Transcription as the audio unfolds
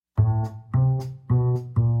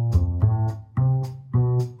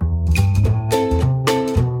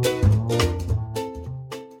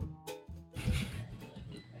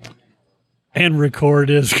and record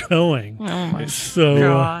is going. Oh my So,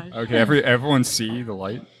 God. Okay, everyone see the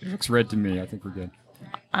light? It looks red to me. I think we're good.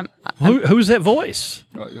 who's that voice?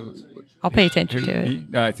 I'll pay attention to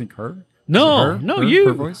it. Me? I think her. No, Is it her? no, Her? you.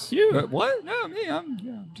 Her voice? You. What? No, me.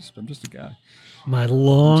 I'm just a guy. My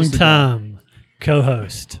longtime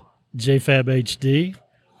co-host, JFab HD,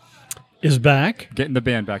 is back. Getting the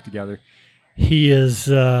band back together. He is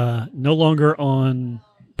no longer on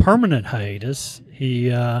permanent hiatus. He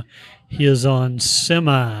is on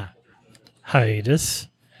semi-hiatus.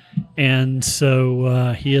 And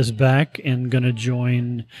so he is back and going to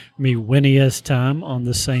join me whenniest time on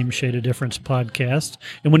the Same Shade of Difference podcast.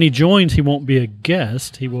 And when he joins, he won't be a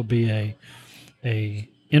guest. He will be a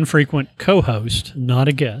infrequent co-host, not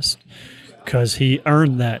a guest, because he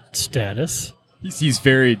earned that status. He's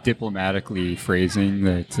very diplomatically phrasing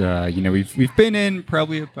that we've been in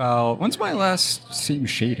probably about when's my last Same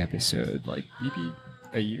Shade episode? Like maybe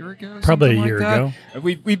a year ago. Probably something a year like that.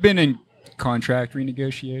 ago. We've been in contract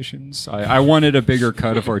renegotiations. I wanted a bigger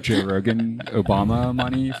cut of our Joe Rogan Obama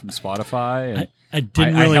money from Spotify. And I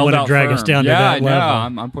didn't really want to drag us down to that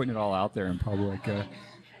level. I'm putting it all out there in public.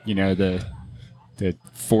 The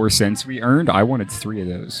 4 cents we earned, I wanted 3 of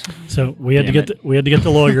those. So we had to get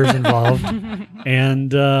the lawyers involved,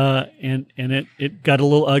 and it got a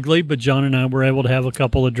little ugly. But John and I were able to have a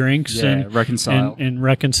couple of drinks and reconcile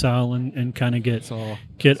and kind of get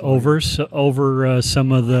over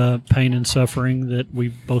some of the pain and suffering that we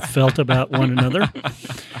both felt about one another.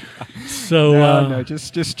 So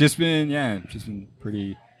just been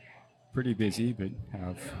pretty busy, but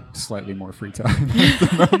have slightly more free time at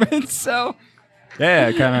the moment. So. Yeah,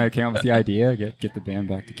 I kind of came up with the idea, get the band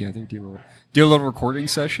back together, do a little recording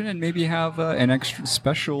session, and maybe have an extra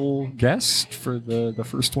special guest for the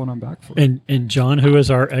first one I'm back for. And John, who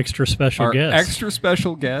is our extra special guest? Our extra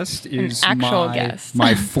special guest is guest.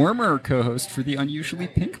 my former co-host for the Unusually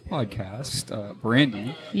Pink podcast,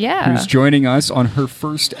 Brandy. Yeah. Who's joining us on her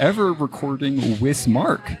first ever recording with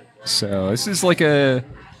Mark. So this is like a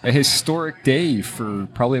historic day for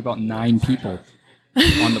probably about 9 people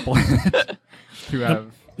on the planet.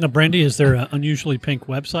 Now, Brandy, is there an Unusually Pink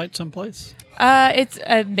website someplace? It's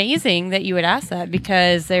amazing that you would ask that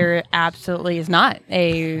because there absolutely is not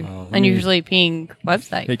a Unusually Pink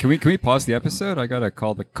website. Hey, can we pause the episode? I gotta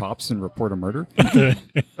call the cops and report a murder.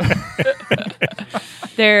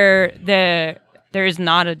 There is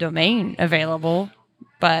not a domain available,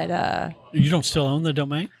 but you don't still own the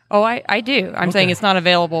domain? Oh, I do. I'm saying it's not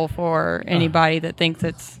available for anybody that thinks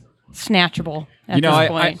it's snatchable at this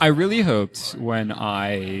point. I really hoped when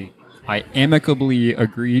I amicably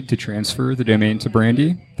agreed to transfer the domain to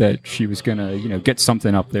Brandy that she was gonna get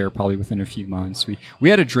something up there probably within a few months. We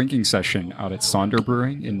had a drinking session out at Sonder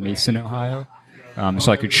Brewing in Mason, Ohio, so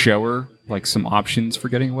I could show her like some options for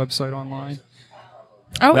getting a website online.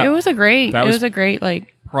 Oh, it was a great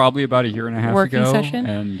like probably about a year and a half working ago. session.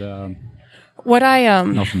 And what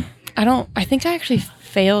nothing. I think I actually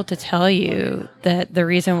failed to tell you that the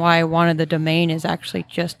reason why I wanted the domain is actually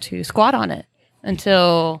just to squat on it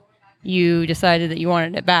until you decided that you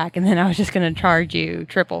wanted it back, and then I was just going to charge you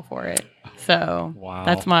triple for it. So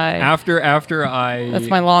that's my that's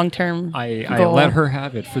my long-term I goal. let her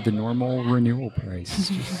have it for the normal renewal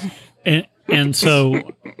price. And so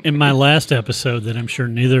in my last episode that I'm sure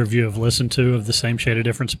neither of you have listened to of the Same Shade of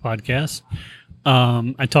Difference podcast,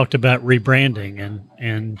 I talked about rebranding,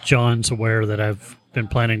 and John's aware that I've been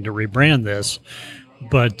planning to rebrand this,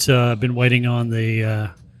 but I've been waiting on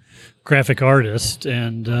the graphic artist,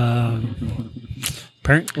 and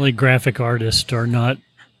apparently graphic artists are not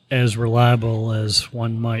as reliable as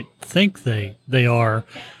one might think they are,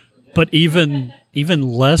 but even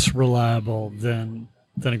less reliable than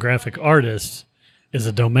a graphic artist is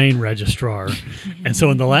a domain registrar. And so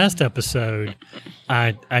in the last episode,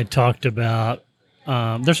 I talked about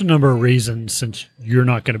there's a number of reasons. Since you're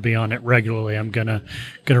not going to be on it regularly, I'm gonna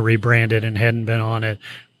rebrand it and hadn't been on it.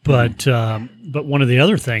 But one of the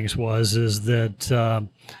other things is that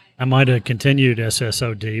I might have continued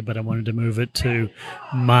SSOD, but I wanted to move it to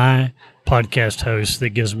my podcast host that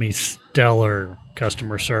gives me stellar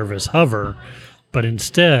customer service, Hover. But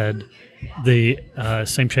instead, the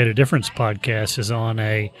Same Shade of Difference podcast is on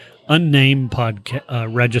a unnamed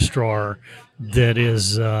registrar that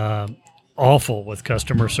is awful with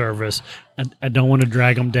customer service. I don't want to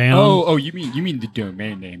drag them down. Oh, you mean the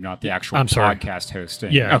domain name, not the actual podcast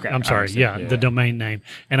hosting. Yeah, okay, I'm sorry. Yeah, the domain name.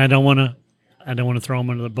 And I don't want to throw them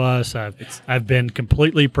under the bus. I've been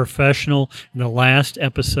completely professional. In the last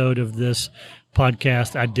episode of this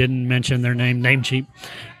podcast. I didn't mention their name, Namecheap,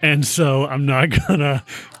 and so I'm not gonna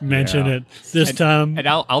mention it this time. And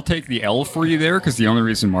I'll take the L for you there, because the only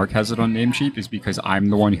reason Mark has it on Namecheap is because I'm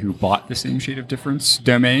the one who bought the Same Shade of Difference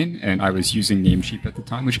domain, and I was using Namecheap at the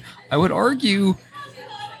time, which I would argue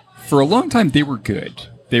for a long time they were good.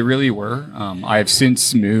 They really were. I have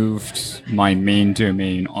since moved my main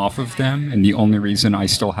domain off of them, and the only reason I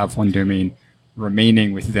still have one domain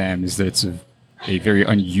remaining with them is that it's a very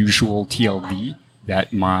unusual TLD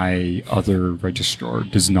that my other registrar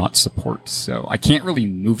does not support. So I can't really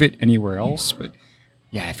move it anywhere else, but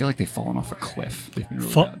yeah, I feel like they've fallen off a cliff. They've been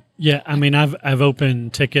really bad. Yeah, I mean, I've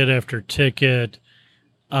opened ticket after ticket.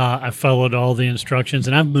 I've followed all the instructions,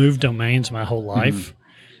 and I've moved domains my whole life,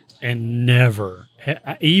 and never,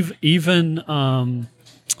 even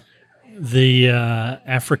the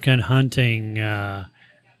African hunting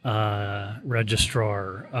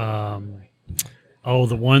registrar.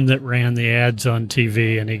 The one that ran the ads on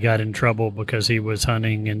TV and he got in trouble because he was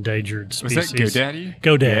hunting endangered species. Was that GoDaddy?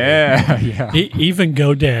 GoDaddy. Yeah. Even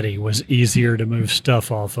GoDaddy was easier to move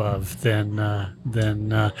stuff off of than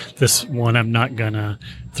this one I'm not going to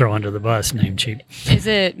throw under the bus, Namecheap. Is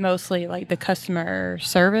it mostly like the customer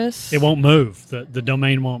service? It won't move. The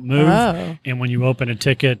domain won't move. Oh. And when you open a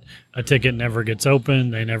ticket never gets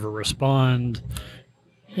opened. They never respond.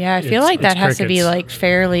 Yeah, I feel It's- like that it's has to be crickets. like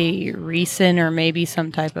fairly recent, or maybe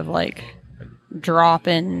some type of like drop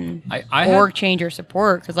in I org change or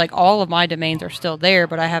support, because like all of my domains are still there,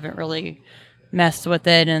 but I haven't really messed with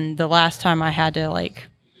it. And the last time I had to like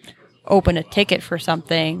open a ticket for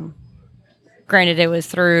something, granted it was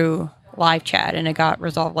through live chat and it got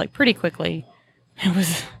resolved like pretty quickly. It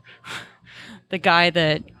was the guy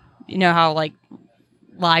that, you know how like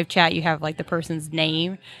live chat you have like the person's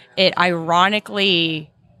name, it ironically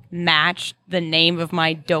matched the name of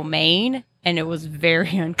my domain, and it was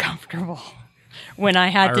very uncomfortable when I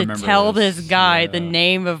had to remember tell this, this guy yeah. the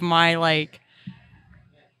name of my like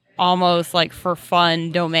almost like for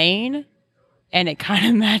fun domain, and it kind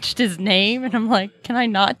of matched his name, and I'm like, can I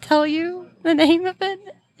not tell you the name of it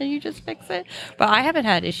and you just fix it? But I haven't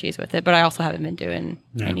had issues with it, but I also haven't been doing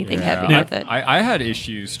anything heavy with it. I had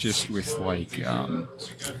issues just with like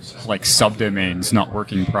subdomains not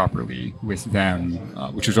working properly with them,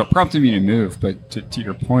 which is what prompted me to move. But to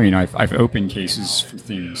your point, I've opened cases for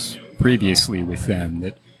things previously with them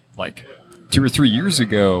that like 2 or 3 years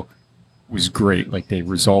ago was great. Like they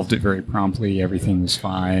resolved it very promptly. Everything was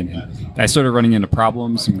fine. And I started running into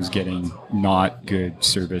problems and was getting not good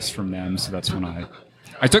service from them. So that's when I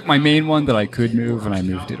took my main one that I could move, and I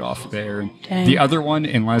moved it off there. And Dang. the other one,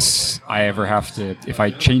 unless I ever have to, if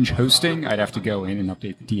I change hosting, I'd have to go in and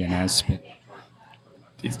update the DNS.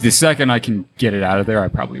 But the second I can get it out of there, I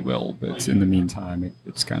probably will. But in the meantime,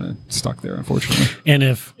 it's kind of stuck there, unfortunately. And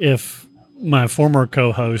if my former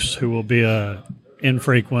co-host, who will be a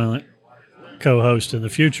infrequent co-host in the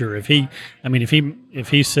future, if he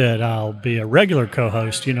said I'll be a regular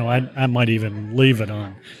co-host, I might even leave it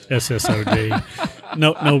on SSOD.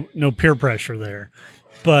 No peer pressure there,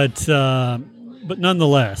 but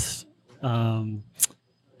nonetheless,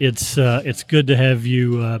 it's good to have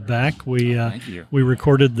you back. Thank you. We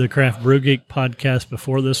recorded the Craft Brew Geek podcast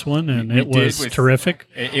before this one, and We it was did with- terrific.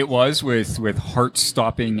 It was with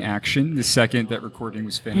heart-stopping action the second that recording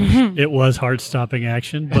was finished. It was heart-stopping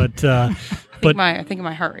action, but I think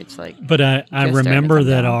my heart rate's like. But I starting to remember come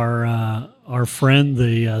that down. our friend,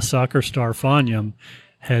 the soccer star Fanyam,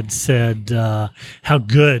 had said how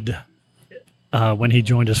good, when he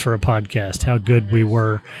joined us for a podcast, how good we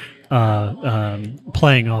were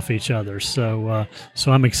playing off each other. So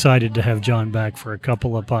I'm excited to have John back for a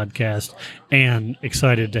couple of podcasts, and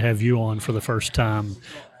excited to have you on for the first time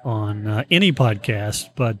on any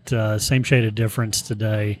podcast, but Same Shade of Difference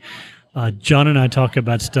today. John and I talk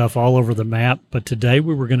about stuff all over the map, but today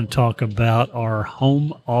we were going to talk about our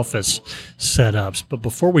home office setups. But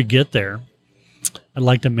before we get there, I'd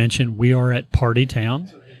like to mention we are at Party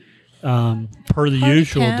Town. Per the Party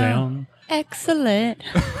usual Town. down. Excellent.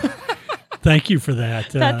 Thank you for that.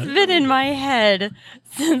 That's been in my head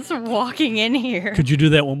since walking in here. Could you do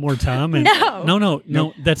that one more time? No.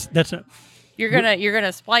 That's not. You're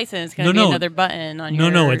gonna splice it. And it's gonna No, be no. another button on your.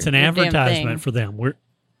 No. It's an your damn advertisement thing. for them.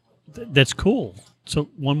 That's cool. So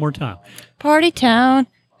one more time. Party Town.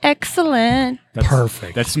 Excellent.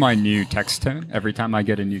 Perfect. That's my new text tone. Every time I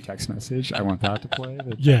get a new text message, I want that to play.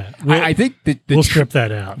 But Yeah, I think the we'll strip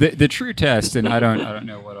that out. The true test, and I don't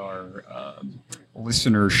know what our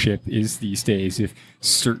listenership is these days. If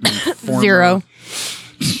certain former, 0.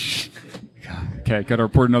 Okay, got to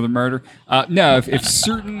report another murder. No, if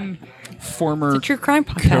certain former It's a true crime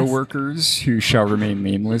podcast. co-workers who shall remain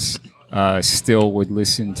nameless still would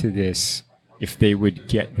listen to this if they would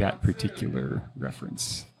get that particular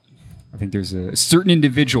reference. I think there's a certain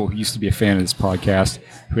individual who used to be a fan of this podcast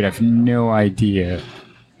who would have no idea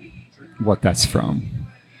what that's from.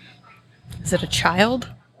 Is it a child?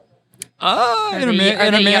 Are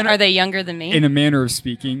they younger than me? In a manner of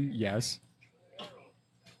speaking, yes.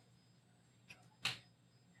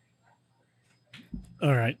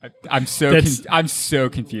 All right. I'm so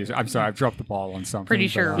confused. I'm sorry, I've dropped the ball on something. Pretty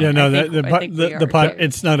sure. Yeah, no, I think we are.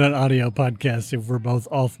 it's not an audio podcast if we're both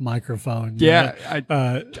off microphone. Yeah, I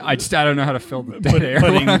don't know how to fill the dead air.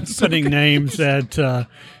 Putting names at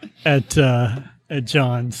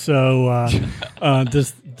John. So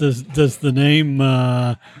does the name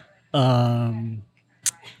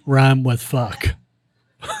rhyme with fuck?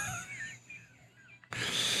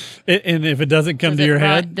 And if it doesn't come to your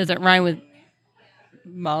head, does it rhyme with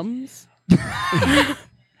mums?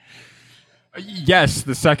 Yes,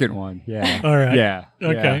 the second one. Yeah. All right. Yeah.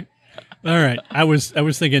 Okay. Yeah. All right. I was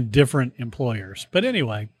thinking different employers, but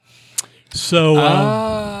anyway. So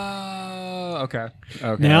okay.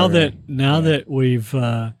 Now that we've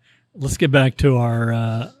let's get back to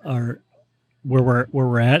our where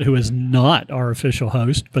we're at, who is not our official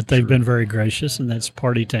host, but they've been very gracious, and that's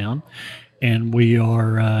Party Town, and we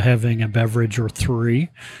are having a beverage or three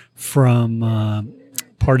from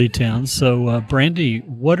Party Town. So, Brandy,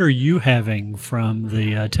 what are you having from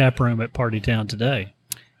the tap room at Party Town today?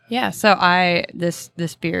 Yeah, so this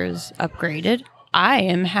beer is upgraded. I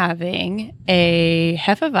am having a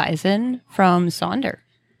Hefeweizen from Sonder.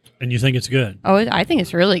 And you think it's good? Oh, I think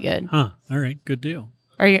it's really good. Huh. All right. Good deal.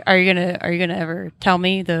 Are you gonna ever tell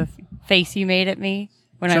me the face you made at me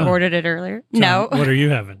when John, I ordered it earlier? John, No. What are you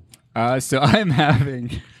having? So I'm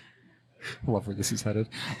having. I love where this is headed.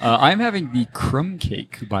 I'm having the Crumb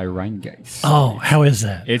Cake by Rheingeist. Oh, how is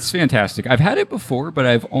that? It's fantastic. I've had it before, but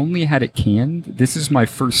I've only had it canned. This is my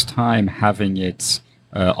first time having it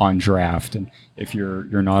on draft. And if you're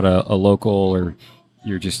not a local or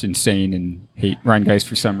you're just insane and hate Rheingeist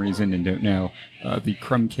for some reason and don't know, the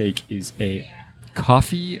Crumb Cake is a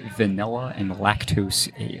coffee, vanilla, and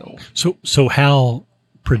lactose ale. So how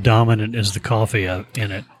predominant is the coffee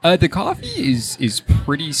in it? The coffee is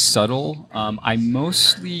pretty subtle. I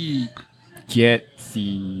mostly get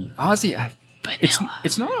honestly,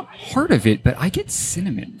 it's not a part of it, but I get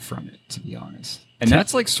cinnamon from it, to be honest. And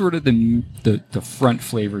that's like sort of the front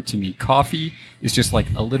flavor to me. Coffee is just like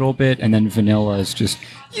a little bit, and then vanilla is just,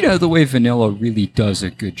 the way vanilla really does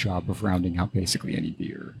a good job of rounding out basically any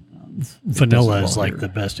beer. Vanilla is like the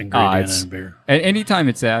best ingredient in beer. Anytime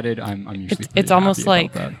it's added, I'm usually it's almost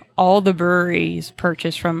like all the breweries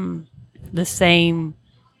purchase from the same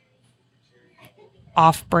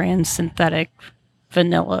off-brand synthetic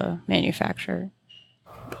vanilla manufacturer.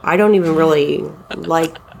 I don't even really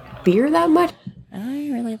like beer that much. I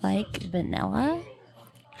really like vanilla.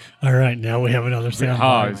 All right, now we have another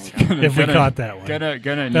sound. If we caught that one,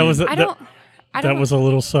 that was a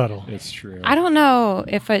little subtle. It's true. I don't know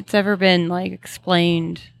if it's ever been like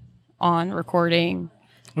explained on recording.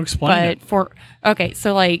 Explain it.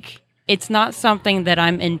 So like it's not something that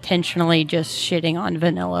I'm intentionally just shitting on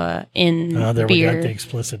vanilla in there beer. We got the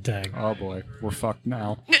explicit tag. Oh boy, we're fucked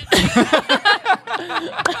now.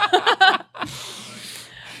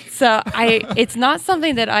 So it's not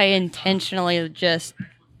something that I intentionally just.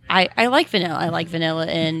 I like vanilla. I like vanilla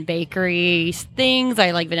in bakery things.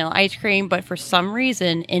 I like vanilla ice cream. But for some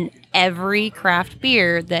reason, in every craft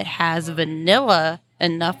beer that has vanilla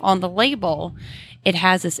enough on the label, it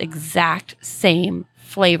has this exact same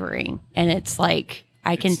flavoring. And it's like,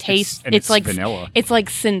 I can taste, it's like vanilla. It's like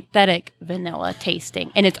synthetic vanilla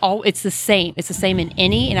tasting. And it's the same. It's the same in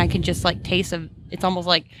any, and I can just like taste it's almost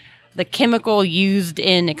like the chemical used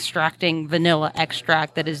in extracting vanilla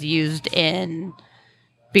extract that is used in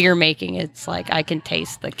beer making. It's like I can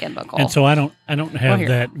taste the chemical. And so I don't have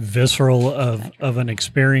that visceral of an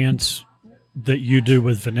experience that you do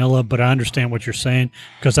with vanilla, but I understand what you're saying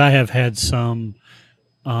because I have had some.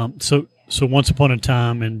 So once upon a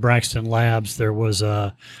time in Braxton Labs, there was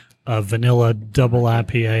a vanilla double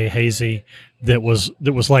IPA hazy that was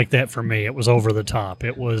like that for me. It was over the top.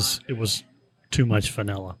 It was too much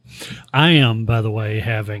vanilla. I am, by the way,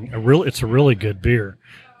 having it's a really good beer.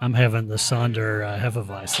 I'm having the Sonder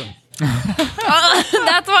Hefeweizen.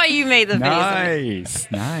 That's why you made the face.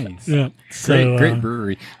 Nice. Yeah. So, great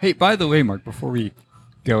brewery. Hey, by the way, Mark, before we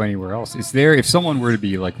go anywhere else, if someone were to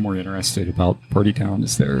be like more interested about Party Town,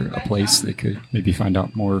 is there a place they could maybe find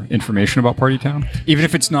out more information about Party Town, even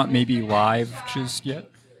if it's not maybe live just yet?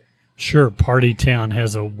 Sure, Party Town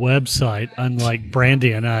has a website, unlike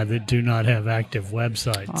Brandy and I that do not have active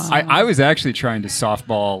websites. I was actually trying to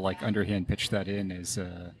softball, like underhand pitch that in as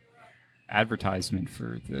a advertisement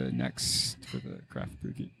for the Craft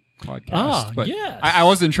Brew Geek podcast. But yes. I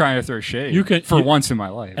wasn't trying to throw shade once in my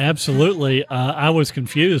life. Absolutely. I was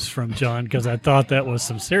confused from John because I thought that was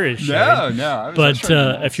some serious shade. No. But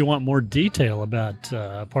if you want more detail about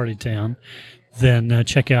Party Town, then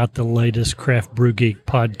check out the latest Craft Brew Geek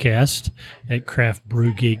podcast at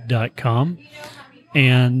craftbrewgeek.com.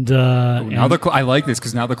 And now I like this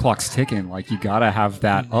because now the clock's ticking. Like, you got to have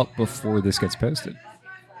that up before this gets posted.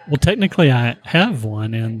 Well, technically, I have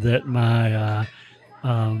one, in that my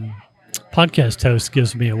podcast host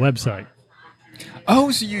gives me a website. Oh,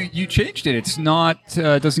 so you changed it. It's not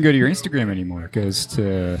doesn't go to your Instagram anymore. It goes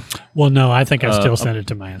to... Well, no, I think I still send it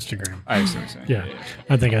to my Instagram. I see what you're saying. Yeah,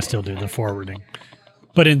 I think I still do the forwarding.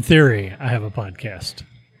 But in theory, I have a podcast.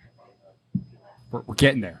 We're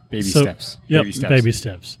getting there. Baby steps. Yep, baby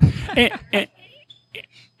steps.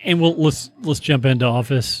 and let's jump into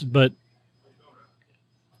Office. But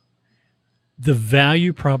the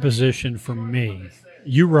value proposition for me,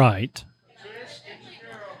 you write,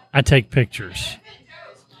 I take pictures.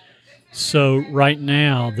 So right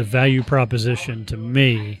now, the value proposition to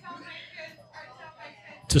me,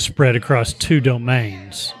 to spread across two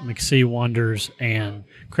domains, McSee Wonders and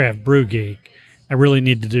Craft Brew Geek, I really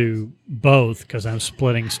need to do both because I'm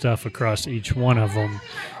splitting stuff across each one of them.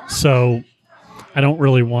 So I don't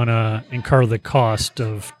really want to incur the cost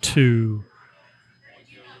of two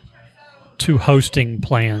hosting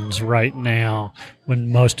plans right now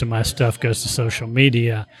when most of my stuff goes to social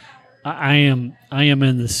media. I am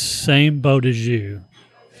in the same boat as you,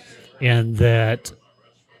 in that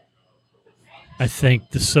I think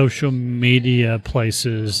the social media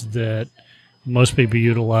places that most people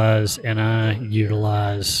utilize and I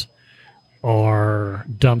utilize are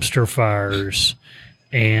dumpster fires,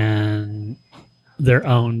 and they're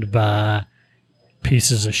owned by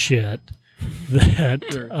pieces of shit. That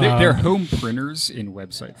they're home printers in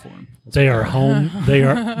website form. They are home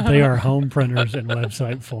printers in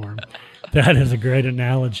website form. That is a great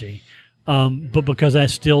analogy. But because I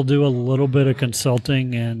still do a little bit of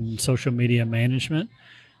consulting and social media management,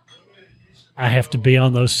 I have to be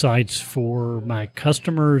on those sites for my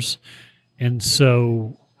customers. And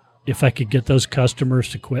so if I could get those customers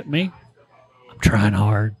to quit me, I'm trying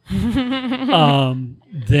hard,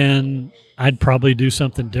 then I'd probably do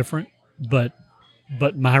something different. But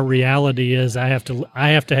my reality is I have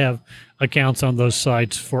to have accounts on those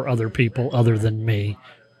sites for other people other than me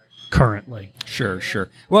currently. Sure.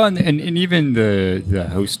 Well, and even the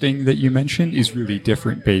hosting that you mentioned is really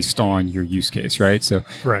different based on your use case, right? So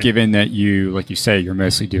given that you, like you say, you're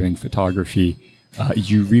mostly doing photography,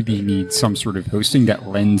 you really need some sort of hosting that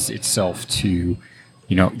lends itself to,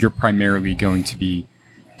 you're primarily going to be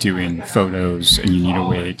doing photos, and you need a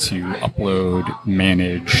way to upload,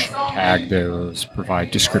 manage, tag those, provide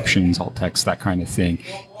descriptions, alt text, that kind of thing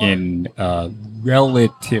in a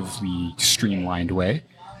relatively streamlined way,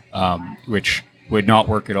 which would not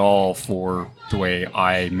work at all for the way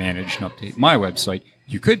I manage and update my website.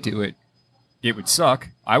 You could do it. It would suck.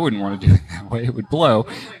 I wouldn't want to do it that way. It would blow.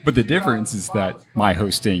 But the difference is that my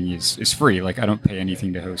hosting is free. Like, I don't pay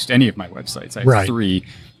anything to host any of my websites. I have 3.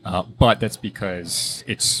 But that's because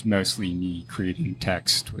it's mostly me creating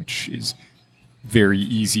text, which is very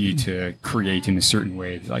easy to create in a certain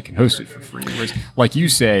way that I can host it for free. Whereas, like you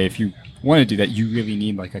say, if you want to do that, you really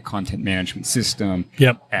need like a content management system.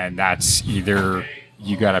 Yep. And that's either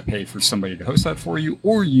you got to pay for somebody to host that for you,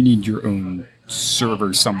 or you need your own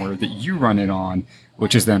server somewhere that you run it on,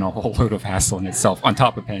 which is then a whole load of hassle in itself on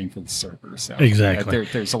top of paying for the server. So exactly,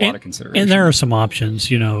 there's a lot of consideration. And there are some options.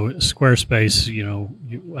 Squarespace.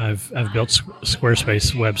 I've built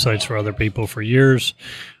Squarespace websites for other people for years.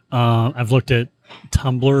 I've looked at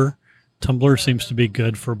Tumblr. Tumblr seems to be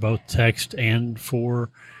good for both text and for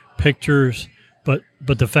pictures. But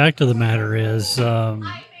the fact of the matter is, I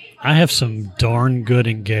have some darn good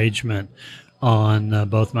engagement on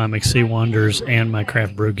both my McSee Wonders and my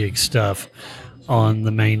Craft Brew Geek stuff on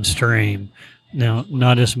the mainstream. Now,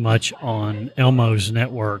 not as much on Elmo's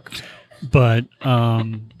network, but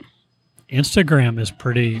Instagram is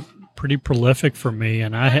pretty prolific for me,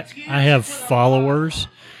 and I have followers,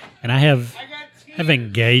 and I have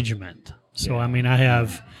engagement. So I mean, I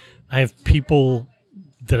have people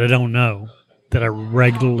that I don't know that I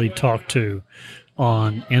regularly talk to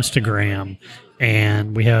on Instagram,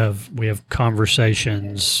 and we have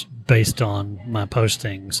conversations based on my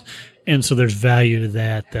postings. And so there's value to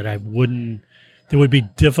that would be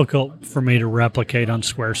difficult for me to replicate on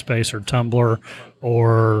Squarespace or Tumblr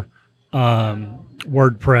or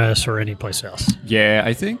WordPress or any place else. Yeah,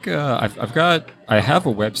 I think I have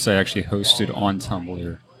a website actually hosted on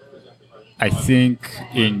Tumblr. I think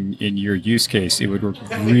in your use case, it would work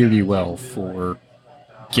really well for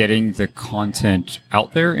getting the content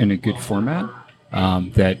out there in a good format.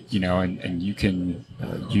 That and you can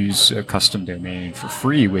use a custom domain for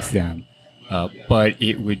free with them. But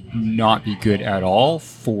it would not be good at all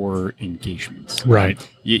for engagements. Right.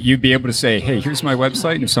 You'd be able to say, hey, here's my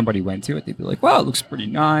website. And if somebody went to it, they'd be like, wow, it looks pretty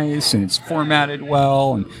nice. And it's formatted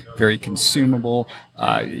well and very consumable.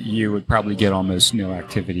 You would probably get almost no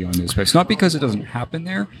activity on those posts. Not because it doesn't happen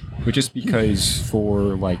there, but just because for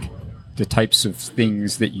like the types of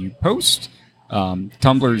things that you post,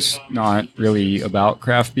 Tumblr's not really about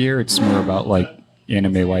craft beer. It's more about like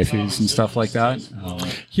anime waifus and stuff like that.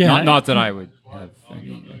 Not that I would have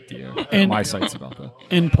any idea. And- my site's about that.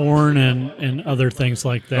 And porn and other things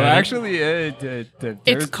like that. Well, actually,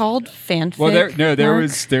 It's called fanfic. well, Mark.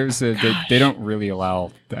 they don't really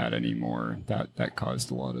allow that anymore. That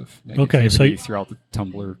caused a lot of Okay, so- negativity throughout the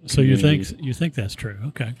Tumblr. So you community. think that's true?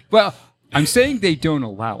 Okay. Well, I'm saying they don't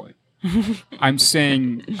allow it. I'm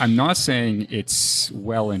not saying it's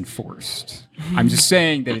well enforced. I'm just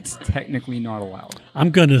saying that it's technically not allowed. I'm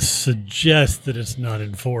going to suggest that it's not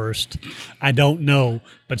enforced. I don't know,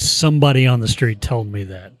 but somebody on the street told me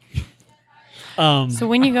that. So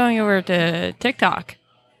when you going over to TikTok?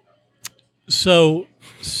 So,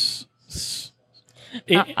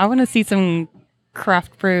 I want to see some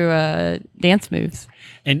craft brew dance moves.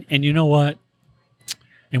 and you know what?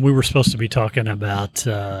 And we were supposed to be talking about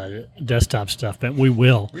desktop stuff, but we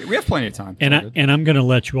will. We have plenty of time. And It's all good. I'm going to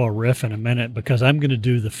let you all riff in a minute because I'm going to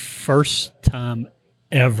do the first time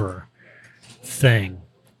ever thing.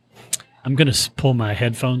 I'm going to pull my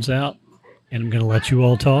headphones out and I'm going to let you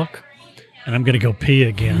all talk. And I'm going to go pee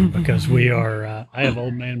again because we are. I have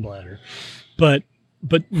old man bladder. But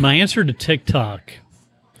my answer to TikTok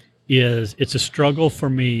is it's a struggle for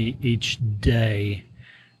me each day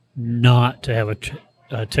not to have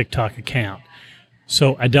a TikTok account.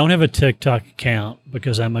 So I don't have a TikTok account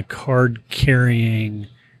because I'm a card-carrying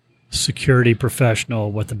security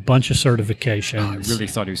professional with a bunch of certifications. I really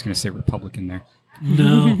thought he was going to say Republican there.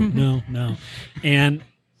 No. And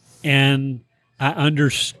I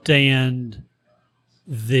understand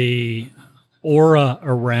the aura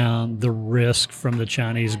around the risk from the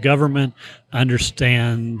Chinese government. I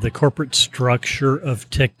understand the corporate structure of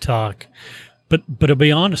TikTok. But I'll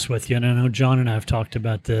be honest with you, and I know John and I have talked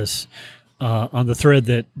about this on the thread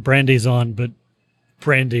that Brandy's on, but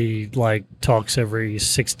Brandy talks every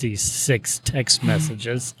 66 text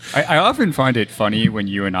messages. I often find it funny when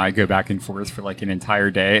you and I go back and forth for an entire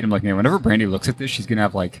day. And I'm like, man, whenever Brandy looks at this, she's going to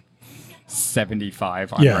have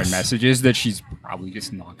 75 unread Yes. messages that she's probably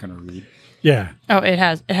just not going to read. Yeah. Oh, it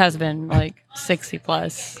has been 60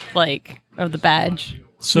 plus of the badge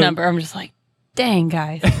So- number. I'm just like, dang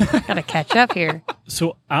guys, gotta catch up here.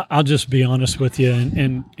 So I'll just be honest with you,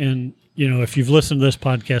 and if you've listened to this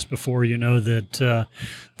podcast before, you know that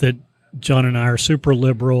that John and I are super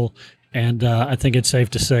liberal, and I think it's safe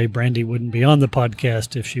to say Brandy wouldn't be on the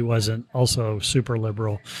podcast if she wasn't also super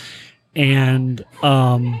liberal. And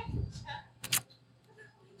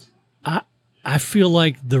I feel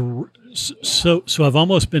like so I've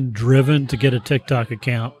almost been driven to get a TikTok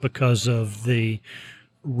account because of the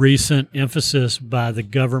recent emphasis by the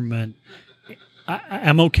government.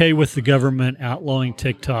 I'm okay with the government outlawing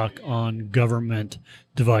TikTok on government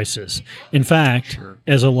devices. In fact,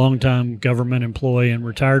 as a longtime government employee and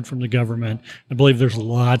retired from the government, I believe there's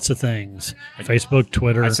lots of things: Facebook,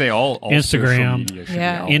 Twitter, I'd say all Instagram, social media should be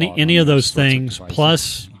Yeah. outlawed any on of those sorts of things, devices.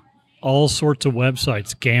 plus all sorts of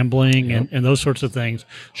websites, gambling and those sorts of things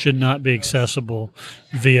should not be accessible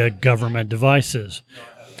via government devices.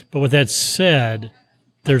 But with that said,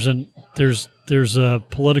 there's a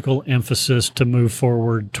political emphasis to move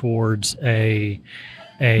forward towards a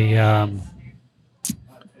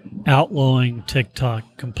outlawing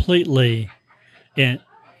TikTok completely, and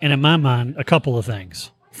in my mind, a couple of things.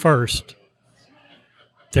 First,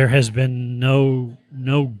 there has been no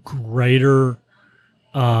greater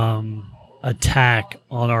attack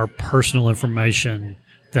on our personal information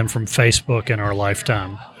than from Facebook in our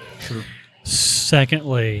lifetime. True.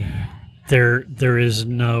 Secondly, there is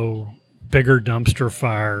no bigger dumpster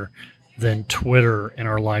fire than Twitter in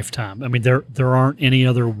our lifetime. I mean, there aren't any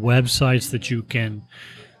other websites that you can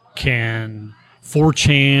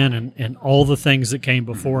 4chan and all the things that came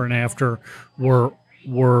before and after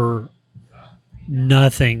were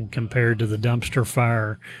nothing compared to the dumpster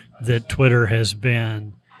fire that Twitter has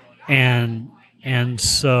been. And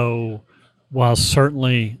so while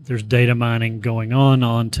certainly there's data mining going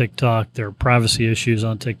on TikTok, there are privacy issues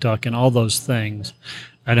on TikTok and all those things,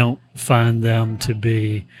 I don't find them to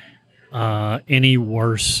be any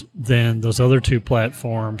worse than those other two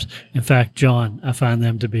platforms. In fact, John, I find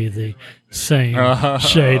them to be the same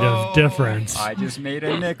shade of difference. I just made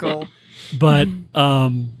a nickel. But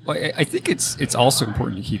Well, I think it's also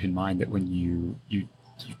important to keep in mind that when you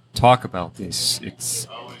talk about this, it's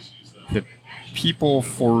the people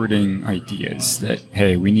forwarding ideas that,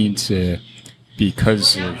 hey, we need to,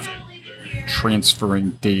 because of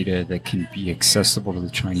transferring data that can be accessible to the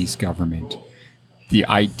Chinese government, the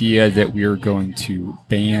idea that we are going to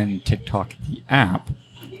ban TikTok, the app,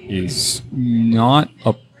 is not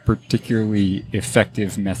a particularly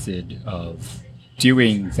effective method of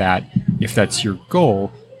doing that if that's your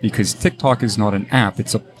goal, because TikTok is not an app,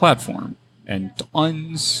 it's a platform. And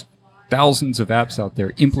thousands of apps out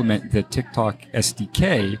there implement the TikTok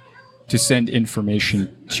SDK to send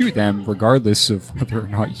information to them regardless of whether or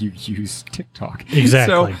not you use TikTok.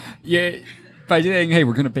 Exactly. So, yeah, by saying, hey,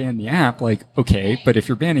 we're going to ban the app, like, okay, but if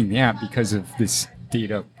you're banning the app because of this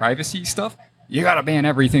data privacy stuff, you got to ban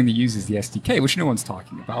everything that uses the SDK, which no one's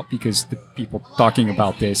talking about because the people talking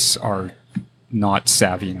about this are not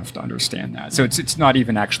savvy enough to understand that. So it's not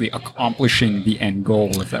even actually accomplishing the end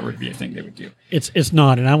goal if that were to be a thing they would do. it's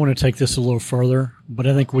not, and I want to take this a little further, but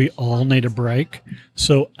I think we all need a break.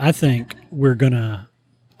 So I think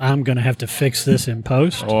I'm gonna have to fix this in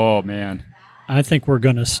post. Oh, man. I think we're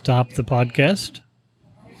gonna stop the podcast.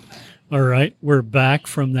 All right, we're back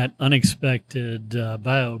from that unexpected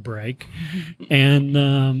bio break, and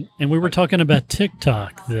we were talking about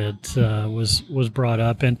TikTok that was brought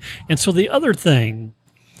up, and so the other thing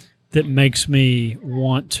that makes me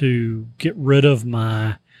want to get rid of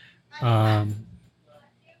my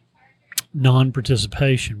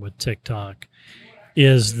non-participation with TikTok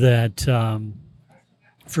is that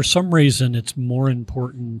for some reason it's more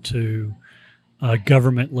important to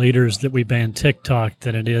government leaders that we ban TikTok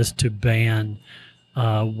than it is to ban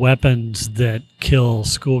weapons that kill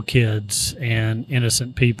school kids and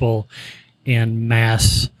innocent people in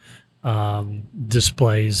mass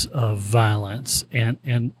displays of violence.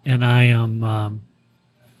 And I am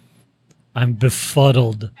I'm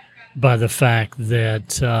befuddled by the fact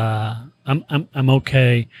that I'm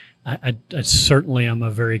okay. I certainly am a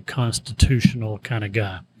very constitutional kind of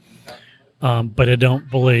guy. But I don't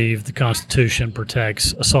believe the Constitution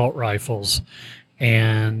protects assault rifles.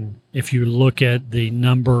 And if you look at the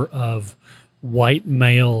number of white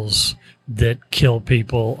males that kill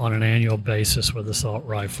people on an annual basis with assault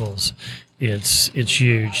rifles, it's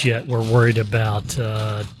huge. Yet we're worried about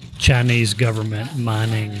Chinese government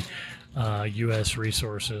mining U.S.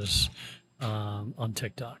 resources on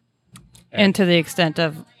TikTok. And to the extent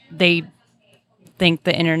of they think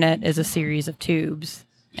the internet is a series of tubes.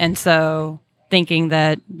 And so thinking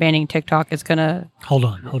that banning TikTok is going to... Hold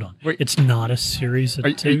on. Wait. It's not a series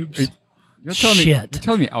of tubes. You're Shit.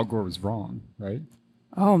 telling me Al Gore was wrong, right?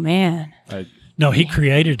 Oh, man. No, he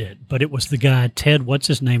created it, but it was the guy, Ted, what's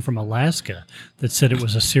his name, from Alaska, that said it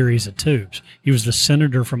was a series of tubes. He was the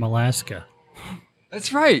senator from Alaska.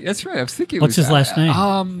 That's right. I was thinking What's his last name?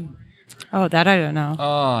 Oh, that I don't know.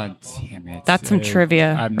 Oh, damn it. That's some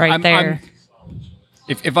trivia there.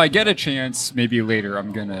 If I get a chance, maybe later,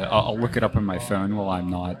 I'll look it up on my phone while I'm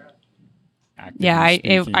not actively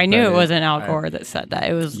speaking, I knew but it wasn't Al Gore that said that.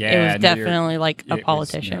 It was definitely like a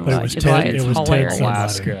politician. But it was which is why Ted- it's it was Ted hilarious. somebody.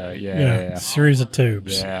 Alaska. Yeah. Series of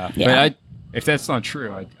tubes. Yeah. Yeah. But if that's not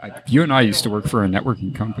true, you and I used to work for a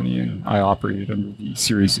networking company, and I operated under the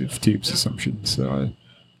series of tubes assumption. So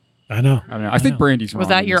I know. I don't know. I think Brandy's wrong. Was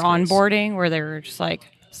that in your this case. onboarding where they were just like,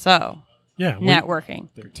 so, Yeah. networking,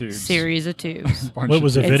 They're tubes. series of tubes. Bunch What of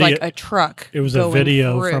was a It's video? like a truck. It was a going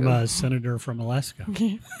video through. from a senator from Alaska.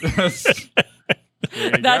 tubes. There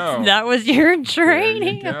you go. That was your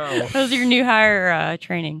training. go. That was your new hire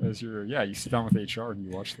training. You sit down with HR and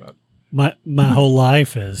you watch that. My whole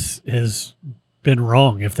life has been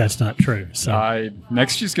wrong if that's not true. So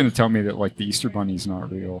Next, she's going to tell me that like the Easter Bunny's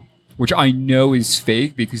not real, which I know is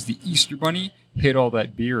fake because the Easter Bunny hid all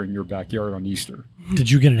that beer in your backyard on Easter. did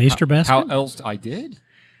you get an Easter basket? How else? I did.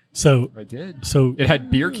 So I did. so It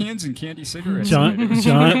had beer cans and candy cigarettes. John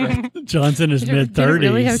in it. John's in his mid Did it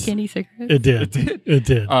really have 30s. candy cigarettes? It did. It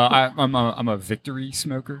did. I'm a Victory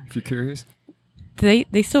smoker. If you're curious, They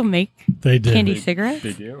still make They do. candy cigarettes?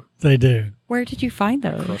 they do. They do. Where did you find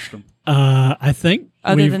those? Crushed them. I think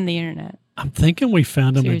Other than the internet. I'm thinking we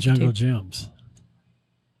found them at Series Jungle two. Gyms.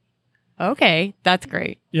 Okay, that's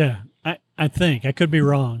great. Yeah, I think I could be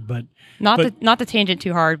wrong, but Not to tangent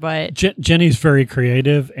too hard, but Jenny's very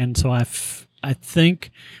creative, and so I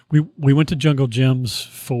think we went to Jungle Gyms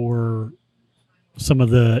for some of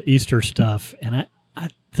the Easter stuff, and I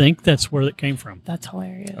think that's where it came from. That's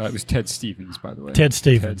hilarious. It was Ted Stevens, by the way. Ted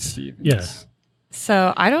Stevens. Ted Stevens. Yes.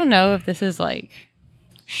 So I don't know if this is like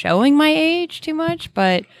showing my age too much,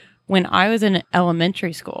 but when I was in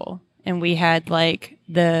elementary school and we had like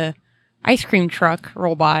the ice cream truck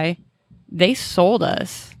roll by, they sold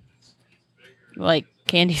us like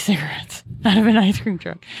candy cigarettes out of an ice cream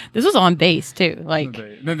truck. This was on base too. Like,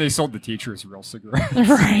 Then they sold the teachers real cigarettes.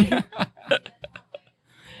 right.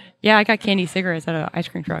 Yeah, I got candy cigarettes out of an ice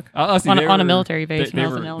cream truck Honestly, on a military base They when I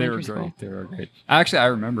was in were elementary school. great. They were great. Actually, I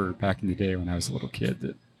remember back in the day when I was a little kid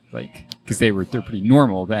that, like, because they're pretty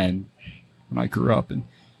normal then when I grew up, and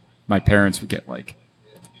my parents would get like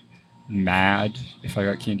mad if I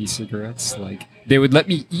got candy cigarettes. Like, they would let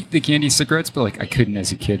me eat the candy cigarettes, but like I couldn't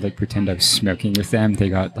as a kid like pretend I was smoking with them. They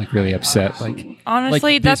got like really upset. Like,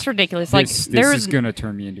 Honestly, like, that's this- ridiculous. Like this there is was gonna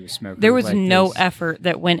turn me into a smoker. there was like no this. effort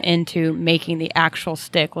that went into making the actual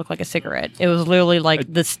stick look like a cigarette. It was literally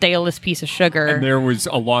like the stalest piece of sugar. And there was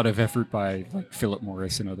a lot of effort by like Philip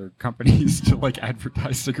Morris and other companies to like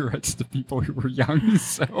advertise cigarettes to people who were young.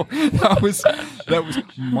 So that was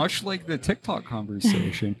much like the TikTok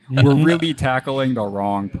conversation. We're really tackling the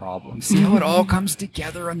wrong problem. See how it all comes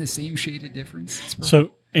together on the same shade of difference. It's perfect.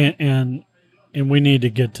 So and we need to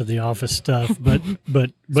get to the office stuff, but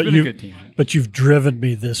been a you good team. but you've driven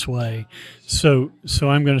me this way. So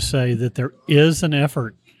I'm going to say that there is an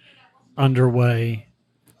effort underway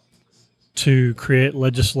to create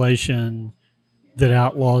legislation that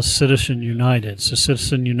outlaws Citizen United. So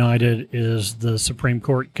Citizen United is the Supreme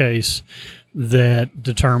Court case that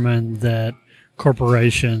determined that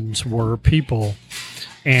corporations were people.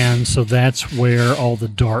 And so that's where all the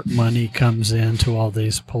dark money comes into all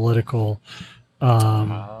these political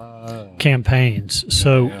campaigns.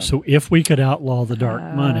 So if we could outlaw the dark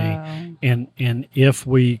money, and if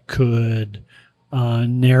we could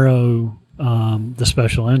narrow the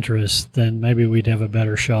special interests, then maybe we'd have a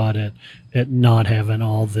better shot at not having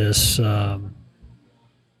all this.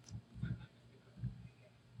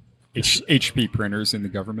 HP printers in the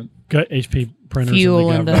government. HP printers Fuel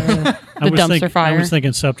in and the government. the dumpster I fire. was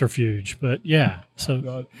thinking subterfuge, but yeah.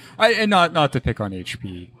 So And not to pick on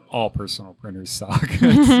HP. All personal printers suck.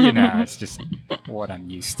 It's just what I'm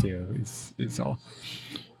used to. Is all.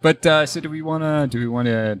 But so do we want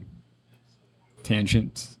to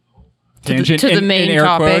tangent to the in main air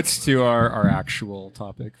topic. quotes to our actual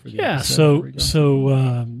topic for the yeah. episode before we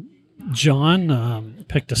go? John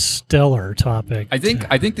picked a stellar topic. I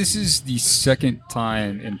think this is the second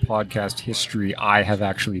time in podcast history I have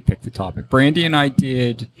actually picked the topic. Brandy and I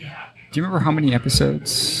did. Do you remember how many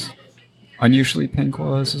episodes Unusually Pink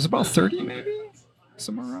was? It was about 30, maybe,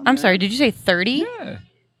 somewhere around. I'm there. sorry, did you say 30? Yeah,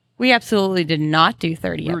 We absolutely did not do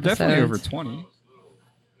 30 we were episodes. definitely over 20.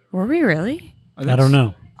 Were we really? I don't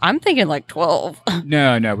know. I'm thinking like 12.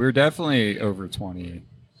 No, we were definitely over 20.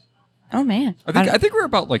 Oh man. I think we're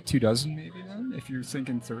about like 24 maybe then. If you're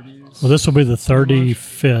thinking 30s. Well, this will be the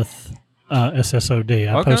 35th SSOD.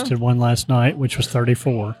 I Okay. posted one last night, which was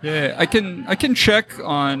 34. Yeah, I can check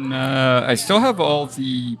on. I still have all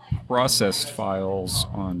the processed files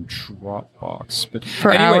on Dropbox, but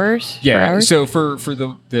For anyway, hours? Yeah. For hours? So for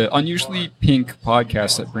the Unusually Pink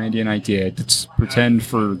podcast that Brandy and I did, let's pretend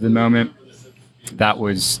for the moment that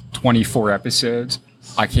was 24 episodes.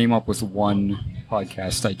 I came up with one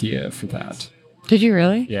podcast idea for that. Did you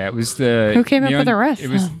really? Yeah, it was the. Who came up with the rest? It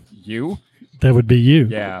was Oh. you. That would be you.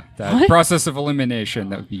 Yeah, that What? process of elimination.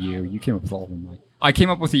 That would be you. You came up with all of them. I came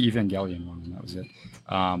up with the Evangelion one, and that was it.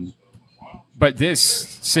 But this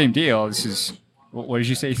same deal. This is what did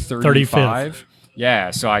you say? 35.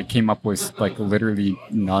 Yeah. So I came up with like literally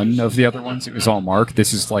none of the other ones. It was all Mark.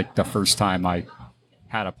 This is like the first time I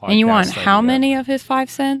had a podcast. And you want how idea. many of his 5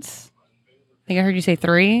 cents? I think I heard you say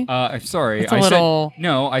 3. I'm sorry. It's a I little- said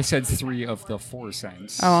no. I said 3 of the 4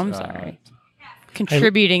 cents. Oh, I'm sorry.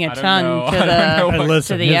 Contributing a I don't ton know. to I don't know the what-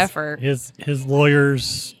 Listen, to the his, effort. His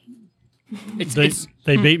lawyers,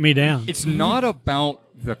 they beat me down. It's not about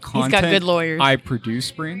the content got good lawyers. I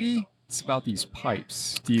produce, Brandy. It's about these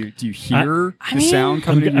pipes. Do you hear I the mean- sound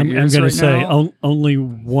coming in I'm your going ears to right say now? only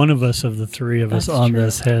one of us of the three of us That's on true.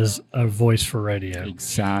 this has a voice for radio.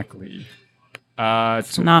 Exactly. So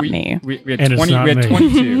not we, me. We had And it's 20. not We had me.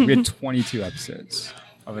 22. We had 22 episodes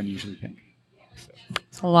of Unusually Pink.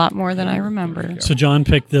 It's a lot more than I remember. So John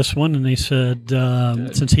picked this one, and he said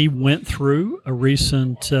since he went through a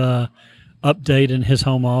recent update in his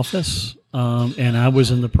home office, and I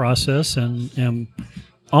was in the process and am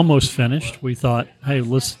almost finished, we thought, hey,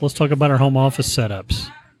 let's talk about our home office setups.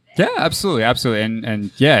 Yeah, absolutely, absolutely,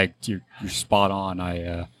 and yeah, you're spot on.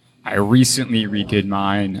 I recently redid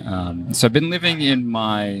mine, so I've been living in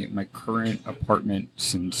my current apartment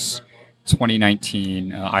since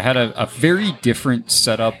 2019. I had a very different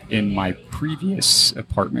setup in my previous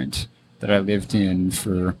apartment that I lived in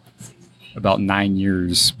for about 9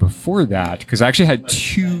 years before that, because I actually had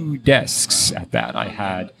two desks at that. I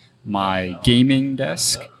had my gaming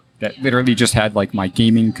desk that literally just had like my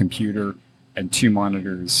gaming computer and two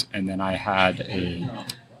monitors, and then I had a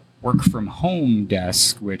work from home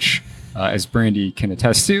desk, which, as Brandy can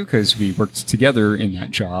attest to, because we worked together in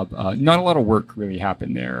that job, not a lot of work really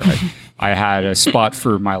happened there. I had a spot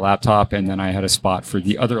for my laptop, and then I had a spot for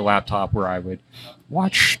the other laptop where I would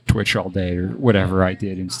watch Twitch all day or whatever I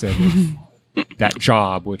did instead of that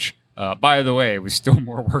job, which, by the way, was still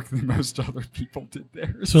more work than most other people did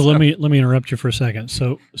there. So let me interrupt you for a second.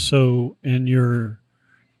 So in your,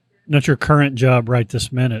 not your current job right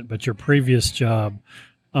this minute, but your previous job,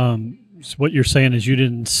 so what you're saying is you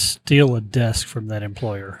didn't steal a desk from that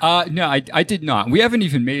employer. No, I did not. We haven't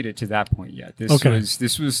even made it to that point yet.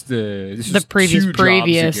 This was The previous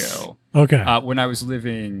jobs ago. Okay. When I was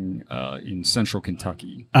living in central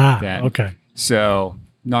Kentucky. then. Okay. So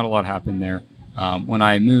not a lot happened there. When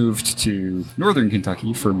I moved to northern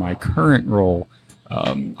Kentucky for my current role,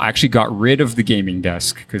 I actually got rid of the gaming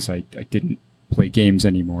desk because I didn't play games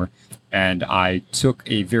anymore. And I took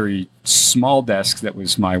a very small desk that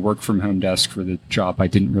was my work from home desk for the job I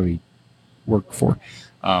didn't really work for.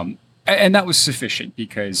 And that was sufficient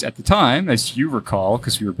because at the time, as you recall,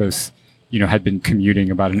 because we were both, had been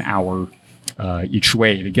commuting about an hour each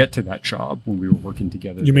way to get to that job when we were working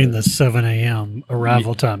together. You mean the 7 a.m.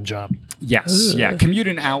 arrival time job? Yes. Ugh. Yeah. Commute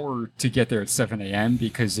an hour to get there at 7 a.m.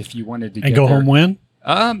 because if you wanted to And get go there, home when?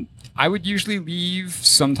 I would usually leave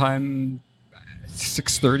sometime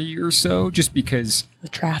 6:30 or so, just because The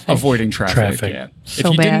traffic. avoiding traffic. Yeah. So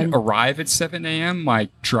if you bad. didn't arrive at 7 a.m., my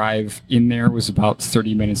drive in there was about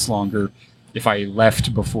 30 minutes longer. If I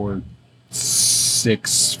left before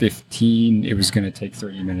 6:15, it was going to take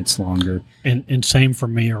 30 minutes longer. And same for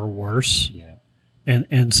me or worse. Yeah.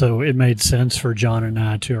 And so it made sense for John and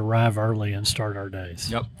I to arrive early and start our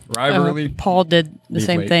days. Yep. Arrive early. Paul did the leave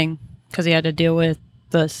same late. thing because he had to deal with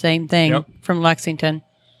the same thing Yep. from Lexington.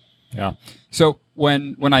 Yeah. So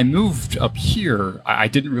when I moved up here, I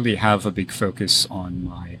didn't really have a big focus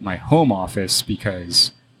on my home office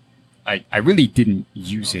because I really didn't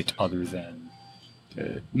use it other than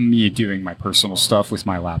me doing my personal stuff with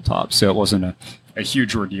my laptop. So it wasn't a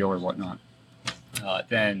huge ordeal or whatnot.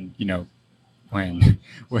 Then, when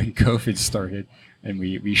COVID started and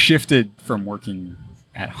we shifted from working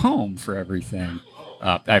at home for everything,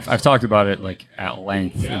 I've talked about it like at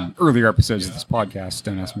length in earlier episodes of this podcast.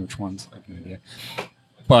 Don't ask me which ones. I have no idea.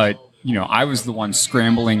 But I was the one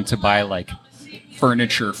scrambling to buy like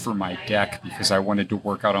furniture for my deck because I wanted to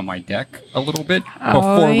work out on my deck a little bit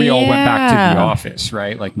before we all went back to the yeah. office.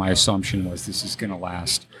 Right? Like my assumption was this is going to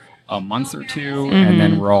last a month or two, and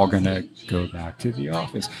then we're all going to go back to the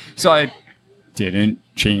office. So I didn't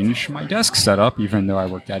change my desk setup, even though I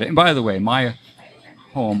worked at it. And by the way, my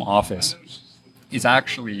home office is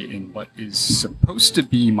actually in what is supposed to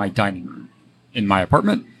be my dining room in my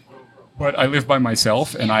apartment, but I live by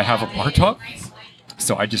myself and I have a bar top,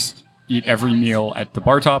 so I just eat every meal at the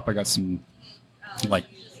bar top. I got some like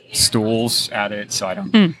stools at it, so I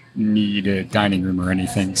don't need a dining room or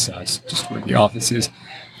anything, so it's just where the office is.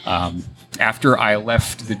 After I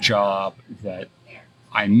left the job that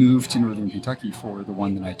I moved to northern Kentucky for, the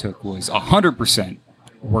one that I took was 100%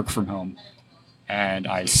 work from home. And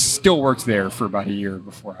I still worked there for about a year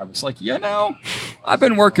before I was like, I've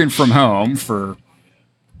been working from home for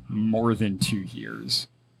more than 2 years.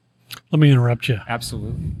 Let me interrupt you.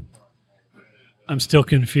 Absolutely. I'm still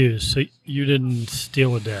confused. So you didn't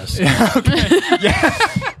steal a desk.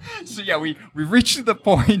 So yeah, we reached the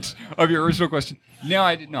point of your original question. No,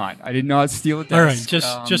 I did not. I did not steal a desk. All right,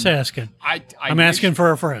 just asking. I'm asking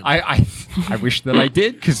for a friend. I wish that I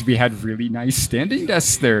did because we had really nice standing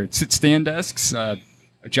desks there, sit-stand desks,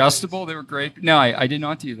 adjustable. They were great. No, I did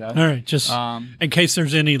not do that. All right, just in case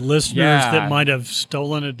there's any listeners Yeah. that might have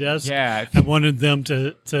stolen a desk, Yeah. I wanted them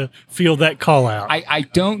to feel that call out. I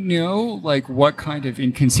don't know like what kind of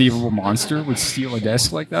inconceivable monster would steal a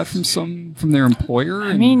desk like that from their employer.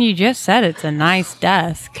 I mean, you just said it's a nice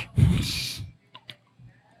desk.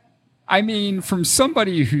 I mean, from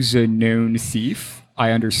somebody who's a known thief,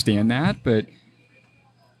 I understand that, but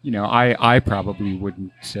I probably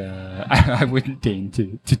wouldn't. I wouldn't deign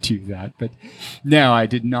to do that. But no, I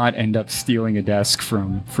did not end up stealing a desk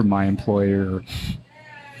from my employer or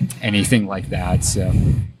anything like that. So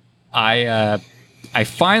I I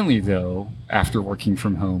finally, though, after working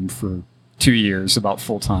from home for 2 years, about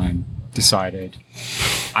full time, decided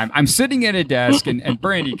I'm sitting at a desk, and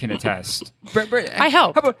Brandy can attest. I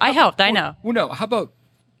helped. I know. Well, no.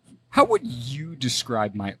 How would you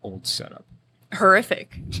describe my old setup?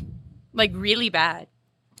 Horrific. Like really bad.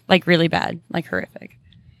 Like horrific.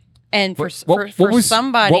 And for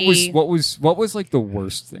somebody, what was like the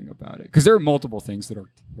worst thing about it? Because there are multiple things that are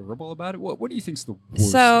terrible about it. What do you think's the worst?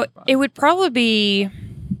 So thing about it would probably be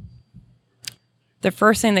the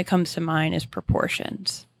first thing that comes to mind is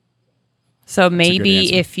proportions. So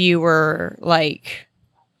maybe if you were like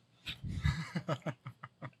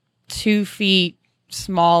 2 feet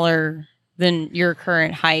smaller than your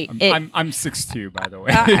current height. I'm 6'2", by the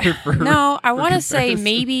way. No, I want to say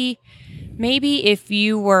maybe if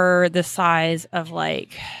you were the size of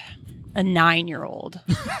like a 9-year-old,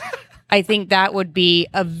 I think that would be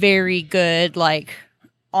a very good like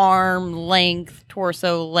arm length,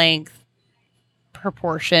 torso length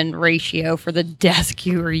proportion ratio for the desk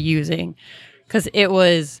you were using, because it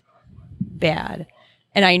was bad.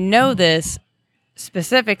 And I know this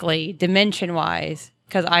specifically dimension wise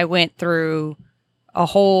because I went through a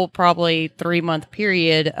whole probably 3-month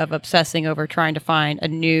period of obsessing over trying to find a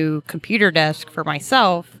new computer desk for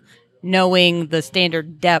myself, knowing the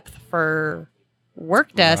standard depth for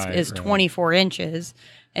work desk is 24 inches.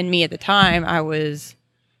 And me at the time, I was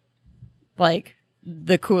like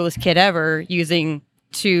the coolest kid ever using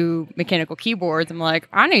 2 mechanical keyboards. I'm like,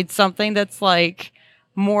 I need something that's like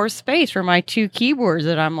more space for my 2 keyboards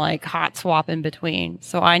that I'm like hot swapping between.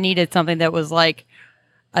 So I needed something that was like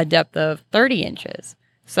a depth of 30 inches.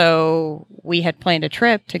 So we had planned a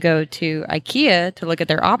trip to go to IKEA to look at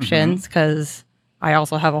their options because I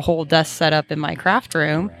also have a whole desk set up in my craft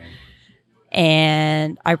room. Right.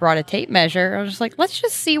 And I brought a tape measure. I was just like, let's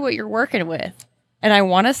just see what you're working with. And I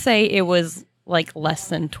want to say it was like less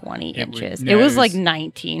than 20 inches. It was like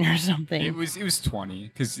 19 or something. It was 20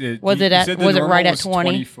 because was it right at 20?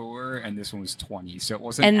 24 and this one was 20, so it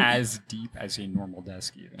wasn't as deep as a normal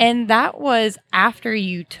desk even. And that was after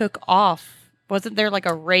you took off. Wasn't there like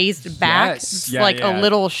a raised back? Yes, a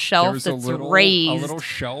little shelf that's raised. A little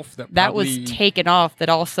shelf that was taken off. That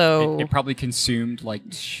also it probably consumed like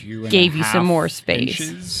 2.5 gave you some more space.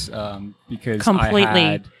 Inches, because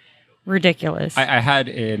completely ridiculous. I had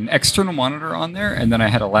an external monitor on there, and then I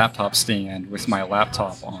had a laptop stand with my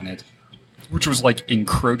laptop on it, which was like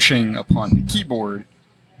encroaching upon the keyboard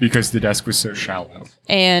because the desk was so shallow.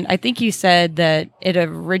 And I think you said that it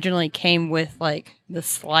originally came with like the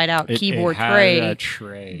slide out keyboard it had tray. A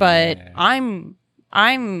tray. But yeah.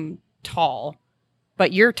 I'm tall,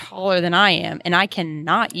 but you're taller than I am, and I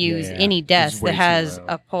cannot use any desk that has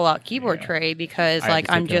a pull out keyboard tray because like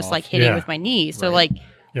I'm just like hitting with my knees. So like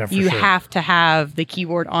you have to have the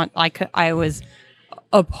keyboard on. I was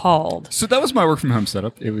appalled. So that was my work from home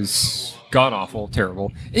setup. It was god awful,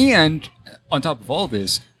 terrible. And on top of all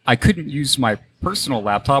this, I couldn't use my personal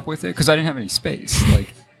laptop with it because I didn't have any space.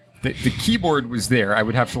 Like the keyboard was there. I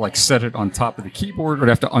would have to like set it on top of the keyboard, or I'd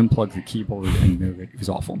have to unplug the keyboard and move it. It was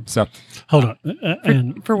awful. So hold on.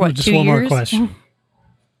 And for what, just 2 one years? more question.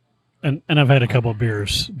 And I've had a couple of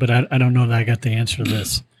beers, but I don't know that I got the answer to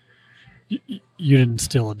this. You didn't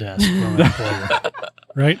steal a desk from an employer,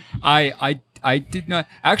 right? I did not.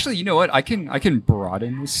 Actually, you know what? I can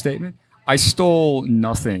broaden this statement. I stole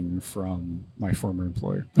nothing from my former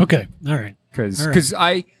employer. Okay, all right. Because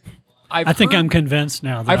I think I'm convinced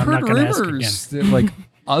now that I've I'm heard not going to ask rumors again. that like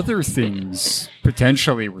other things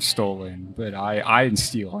potentially were stolen, but I didn't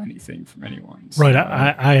steal anything from anyone. So, right,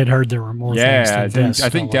 I had heard there were more things than desks. I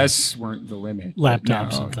think desks weren't the limit.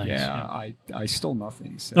 Laptops and things. Yeah, I stole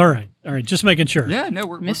nothing. So. All right, just making sure. Yeah, no,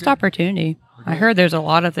 we're missed good. Opportunity. I heard there's a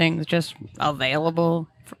lot of things just available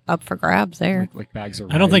up for grabs there. Like bags of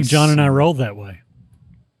I don't think rice. John and I rolled that way.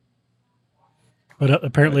 But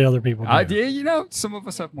apparently other people do. Yeah, some of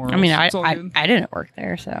us have more. I mean, I didn't work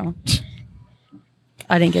there, so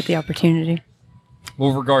I didn't get the opportunity.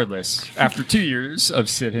 Well, regardless, after 2 years of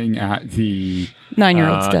sitting at the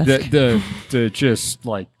 9-year-old's desk, the just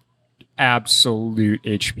like absolute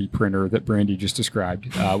HP printer that Brandy just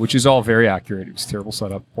described, which is all very accurate. It was a terrible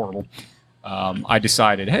setup, horrible. I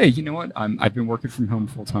decided, hey, you know what? I've been working from home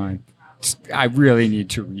full time. I really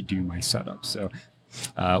need to redo my setup. So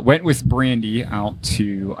went with Brandy out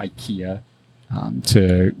to IKEA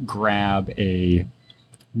to grab a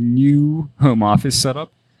new home office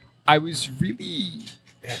setup. I was really,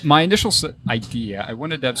 my initial idea, I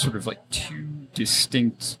wanted to have sort of like 2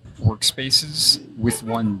 distinct workspaces with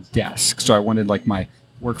one desk. So I wanted like my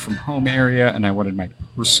work from home area and I wanted my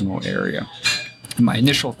personal area. And my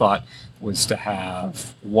initial thought was to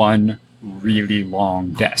have one really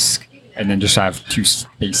long desk, and then just have two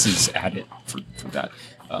spaces added for that.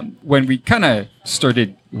 When we kind of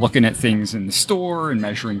started looking at things in the store and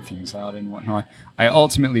measuring things out and whatnot, I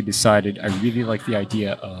ultimately decided I really like the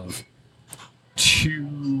idea of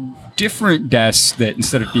two different desks that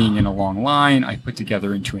instead of being in a long line, I put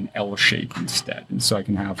together into an L shape instead. And so I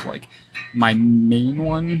can have like my main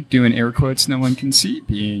one, doing air quotes no one can see,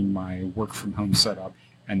 being my work from home setup,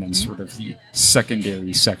 and then sort of the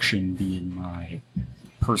secondary section being my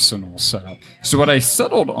personal setup. So what I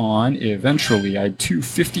settled on eventually, I had two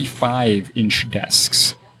 55-inch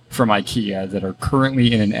desks from IKEA that are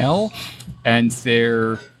currently in an L, and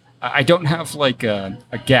I don't have like a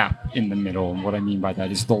gap in the middle. And what I mean by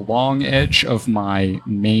that is the long edge of my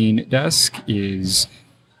main desk is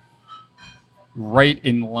right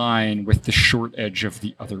in line with the short edge of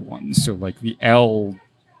the other one. So like the L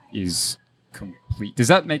is complete. Does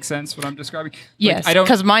that make sense what I'm describing? Yes, I don't,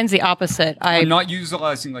 because mine's the opposite. I'm not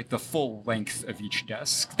utilizing like the full length of each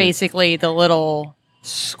desk. Basically the little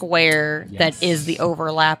square that is the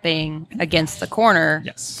overlapping against the corner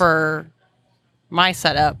for my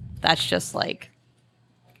setup. That's just like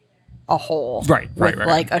a hole, right,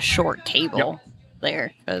 like a short table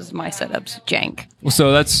there, because my setup's jank. Well,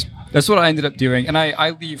 so that's what I ended up doing, and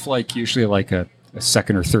I leave like usually like a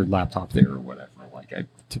second or third laptop there or whatever. Like I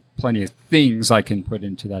plenty of things I can put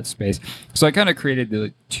into that space. So I kind of created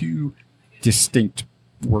the two distinct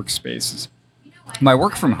workspaces. My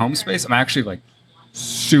work from home space, I'm actually like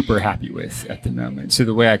super happy with at the moment. So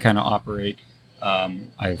the way I kind of operate.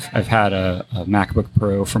 I've had a MacBook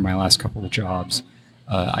Pro for my last couple of jobs.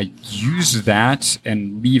 I use that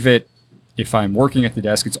and leave it. If I'm working at the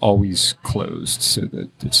desk, it's always closed, so that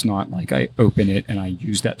it's not like I open it and I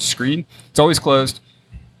use that screen. It's always closed.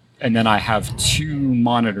 And then I have two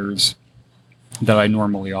monitors that I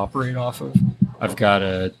normally operate off of. I've got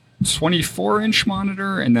a 24-inch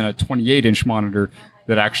monitor and then a 28-inch monitor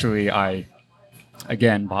that actually I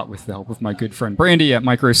again bought with the help of my good friend Brandy at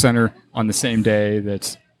Micro Center on the same day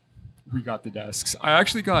that we got the desks. I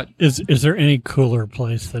actually got... Is there any cooler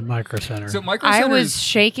place than Micro Center? So Micro I Center was is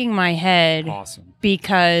shaking my head awesome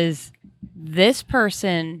because this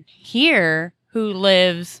person here who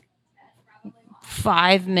lives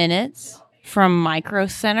 5 minutes from Micro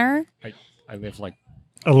Center. I live like...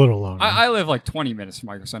 A little longer. I live like 20 minutes from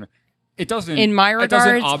Micro Center. It doesn't... In my it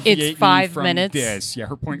doesn't regards, obviate it's me 5 from minutes. This. Yeah,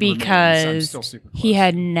 her point remains. I'm Because still super close. he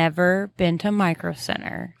had never been to Micro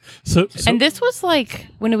Center. So And this was like,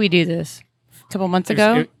 when did we do this? A couple months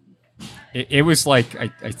ago? It was like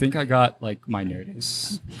I think I got like my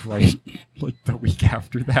notice right like the week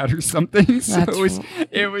after that or something. So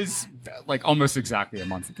it was like almost exactly a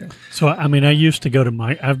month ago. So I mean, I used to go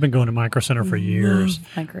to I've been going to Micro Center for years.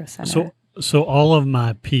 Micro Center. So all of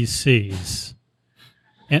my PCs,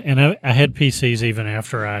 and I had PCs even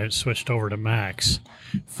after I switched over to Macs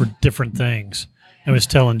for different things. I was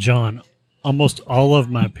telling John, almost all of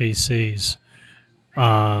my PCs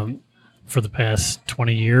for the past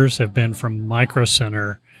 20 years have been from Micro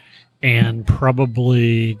Center, and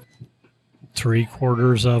probably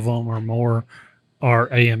 3/4 of them or more are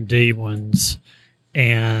AMD ones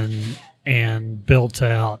and built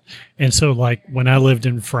out. And so like when I lived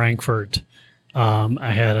in Frankfurt,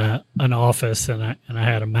 I had an office and I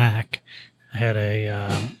had a Mac. I had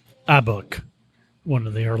a iBook, one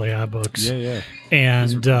of the early iBooks. Yeah.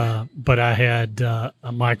 And but I had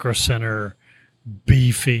a Micro Center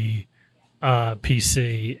beefy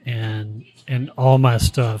PC, and all my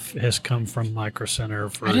stuff has come from Micro Center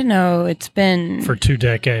I didn't know it's been for 2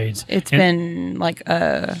 decades. It's been like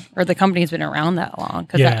or the company's been around that long.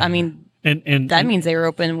 Because Yeah. I mean, and that means they were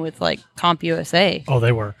open with like CompUSA. Oh,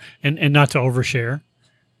 they were, and not to overshare,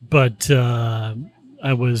 but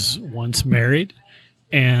I was once married,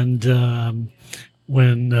 and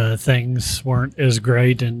when things weren't as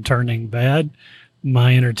great and turning bad,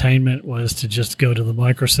 my entertainment was to just go to the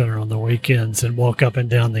Micro Center on the weekends and walk up and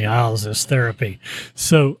down the aisles as therapy.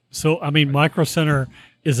 So I mean, Micro Center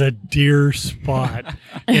is a dear spot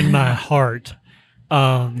in my heart.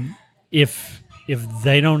 If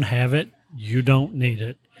they don't have it, you don't need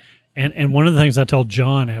it. And one of the things I told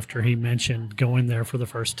John after he mentioned going there for the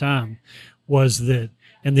first time was that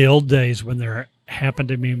in the old days when there happened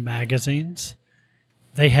to be magazines,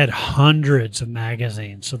 they had hundreds of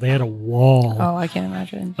magazines. So they had a wall Oh, I can't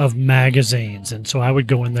imagine. of magazines. And so I would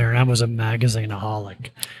go in there, and I was a magazine-aholic.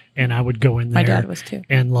 And I would go in there. My dad was too.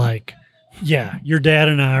 And like, yeah, your dad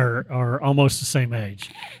and I are almost the same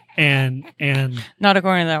age. And Not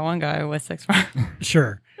according to that one guy with 6 months.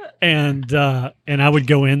 sure. And I would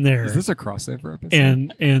go in there. Is this a crossover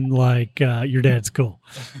episode? And like your dad's cool,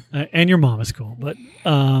 and your mom is cool, but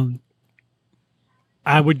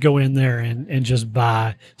I would go in there and just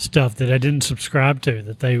buy stuff that I didn't subscribe to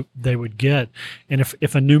that they would get. And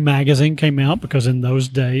if a new magazine came out, because in those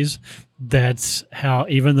days, that's how,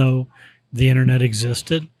 even though the internet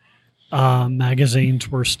existed, magazines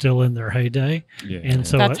were still in their heyday. Yeah. And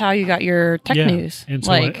so That's how you got your tech news. And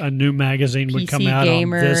so like a new magazine would PC come out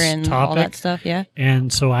Gamer on this and topic. all that stuff. Yeah.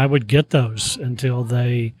 And so I would get those until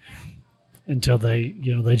they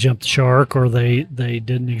they jumped the shark or they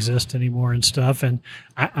didn't exist anymore and stuff. And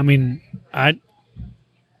I mean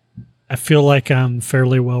I feel like I'm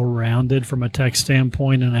fairly well rounded from a tech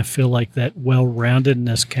standpoint, and I feel like that well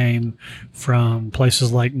roundedness came from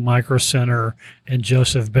places like Micro Center and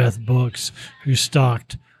Joseph Beth Books, who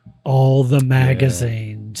stocked all the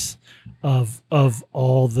magazines of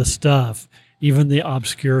all the stuff, even the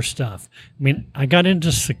obscure stuff. I mean, I got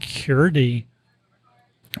into security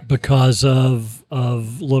because of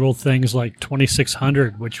little things like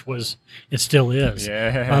 2600, which was, it still is,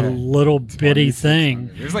 a little bitty thing,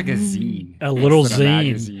 There's like a zine. a little It's not a zine,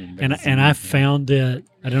 magazine, but and I found it.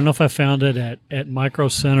 I don't know if I found it at Micro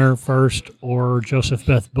Center first or Joseph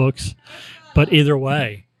Beth Books, but either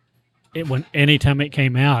way, anytime it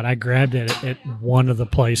came out, I grabbed it at one of the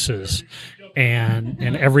places,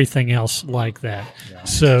 and everything else like that. Yeah.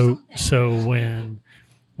 So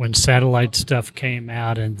when satellite stuff came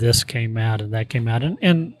out and this came out and that came out,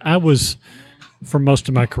 and I was, for most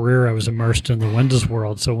of my career, I was immersed in the Windows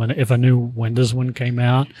world. So if a new Windows one came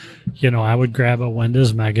out, I would grab a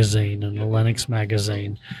Windows magazine and a Linux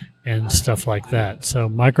magazine and stuff like that. So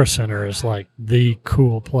Micro Center is like the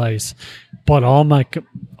cool place. Bought all my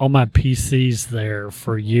PCs there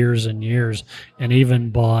for years and years, and even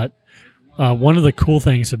bought. One of the cool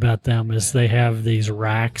things about them is they have these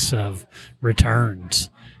racks of returns.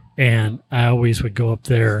 And I always would go up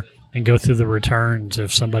there and go through the returns.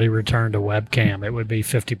 If somebody returned a webcam, it would be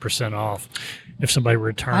 50% off. If somebody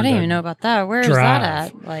returned, I didn't even know about that. Where is that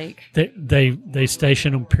at? Like they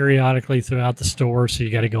station them periodically throughout the store, so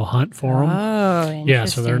you got to go hunt for them. Oh, Yeah,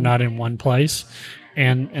 so they're not in one place,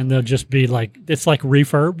 and they'll just be like, it's like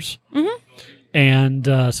refurbs, and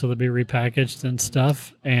so they'll be repackaged and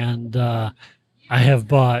stuff. And I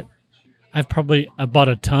bought a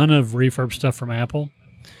ton of refurb stuff from Apple.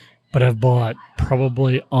 But I've bought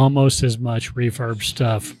probably almost as much refurb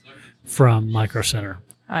stuff from Micro Center.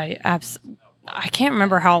 I can't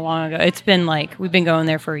remember how long ago. It's been like we've been going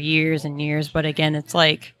there for years and years. But again, it's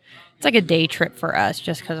like a day trip for us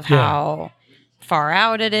just because of how far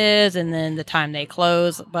out it is, and then the time they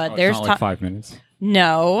close. But there's not like 5 minutes.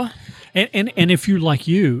 No. And if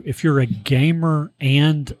if you're a gamer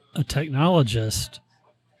and a technologist,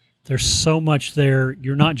 there's so much there.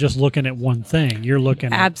 You're not just looking at one thing. You're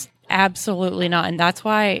looking at absolutely not. And that's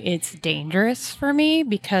why it's dangerous for me,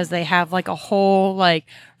 because they have like a whole like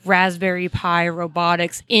Raspberry Pi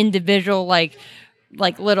robotics individual like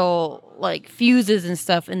little like fuses and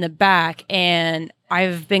stuff in the back. And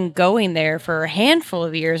I've been going there for a handful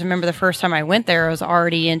of years. I remember the first time I went there, I was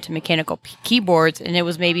already into mechanical keyboards, and it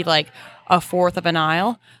was maybe like a fourth of an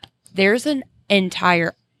aisle. There's an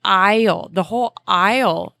entire aisle. The whole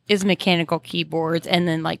aisle is mechanical keyboards, and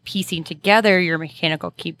then like piecing together your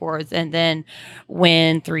mechanical keyboards. And then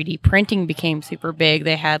when 3D printing became super big,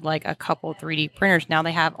 they had like a couple 3D printers. Now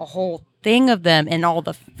they have a whole thing of them and all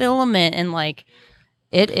the filament, and like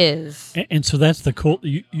it is. And so that's the cool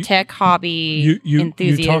tech hobby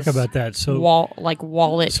enthusiast. You talk about that. So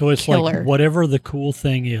wallet. So it's killer. like whatever the cool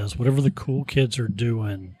thing is, whatever the cool kids are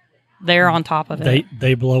doing, they're on top of it.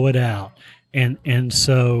 They blow it out. And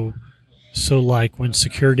so like when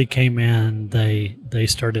security came in, they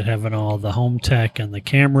started having all the home tech and the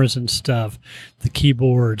cameras and stuff, the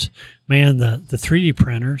keyboards, man, the 3D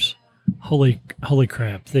printers, holy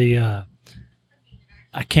crap.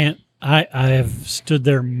 I have stood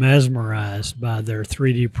there mesmerized by their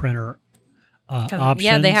 3D printer options.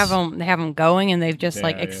 Yeah, they have them going, and they've just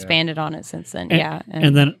expanded on it since then.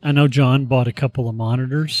 And then I know John bought a couple of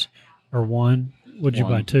monitors, or one. Would you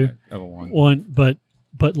buy two? One, but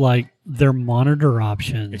like their monitor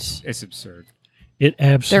options, it's absurd. It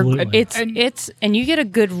absolutely. And you get a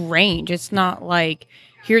good range. It's not like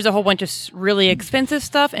here's a whole bunch of really expensive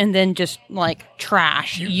stuff and then just like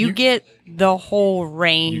trash. You get the whole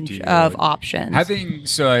range of options.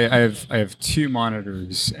 I have two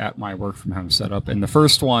monitors at my work from home setup, and the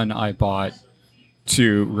first one I bought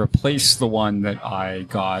to replace the one that I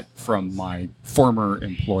got from my former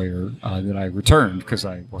employer that I returned because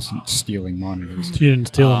I wasn't stealing monitors. You didn't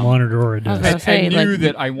steal a monitor or a desk. I knew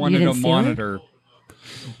that I wanted a monitor,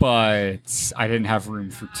 but I didn't have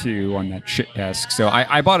room for two on that shit desk, so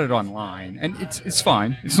I bought it online, and it's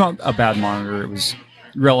fine. It's not a bad monitor. It was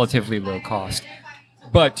relatively low cost.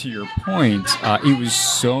 But to your point, it was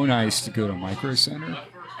so nice to go to Micro Center,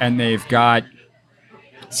 and they've got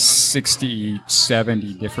 60,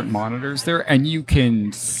 70 different monitors there, and you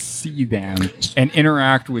can see them and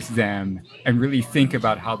interact with them and really think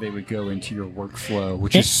about how they would go into your workflow,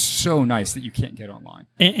 which is so nice that you can't get online.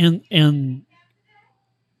 And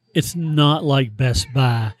it's not like Best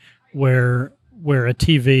Buy where a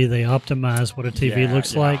TV, they optimize what a TV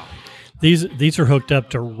looks like. These are hooked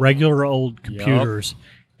up to regular old computers,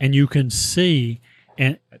 and you can see,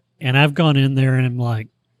 and I've gone in there and I'm like,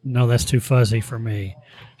 no, that's too fuzzy for me.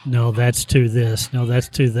 No, that's too this. No, that's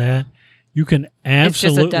too that. You can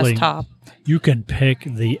absolutely, it's just a desktop. You can pick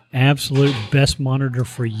the absolute best monitor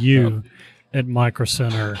for you at Micro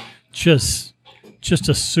Center. Just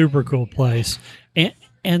a super cool place.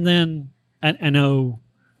 And then I know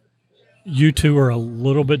you two are a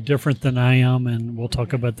little bit different than I am, and we'll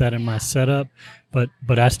talk about that in my setup. But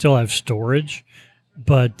I still have storage.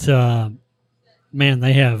 But man,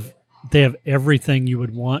 they have everything you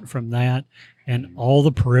would want from that, and all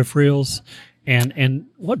the peripherals, and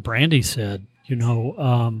what Brandy said.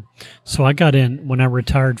 So I got in when I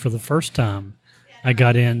retired for the first time. I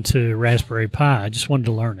got into Raspberry Pi. I just wanted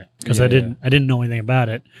to learn it because I didn't know anything about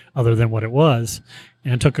it other than what it was.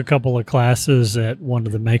 And I took a couple of classes at one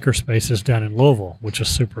of the maker spaces down in Louisville, which is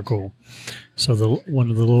super cool. So one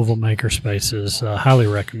of the Louisville maker spaces, highly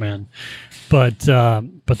recommend. But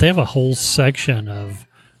they have a whole section of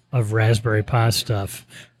Raspberry Pi stuff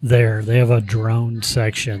there. They have a drone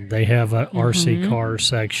section. They have a RC car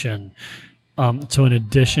section. So in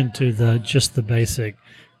addition to just the basic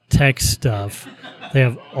tech stuff, they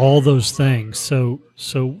have all those things. So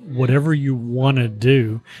whatever you want to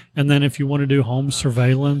do, and then if you want to do home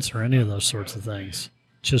surveillance or any of those sorts of things,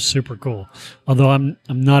 just super cool. Although I'm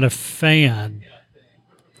not a fan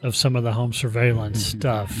of some of the home surveillance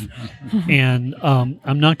stuff, and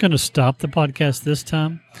I'm not going to stop the podcast this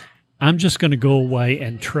time. I'm just going to go away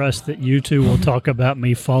and trust that you two will talk about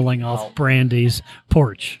me falling off Brandy's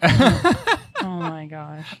porch. Oh my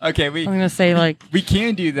gosh. Okay, I'm going to say we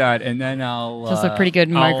can do that, and then I'll just a pretty good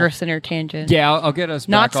Micro Center tangent. Yeah, I'll get us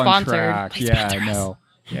not back sponsored. on track. Please Yeah, sponsor us. no.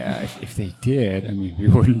 Yeah, if they did, I mean, we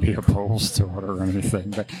wouldn't be opposed to it or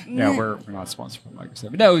anything. But yeah, we're not sponsored by Micro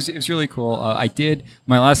Center. But no, it was really cool. I did,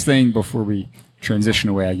 my last thing before we transition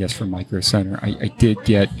away, I guess, from Micro Center, I did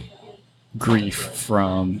get grief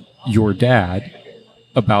from your dad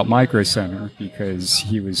about Micro Center because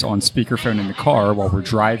he was on speakerphone in the car while we're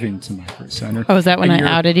driving to Micro Center. Oh, is that when I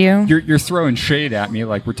outed you? You're throwing shade at me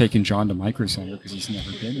like we're taking John to Micro Center because he's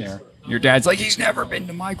never been there. Your dad's like, he's never been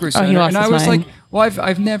to Micro Center. He lost and I his was mind. like, well,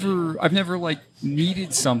 I've never like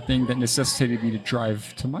needed something that necessitated me to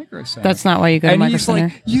drive to Micro Center. That's not why you go to and Micro he's Center.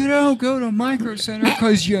 like, you don't go to Micro Center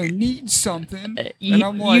because you need something. And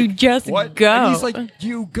I'm like, you just what? go. And he's like,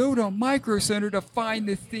 you go to Micro Center to find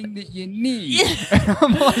the thing that you need. And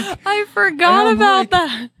I'm like, I forgot I'm about like,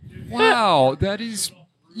 that. wow, that is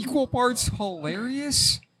equal parts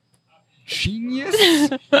hilarious, genius,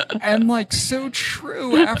 and like so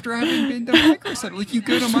true after having been to Micro Center. Like you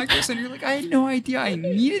go to Micro Center, you're like, I had no idea I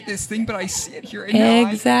needed this thing, but I see it here and now I need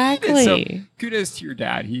it. Exactly. So kudos to your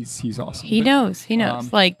dad. He's awesome. He But, knows. He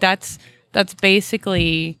knows. Like that's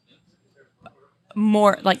basically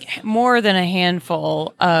more than a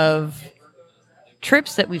handful of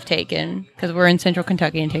trips that we've taken because we're in Central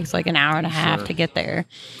Kentucky and it takes like an hour and a half to get there.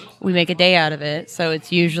 We make a day out of it, so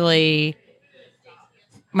it's usually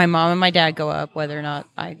my mom and my dad go up, whether or not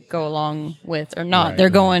I go along with or not. Right, They're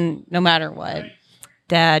right. going no matter what.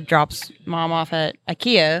 Dad drops mom off at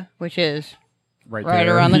IKEA, which is right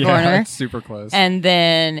there. around the Yeah, corner. it's super close. and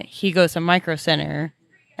then he goes to Micro Center.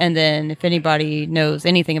 And then if anybody knows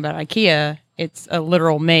anything about IKEA, it's a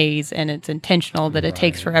literal maze and it's intentional that it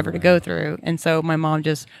takes forever to go through. And so my mom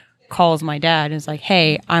just calls my dad and is like,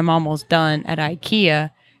 hey, I'm almost done at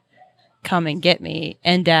IKEA. Come and get me.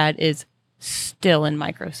 And dad is still in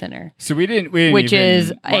Micro Center, So we didn't which even,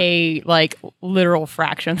 is a like literal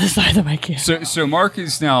fraction of the size of IKEA. So Mark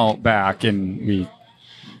is now back, and we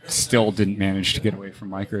still didn't manage to get away from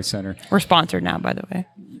Micro Center. We're sponsored now, by the way.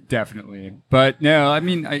 Definitely. But no, I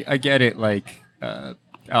mean, I get it. Like,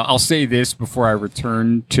 I'll say this before I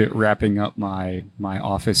return to wrapping up my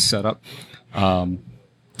office setup.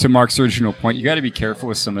 To Mark's original point, you got to be careful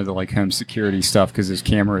with some of the like home security stuff because those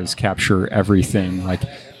cameras capture everything. Like,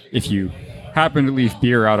 if you happen to leave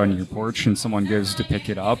beer out on your porch and someone goes to pick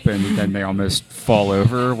it up and then they almost fall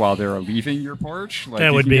over while they're leaving your porch, like, That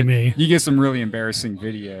you would can be get- me. You get some really embarrassing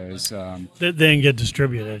videos. That then get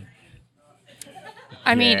distributed.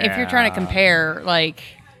 I mean, if you're trying to compare, like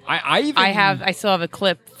I I still have a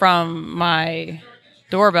clip from my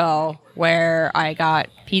doorbell where I got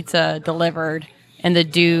pizza delivered, and the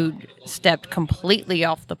dude stepped completely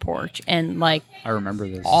off the porch and like I remember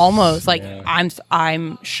this. almost like Yeah.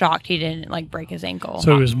 I'm shocked he didn't like break his ankle.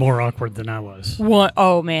 So it was more awkward than I was. What?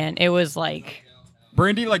 Oh man, it was like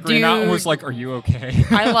Brandy like ran out and Dude. was like, "Are you okay?"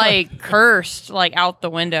 I like cursed like out the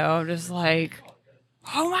window, just like,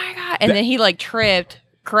 oh my god! And then he like tripped,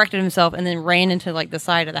 corrected himself, and then ran into like the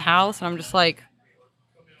side of the house. And I'm just like,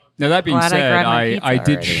 Now that being Glad I said, grabbed my I pizza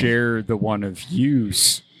did already. share the one of you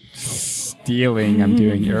stealing. I'm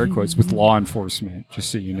doing air quotes with law enforcement, just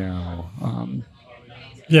so you know.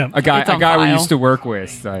 Yeah. A guy It's on we file. used to work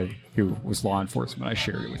with, who was law enforcement. I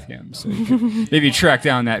shared it with him, so you could maybe track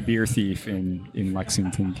down that beer thief in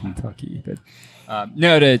Lexington, Kentucky. But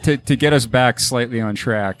no, to get us back slightly on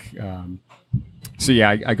track. So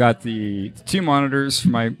yeah, I got the 2 monitors for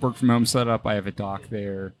my work from home setup. I have a dock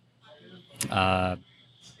there.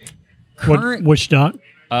 Which dock?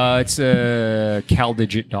 It's a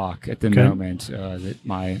CalDigit dock at the Okay. moment. That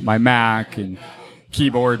my Mac and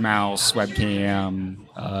keyboard, mouse, webcam,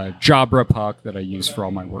 Jabra Puck that I use for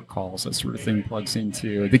all my work calls, that sort of thing plugs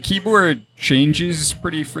into. The keyboard changes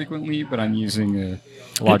pretty frequently, but I'm using a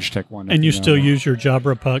Logitech one. at And the you still moment. use your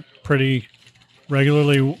Jabra Puck pretty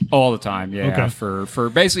regularly? all the time. Yeah, Okay. for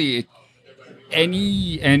basically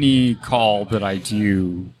any call that I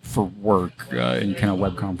do for work, any kind of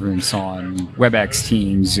web conference on WebEx,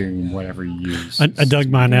 Teams, Zoom, whatever you use. I It's- dug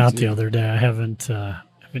mine out the it's- other day. I haven't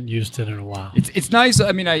used it in a while. It's nice.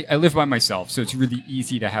 I mean, I live by myself, so it's really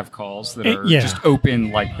easy to have calls that are Yeah. just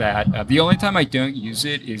open like that. The only time I don't use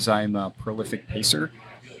it is I'm a prolific pacer,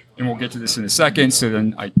 and we'll get to this in a second. So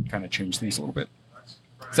then I kind of change things a little bit.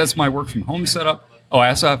 So that's my work from home setup. Oh, I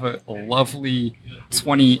also have a lovely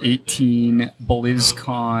 2018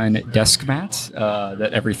 BlizzCon desk mat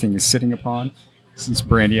that everything is sitting upon. Since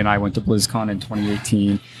Brandy and I went to BlizzCon in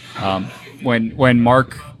 2018, when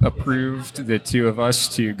Mark approved the 2 of us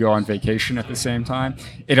to go on vacation at the same time,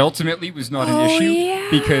 it ultimately was not an issue yeah.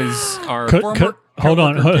 because our Cut- former cut- hold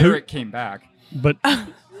on, coworker who- Derek came back. But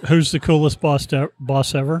who's the coolest boss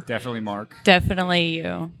ever? Definitely Mark. definitely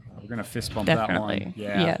you. We're gonna fist bump that Definitely. one.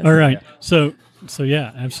 Yeah. Yes. All right. So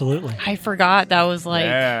yeah, absolutely. I forgot that was like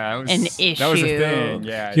Yeah, that was, an That was a issue. thing.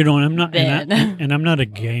 Yeah. You know, and I'm not and, Then. and I'm not a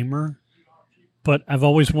gamer, but I've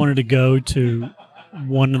always wanted to go to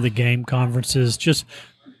one of the game conferences just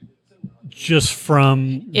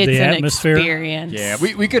from it's the an atmosphere. experience. Yeah,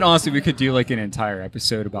 we could do like an entire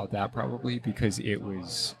episode about that probably because it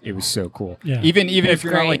was so cool. Yeah. Even if It's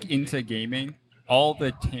you're not great. like into gaming, all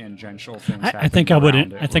the tangential things. I think I would.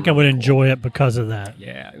 happening around I it think were I would really enjoy it because of that. cool.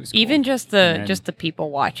 Yeah, it was cool. Even just the And then- the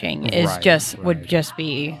people watching is Right, would right. just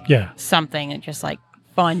be Yeah. something that just like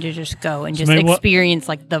fun to just go and So just maybe what- experience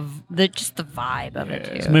like the just the vibe of it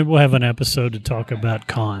Yeah. too. Maybe we'll have an episode to talk about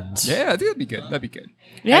cons. Yeah, I think that'd be good. That'd be good.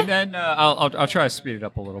 Yeah. And then I'll try to speed it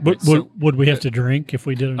up a little But bit. So, would we have to drink if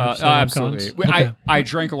we did an episode on absolutely. cons? We- Okay. I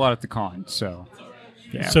drank a lot at the con, so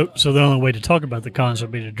yeah. So the only way to talk about the cons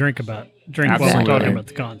would be to drink while we're Absolutely. talking about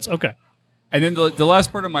the cons. Okay. And then the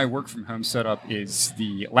last part of my work from home setup is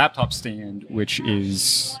the laptop stand, which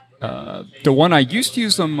is the one I used to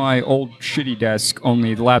use on my old shitty desk,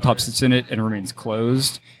 only the laptop sits in it and remains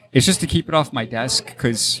closed. It's just to keep it off my desk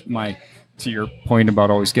because to your point about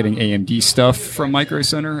always getting AMD stuff from Micro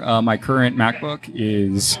Center, my current MacBook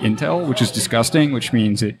is Intel, which is disgusting, which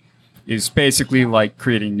means it is basically like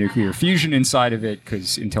creating nuclear fusion inside of it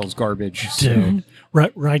because Intel's garbage. So Dude,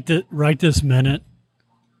 right this minute,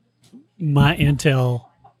 my Intel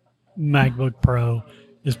MacBook Pro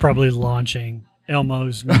is probably launching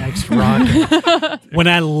Elmo's next rocket. When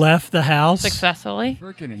I left the house, Successfully.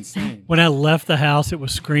 freaking insane. when I left the house, it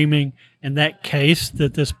was screaming, and that case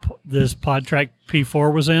that this PodTrack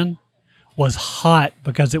P4 was in was hot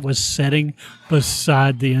because it was sitting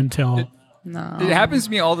beside the Intel. No. It happens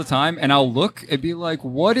to me all the time, and I'll look and be like,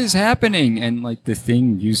 "What is happening?" And like the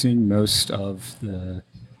thing using most of the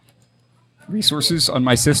resources on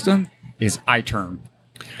my system is iTerm,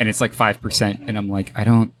 and it's like 5%, and I'm like, I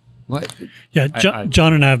don't what. Yeah, I-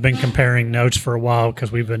 John and I have been comparing notes for a while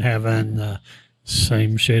because we've been having the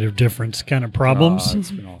same shade of difference kind of problems. It's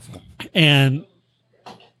been awful. And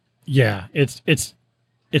yeah, it's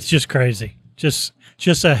just crazy. Just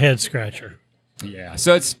a head scratcher. Yeah,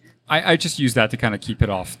 so I just use that to kind of keep it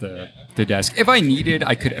off the desk. If I needed,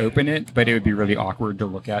 I could open it, but it would be really awkward to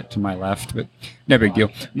look at to my left. But no big deal.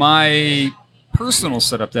 My personal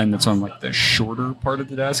setup then that's on like the shorter part of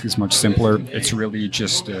the desk is much simpler. It's really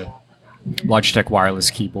just a Logitech wireless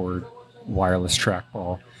keyboard, wireless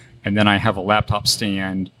trackball, and then I have a laptop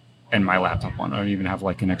stand and my laptop on. I don't even have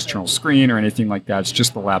like an external screen or anything like that. It's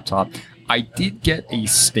just the laptop. I did get a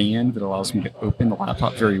stand that allows me to open the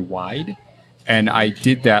laptop very wide, and I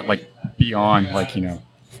did that like beyond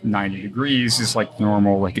 90 degrees is like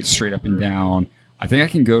normal, like it's straight up and down. I think I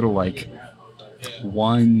can go to like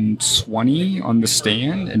 120 on the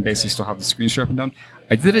stand and basically still have the screen straight up and down.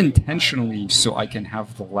 I did it intentionally so I can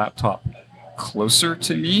have the laptop closer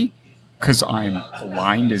to me because I'm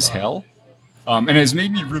blind as hell. And it has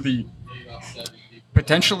made me really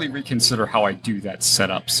potentially reconsider how I do that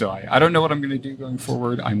setup. So I don't know what I'm going to do going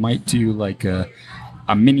forward. I might do like a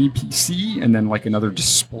mini PC and then like another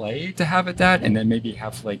display to have at that, and then maybe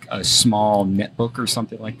have like a small netbook or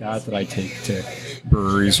something like that I take to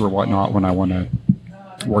breweries or whatnot when I want to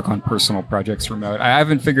work on personal projects remote. I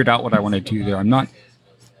haven't figured out what I want to do there.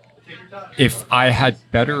 If I had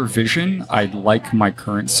better vision, I'd like my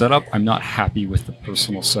current setup. I'm not happy with the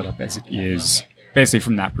personal setup as it is, basically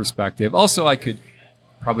from that perspective. Also, I could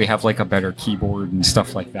probably have like a better keyboard and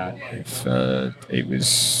stuff like that if it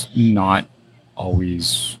was not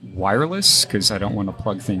always wireless, because I don't want to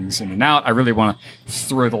plug things in and out. I really want to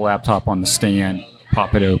throw the laptop on the stand,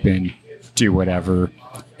 pop it open, do whatever.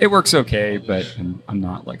 It works okay, but I'm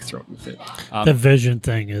not like thrilled with it. The vision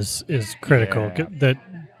thing is critical.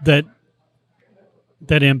 Yeah.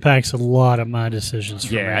 That impacts a lot of my decisions.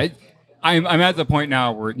 For me. I'm at the point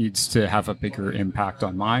now where it needs to have a bigger impact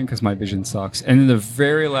on mine because my vision sucks. And then the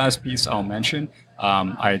very last piece I'll mention,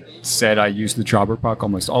 I said I use the Jabber Puck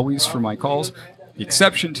almost always for my calls. The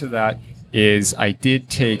exception to that is I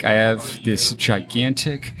have this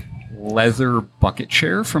gigantic leather bucket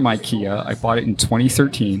chair from IKEA. I bought it in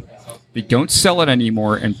 2013. They don't sell it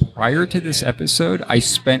anymore. And prior to this episode, I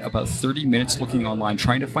spent about 30 minutes looking online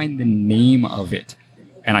trying to find the name of it.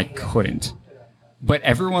 And I couldn't. But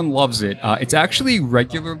everyone loves it. It's actually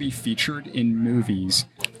regularly featured in movies.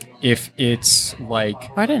 If it's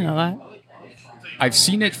like... I didn't know that. I've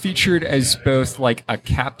seen it featured as both like a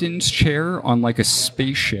captain's chair on like a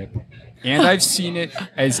spaceship, and I've seen it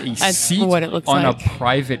as a seat what it looks on like. a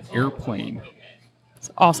private airplane.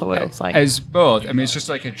 It's also what it looks like. As both. I mean, it's just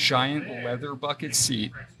like a giant leather bucket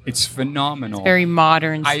seat. It's phenomenal. It's very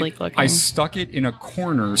modern, sleek looking. I stuck it in a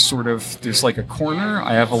corner, sort of. There's like a corner.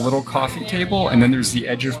 I have a little coffee table, and then there's the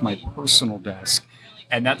edge of my personal desk.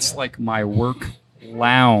 And that's like my work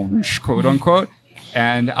lounge, quote unquote.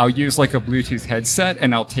 And I'll use like a Bluetooth headset,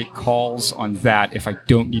 and I'll take calls on that if I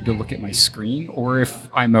don't need to look at my screen, or if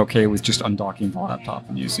I'm okay with just undocking the laptop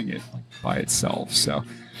and using it like, by itself. So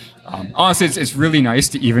honestly, it's really nice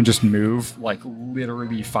to even just move like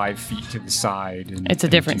literally 5 feet to the side. It's a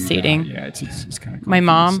different seating. Yeah, it's kind of cool. My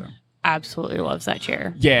mom absolutely loves that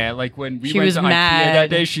chair. Yeah, like when we She went was to IKEA mad. that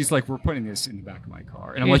day, she's like, "We're putting this in the back of my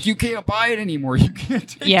car," and I'm like, "You can't buy it anymore. You can't."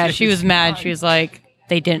 Take Yeah, it. she was It's mad. fine." She was like,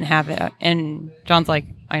 they didn't have it. And John's like,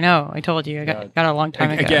 I know. I told you. I got it a long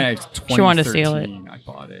time ago. Again, it's She wanted to steal it. 2013 I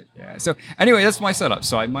bought it. Yeah. So anyway, that's my setup.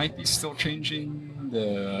 So I might be still changing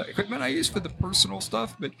the equipment I use for the personal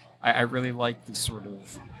stuff, but I really like the sort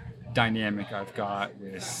of dynamic I've got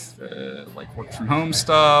with like work from home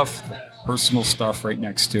stuff, the personal stuff right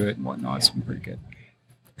next to it and whatnot. It's been pretty good.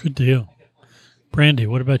 Good deal. Brandy,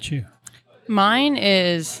 what about you? Mine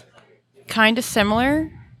is kind of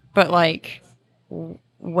similar, but like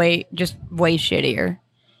way shittier.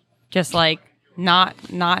 Just like not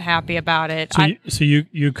happy about it. So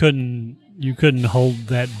you couldn't hold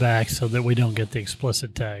that back so that we don't get the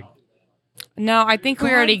explicit tag. No, I think we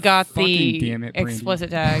God already got fucking the damn it, Brandy.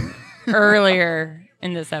 explicit tag earlier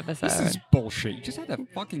in this episode. This is bullshit. You just had to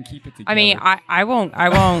fucking keep it together. I mean, I won't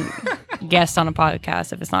guest on a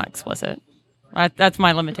podcast if it's not explicit. That's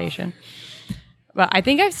my limitation. But I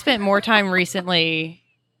think I've spent more time recently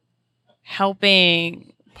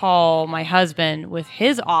helping Paul, my husband, with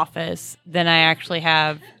his office than I actually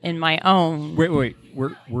have in my own. Wait.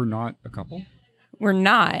 We're not a couple? We're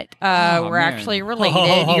not. Oh, we're man. actually related.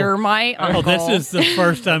 Oh. You're my uncle. Oh, this is the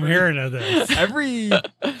first I'm hearing of this.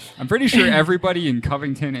 I'm pretty sure everybody in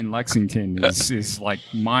Covington and Lexington is like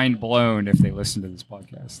mind blown if they listen to this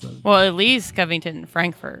podcast. Though. Well, at least Covington and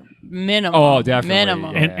Frankfurt. Minimum. Oh, definitely.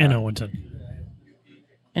 Minimum. Yeah. And Owenton.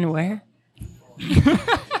 And where?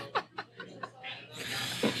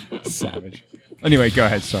 Savage. Anyway, go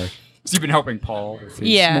ahead. Sorry. So you've been helping Paul with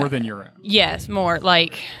his more than your own. Yes, more.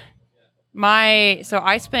 Like I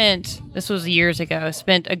spent, this was years ago,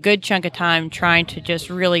 spent a good chunk of time trying to just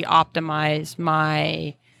really optimize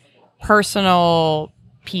my personal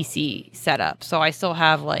PC setup. So I still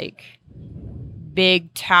have like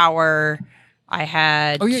big tower. I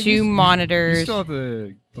had two monitors. You still have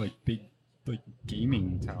the like big like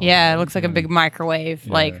gaming tower. Yeah, it looks like a big microwave.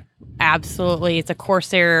 Yeah. Like absolutely, it's a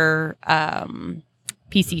Corsair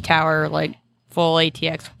PC tower, like full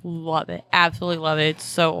ATX. Love it. Absolutely love it. It's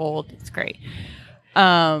so old. It's great.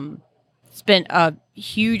 Spent a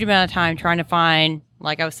huge amount of time trying to find,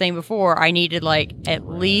 like I was saying before, I needed like at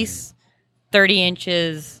least 30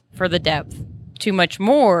 inches for the depth. Too much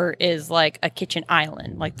more is like a kitchen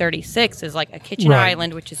island. Like 36 is like a kitchen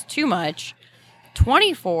island, which is too much.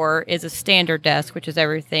 24 is a standard desk, which is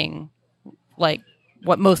everything like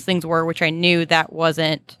what most things were, which I knew that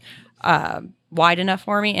wasn't wide enough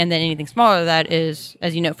for me. And then anything smaller than that is,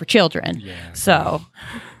 as you know, for children. Yeah. So...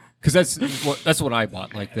 Because that's what I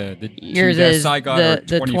bought. Like the yours two desks is I got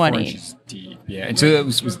the are 24 20. inches deep. Yeah, and so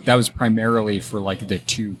that was primarily for like the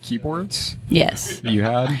 2 keyboards yes. that you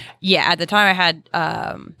had. Yeah, at the time I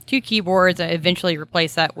had 2 keyboards. I eventually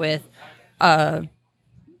replaced that with a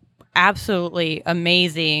absolutely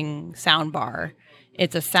amazing sound bar.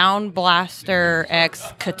 It's a Sound Blaster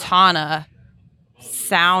X Katana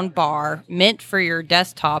sound bar meant for your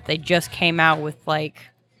desktop. They just came out with like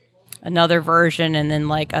another version and then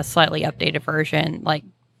like a slightly updated version. Like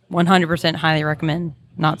 100% highly recommend.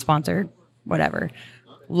 Not sponsored. Whatever.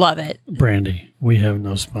 Love it. Brandy, we have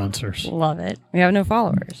no sponsors. Love it. We have no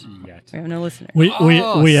followers. Yet. We have no listeners.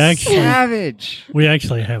 We actually savage. we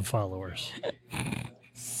actually have followers.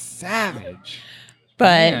 Savage.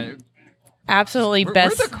 But Man, absolutely where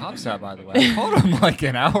best. are the cops at, by the way? I called them like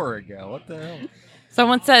an hour ago. What the hell?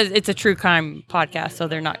 Someone says it's a true crime podcast, so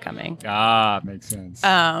they're not coming. Makes sense.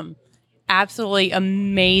 Absolutely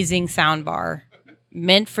amazing sound bar.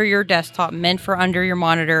 Meant for your desktop, meant for under your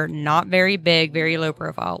monitor, not very big, very low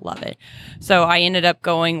profile. Love it. So I ended up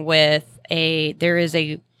going with there is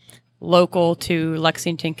a local to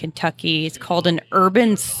Lexington, Kentucky. It's called an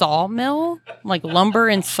urban sawmill, like lumber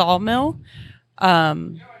and sawmill.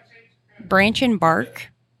 Branch and Bark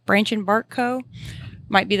Co.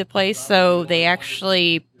 might be the place. So they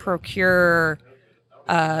actually procure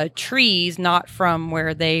trees, not from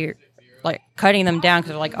where they like cutting them down because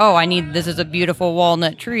they're like, oh, this is a beautiful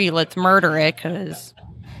walnut tree. Let's murder it because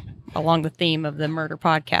along the theme of the murder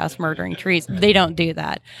podcast, murdering trees, they don't do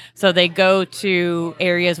that. So they go to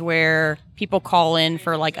areas where people call in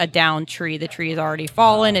for like a downed tree. The tree is already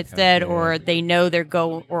fallen, it's dead, or they know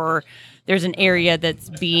or there's an area that's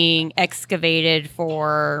being excavated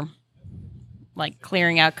for like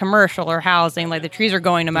clearing out commercial or housing. Like the trees are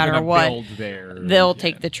going no matter what. They'll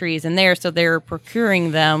take the trees in there. So they're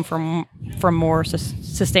procuring them from more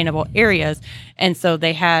sustainable areas. And so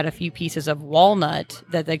they had a few pieces of walnut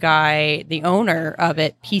that the owner of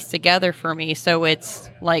it, pieced together for me. So it's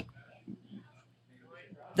like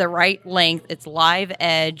the right length. It's live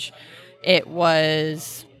edge. It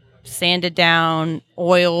was sanded down,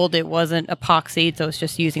 oiled. It wasn't epoxied, so it's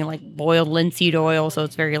just using like boiled linseed oil. So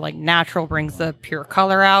it's very like natural, brings the pure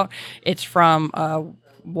color out. It's from a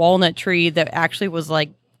walnut tree that actually was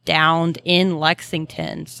like downed in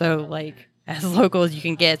Lexington. So like as local as you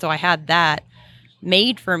can get. So I had that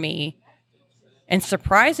made for me. And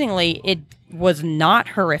surprisingly, it was not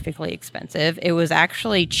horrifically expensive. It was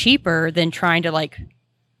actually cheaper than trying to like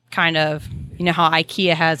kind of, you know how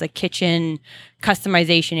IKEA has a kitchen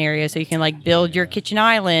customization area so you can like build your kitchen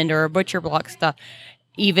island or a butcher block stuff.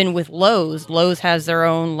 Even with Lowe's has their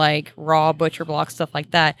own like raw butcher block stuff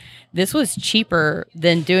like that. This was cheaper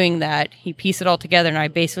than doing that. He pieced it all together and I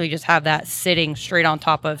basically just have that sitting straight on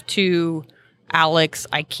top of 2 Alex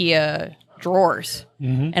IKEA drawers.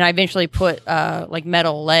 Mm-hmm. And I eventually put like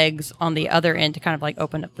metal legs on the other end to kind of like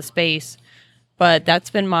open up the space. But that's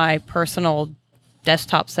been my personal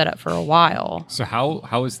desktop setup for a while. So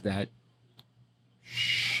how is that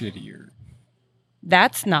shittier?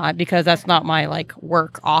 That's not, because that's not my like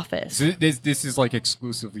work office. So this is like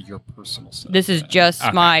exclusively your personal setup. This is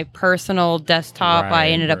just my personal desktop. I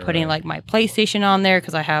ended up putting right. like my PlayStation on there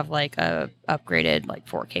because I have like a upgraded like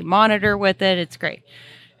 4K monitor with it. It's great.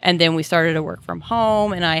 And then we started to work from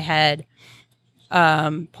home, and I had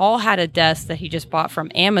Paul had a desk that he just bought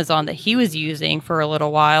from Amazon that he was using for a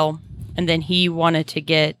little while. And then he wanted to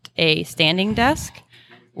get a standing desk,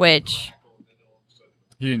 which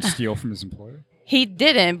he didn't steal from his employer? He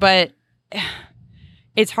didn't, but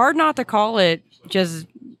it's hard not to call it just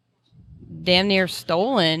damn near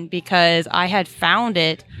stolen, because I had found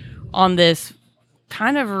it on this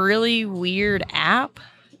kind of really weird app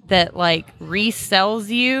that like resells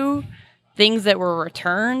you things that were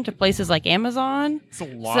returned to places like Amazon. It's a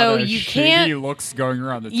lot of shady looks going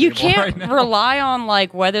around the table you can't right now. rely on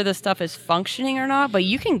like whether the stuff is functioning or not, but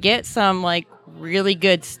you can get some like really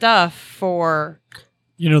good stuff for,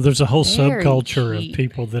 you know, there's a whole very subculture cheap. of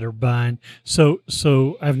people that are buying. So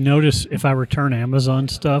I've noticed if I return Amazon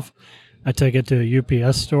stuff, I take it to a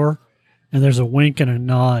UPS store, and there's a wink and a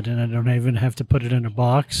nod, and I don't even have to put it in a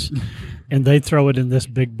box, and they throw it in this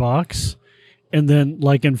big box. And then,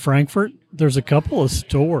 like in Frankfurt, there's a couple of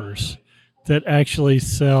stores that actually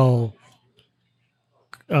sell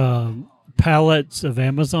pallets of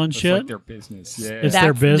Amazon It's shit. like their business. Yeah. It's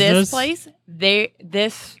their business. This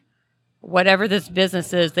place, whatever this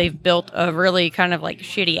business is, they've built a really kind of like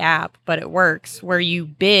shitty app, but it works, where you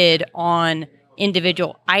bid on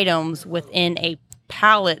individual items within a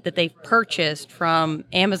pallet that they've purchased from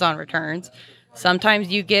Amazon returns. Sometimes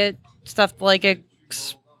you get stuff like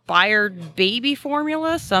expired baby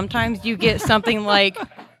formula. Sometimes you get something like,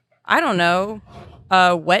 I don't know,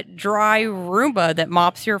 a wet, dry Roomba that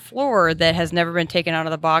mops your floor that has never been taken out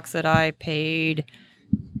of the box that I paid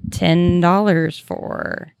 $10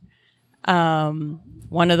 for.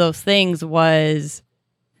 One of those things was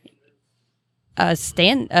a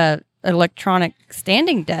electronic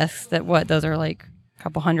standing desks that those are like a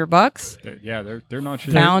couple $100. Yeah, they're not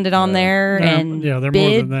cheap. Found it on there Yeah, and yeah, they're more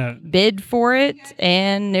than that. bid for it,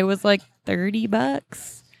 and it was like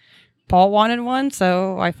 $30. Paul wanted one,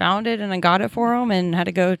 so I found it and I got it for him, and had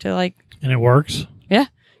to go to like And it works.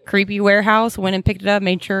 creepy warehouse, went and picked it up,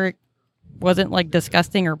 made sure it wasn't like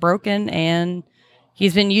disgusting or broken, and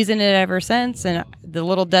he's been using it ever since. And the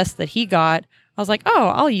little desk that he got, I was like, oh,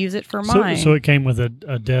 I'll use it for mine. So it came with a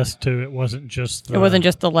desk too. It wasn't just it wasn't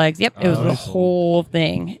just the legs. Yep, it was the Awesome. whole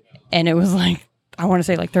thing, and it was like, I want to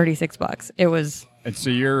say like $36. It was And so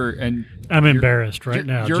I'm embarrassed right you're-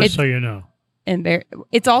 now, you're- just so you know.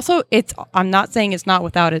 it's also I'm not saying it's not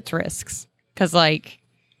without its risks, because like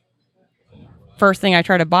first thing I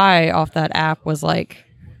tried to buy off that app was like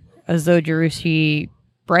a Zojirushi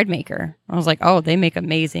bread maker. I was like, oh, they make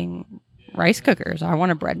amazing rice cookers. I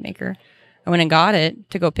want a bread maker. I went and got it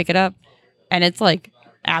to go pick it up, and it's like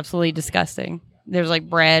absolutely disgusting. There's like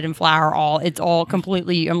bread and flour, it's all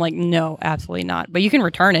completely, I'm like, no, absolutely not. But you can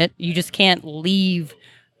return it. You just can't leave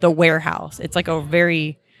the warehouse. It's like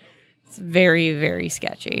it's very, very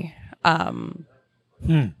sketchy.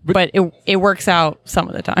 But it works out some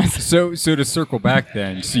of the times. So to circle back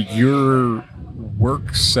then, so your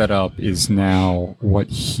work setup is now what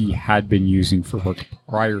he had been using for work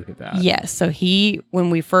prior to that. Yes. So when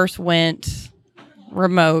we first went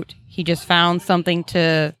remote, he just found something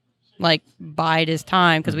to like bide his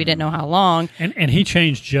time, because we didn't know how long. And he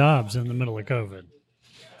changed jobs in the middle of COVID.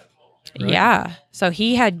 Right. Yeah. So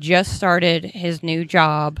he had just started his new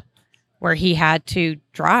job where he had to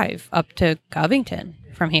drive up to Covington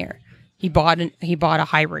from here. He bought a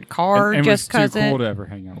hybrid car and just was because too cool to ever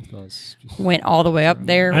hang out with us. went all the way up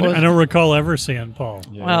there. I don't recall ever seeing Paul.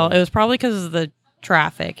 Yeah. Well, it was probably because of the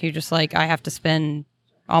traffic. He just like, I have to spend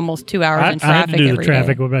almost 2 hours in I had traffic to do the every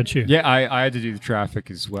traffic. day. What about you? Yeah, I had to do the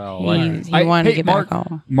traffic as well. He wanted to get Mark, back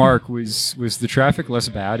home. Mark, was the traffic less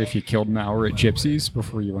bad if you killed an hour at Gypsies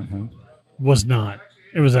before you went home? Was not.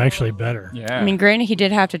 It was actually better. Yeah. I mean, granted, he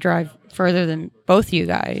did have to drive further than both you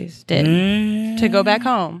guys did to go back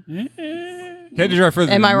home. he had to drive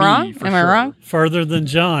further Am than I me, wrong? for Am I sure. wrong? Further than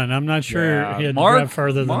John. I'm not sure Yeah. he had to Mark, drive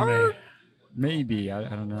further than me. Mark? Maybe. I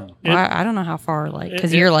don't know. Well, I don't know how far, like,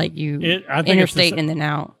 because it- you're like I think it's the interstate sa- and then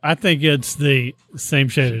out. I think it's the same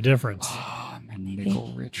shade of difference. I'm a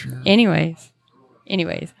nickel richer. Anyways,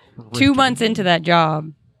 2 months into that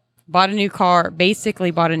job, bought a new car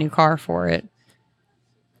for it.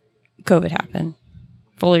 COVID happened,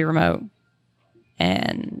 fully remote,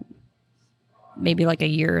 and maybe like a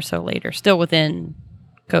year or so later, still within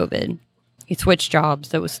COVID, he switched jobs.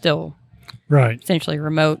 That was still Right. essentially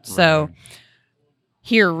remote. So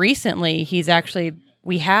here recently,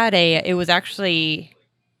 it was actually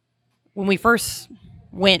when we first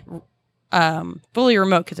went fully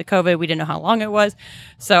remote because of COVID, we didn't know how long it was.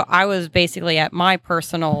 So I was basically at my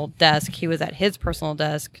personal desk. He was at his personal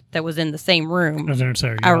desk that was in the same room, I was gonna say,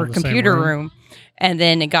 are you all our in the same computer room. And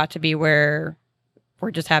then it got to be where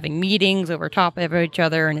we're just having meetings over top of each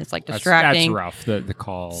other, and it's like distracting. That's rough, the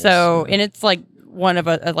calls. So, and it's like one of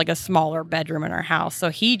a smaller bedroom in our house. So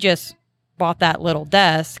he just bought that little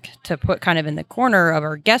desk to put kind of in the corner of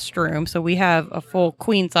our guest room. So we have a full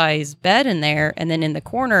queen size bed in there. And then in the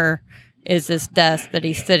corner is this desk that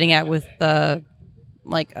he's sitting at with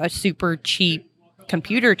like a super cheap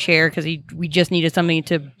computer chair, because we just needed something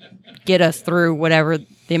to get us through whatever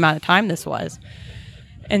the amount of time this was.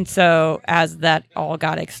 And so as that all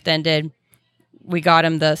got extended, we got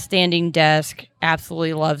him the standing desk.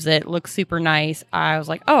 Absolutely loves it. Looks super nice. I was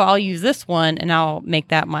like, oh, I'll use this one and I'll make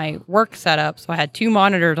that my work setup. So I had 2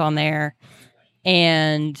 monitors on there.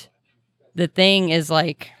 And the thing is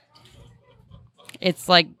like, it's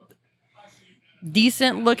like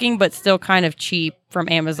decent looking, but still kind of cheap from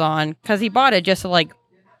Amazon, because he bought it just to like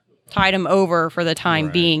tied him over for the time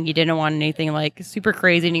Right. being. You didn't want anything like super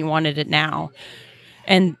crazy, and you wanted it now.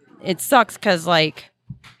 And it sucks because like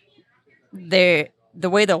the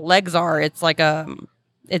way the legs are, it's like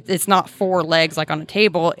it's not 4 legs like on a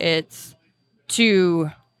table. It's 2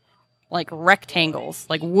 like rectangles,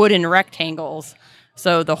 like wooden rectangles.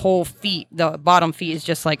 So the whole feet, the bottom feet is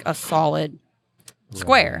just like a solid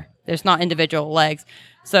square. There's not individual legs.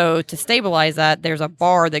 So to stabilize that, there's a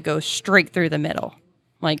bar that goes straight through the middle,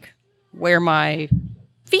 like where my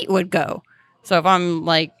feet would go. So if I'm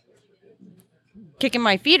like kicking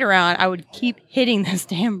my feet around, I would keep hitting this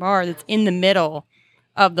damn bar that's in the middle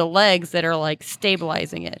of the legs that are like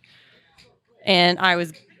stabilizing it. And I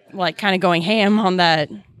was like kind of going ham on that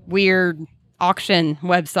weird auction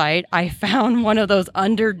website. I found one of those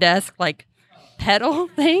under desk like pedal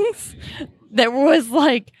things that was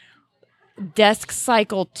like Desk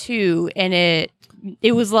Cycle 2, and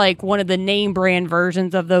it was like one of the name brand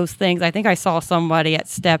versions of those things. I think I saw somebody at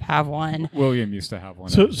Step have one. William used to have one.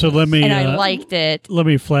 So let me And I liked it. let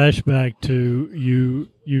me flash back to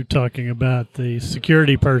you talking about the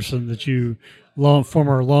security person that you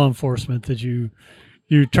former law enforcement that you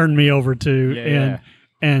turned me over to, Yeah.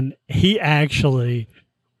 and he actually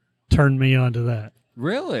turned me onto that.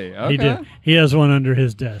 Really? Okay. He did. He has one under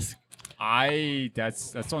his desk,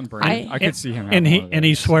 That's on brand. I could see him. and having one of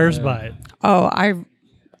he those. swears Yeah. by it. Oh,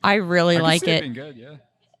 I really I could like see it. being good, yeah.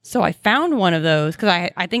 So I found one of those because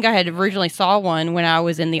I think I had originally saw one when I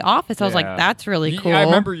was in the office. I was like, Yeah. that's really cool. I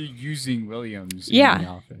remember you using Williams. In the Yeah.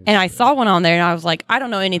 office. And I saw one on there and I was like, I don't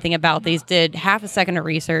know anything about these. Did half a second of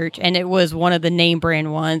research and it was one of the name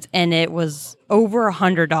brand ones and it was over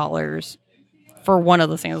 $100 for one of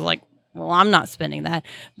those things. I was like, well, I'm not spending that.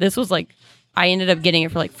 This was like, I ended up getting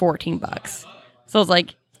it for like $14. So I was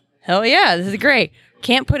like, hell yeah, this is great.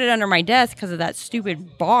 Can't put it under my desk because of that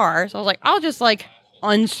stupid bar. So I was like, I'll just like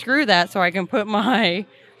unscrew that so I can put my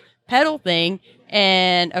pedal thing.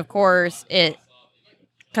 And of course,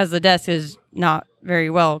 because the desk is not very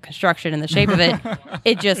well constructed in the shape of it,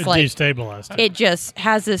 it just like Destabilized. it just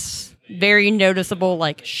has this very noticeable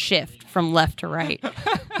like shift from left to right,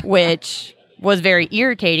 which was very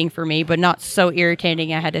irritating for me, but not so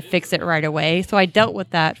irritating I had to fix it right away. So I dealt with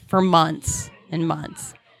that for months and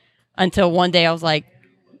months until one day I was like,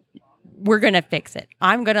 we're going to fix it.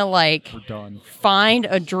 I'm going to like We're done. find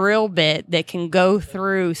a drill bit that can go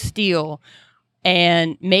through steel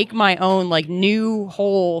and make my own like new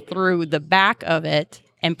hole through the back of it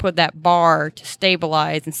and put that bar to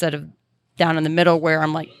stabilize instead of down in the middle where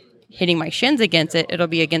I'm like hitting my shins against it. It'll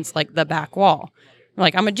be against like the back wall.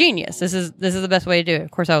 Like, I'm a genius. This is the best way to do it.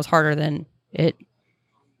 Of course, that was harder than it.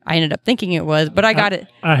 I ended up thinking it was, but I got it.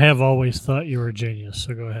 I have always thought you were a genius.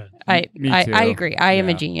 So go ahead. Me I too. agree. I am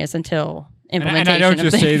a Yeah. genius until And implementation. I don't of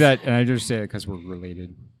just say things. that. And I just say it because we're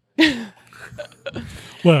related.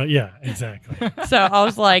 Well, yeah, exactly. So I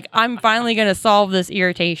was like, I'm finally going to solve this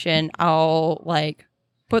irritation. I'll like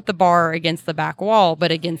put the bar against the back wall,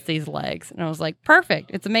 but against these legs. And I was like,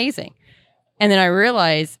 perfect. It's amazing. And then I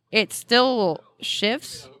realized it still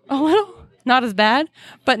shifts a little, not as bad,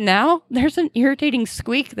 but now there's an irritating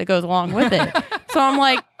squeak that goes along with it. So I'm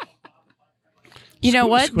like, you know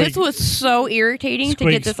what? Squeak. This was so irritating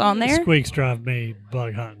to get this on there. Squeaks drive me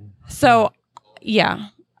bug hunting. So, yeah.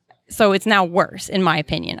 So it's now worse, in my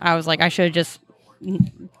opinion. I was like, I should have just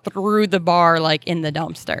threw the bar like in the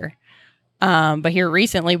dumpster. But here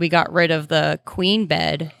recently, we got rid of the queen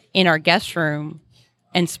bed in our guest room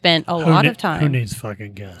and spent a lot of Who time. needs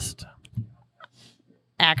fucking guest?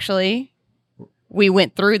 Actually, we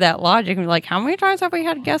went through that logic and we're like, how many times have we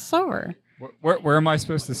had guests over? Where am I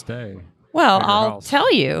supposed to stay? Well, At your I'll house.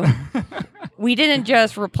 tell you. We didn't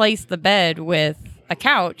just replace the bed with a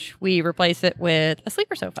couch. We replaced it with a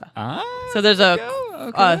sleeper sofa. So there's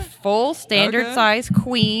a full standard Okay. size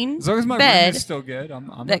queen As long as my room bed is still good, I'm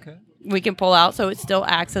that okay. we can pull out so it still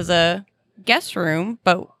acts as a guest room.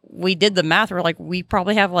 But we did the math. We're like, we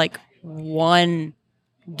probably have like one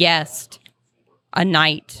guest a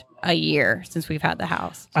night a year since we've had the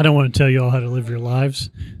house. I don't want to tell you all how to live your lives,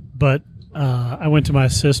 but I went to my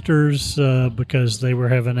sister's because they were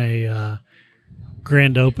having a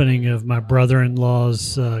grand opening of my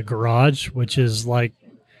brother-in-law's garage, which is like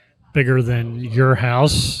bigger than your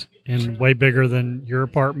house and way bigger than your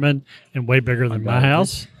apartment and way bigger than my Undoubtedly.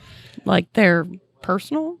 house. Like their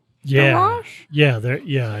personal Yeah, garage?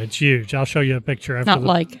 yeah, it's huge. I'll show you a picture after Not the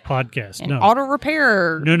like podcast. An No, auto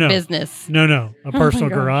repair No. business. No, a personal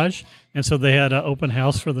gosh. garage. And so they had an open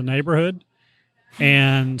house for the neighborhood.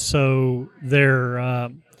 And so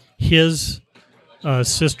his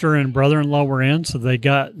sister and brother-in-law were in, so they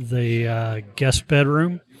got the guest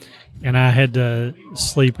bedroom. and I had to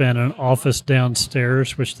sleep in an office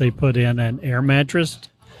downstairs, which they put in an air mattress.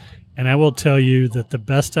 And I will tell you that the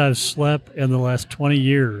best I've slept in the last 20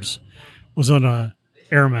 years was on a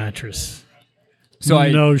air mattress. So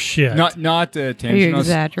no shit. Not to tangent us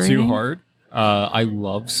exaggerating? too hard. I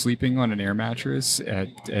love sleeping on an air mattress.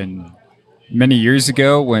 And many years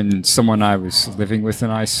ago, when someone I was living with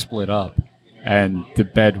and I split up, and the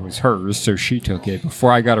bed was hers, so she took it.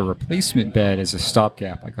 Before I got a replacement bed as a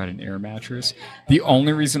stopgap, I got an air mattress. The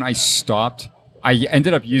only reason I stopped, I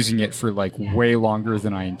ended up using it for like way longer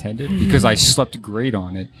than I intended because I slept great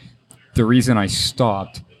on it. The reason I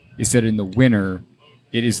stopped is that in the winter,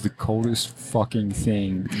 it is the coldest fucking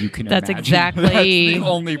thing you can That's imagine. exactly- That's the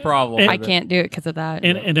only problem. I with it. can't do it because of that.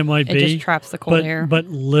 And it might It be. just traps the cold but, air. But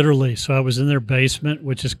literally, so I was in their basement,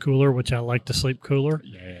 which is cooler, which I like to sleep cooler.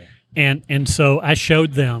 Yeah. And so I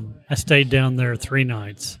showed them, I stayed down there 3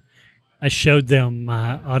 nights. I showed them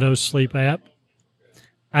my auto sleep app.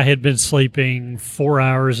 I had been sleeping 4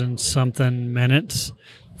 hours and something minutes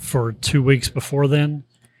for 2 weeks before then.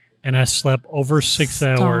 And I slept over 6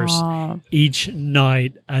 hours Stop. each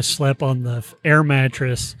night. I slept on the air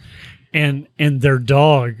mattress, and their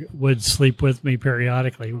dog would sleep with me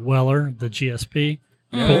periodically. Weller, the GSP,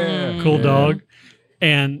 cool Yeah. dog,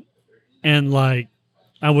 and like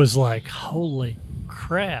I was like, holy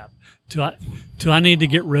crap! Do I need to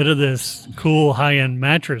get rid of this cool high-end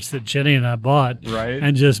mattress that Jenny and I bought, Right.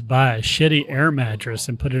 and just buy a shitty air mattress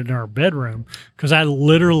and put it in our bedroom? Because I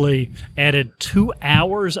literally added 2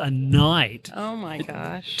 hours a night Oh my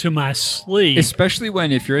gosh. to my sleep. Especially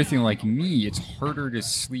when, if you're anything like me, it's harder to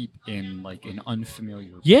sleep in like an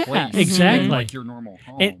unfamiliar Yeah, place exactly. than like your normal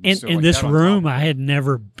home. And So, in like, this that on room, top- I had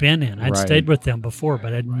never been in. I'd Right. stayed with them before,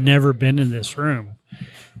 but I'd never been in this room.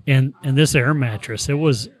 And this air mattress,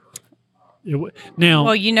 now.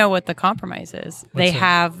 Well, you know what the compromise is. They that?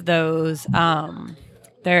 have those,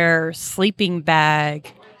 their sleeping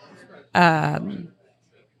bag,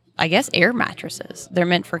 I guess air mattresses. They're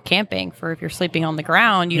meant for camping. For if you're sleeping on the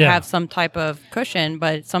ground, you Yeah. have some type of cushion,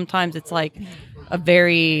 but sometimes it's like a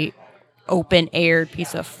very open aired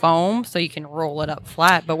piece of foam, so you can roll it up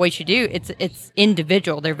flat. But what you do, it's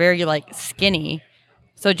individual. They're very like skinny,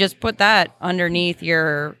 so just put that underneath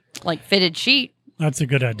your like fitted sheet. That's a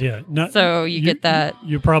good idea. No, So you get that-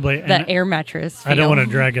 You probably. That and air mattress. I don't feel. want to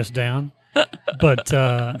drag us down, but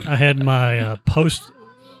I had my post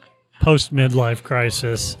midlife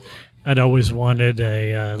crisis. I'd always wanted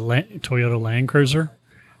a Toyota Land Cruiser,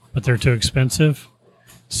 but they're too expensive.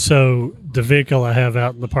 So the vehicle I have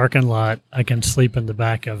out in the parking lot, I can sleep in the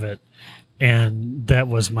back of it, and that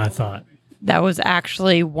was my thought. That was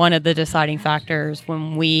actually one of the deciding factors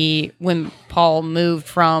when Paul moved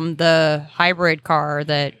from the hybrid car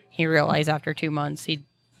that he realized after 2 months he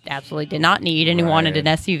absolutely did not need, and he wanted an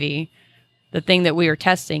SUV. The thing that we were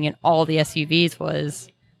testing in all the SUVs was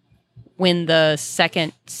when the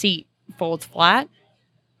second seat folds flat,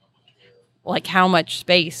 like how much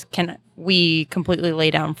space can we completely lay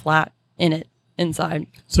down flat in it inside?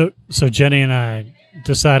 So Jenny and I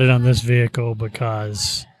decided on this vehicle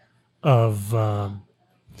because of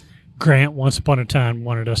Grant. Once upon a time,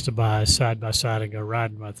 wanted us to buy side by side and go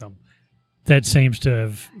riding with them. That seems to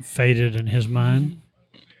have faded in his mind,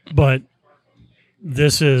 but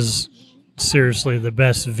this is seriously the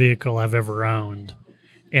best vehicle I've ever owned,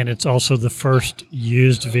 and it's also the first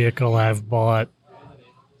used vehicle I've bought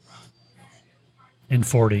in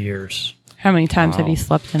 40 years. How many times have you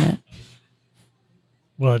slept in it?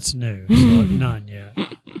 Well, it's new, so none yet.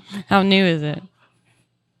 How new is it?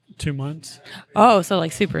 2 months? Oh, so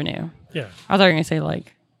like super new. Yeah. I thought you were gonna say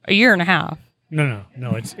like a year and a half. No.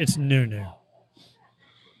 It's new.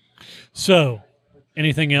 So,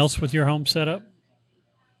 anything else with your home setup?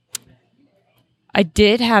 I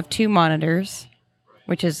did have 2 monitors,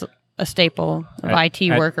 which is a staple of IT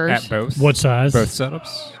workers. At both. What size? Both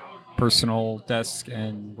setups? Personal desk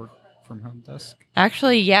and work from home desk?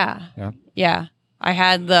 Actually, yeah. Yeah. I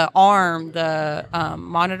had the arm, the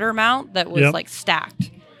monitor mount that was Yep. like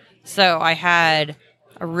stacked. So I had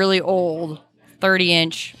a really old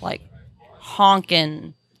 30-inch, like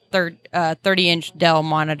honking 30-inch Dell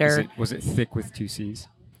monitor. Was it thick with 2 C's?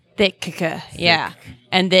 Thick. Yeah.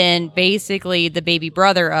 And then basically the baby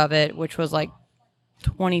brother of it, which was like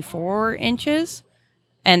 24 inches.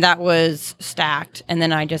 And that was stacked. And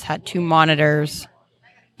then I just had 2 monitors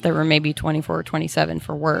that were maybe 24 or 27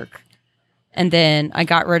 for work. And then I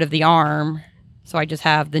got rid of the arm. So I just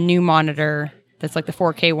have the new monitor that's like the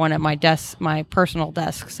 4K one at my desk, my personal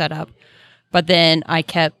desk setup. But then I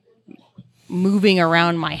kept moving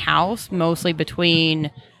around my house, mostly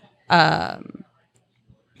between the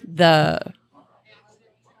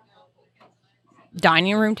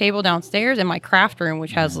dining room table downstairs and my craft room,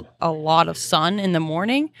 which has a lot of sun in the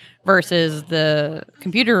morning, versus the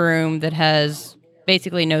computer room that has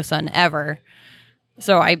basically no sun ever.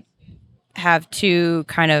 So I have two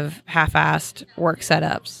kind of half-assed work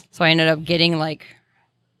setups. So I ended up getting like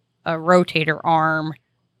a rotator arm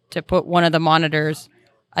to put one of the monitors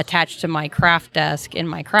attached to my craft desk in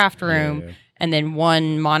my craft room, and then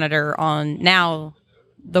one monitor on now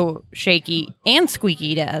the shaky and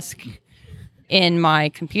squeaky desk in my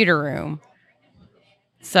computer room.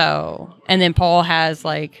 So, and then Paul has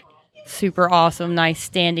like super awesome, nice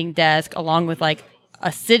standing desk along with like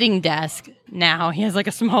a sitting desk. Now he has like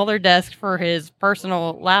a smaller desk for his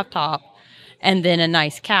personal laptop, and then a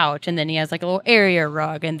nice couch, and then he has like a little area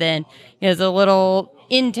rug, and then he has a little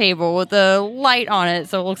end table with a light on it,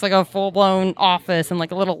 so it looks like a full-blown office and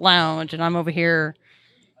like a little lounge, and I'm over here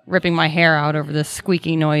ripping my hair out over this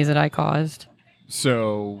squeaky noise that I caused.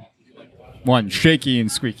 So, one, shaky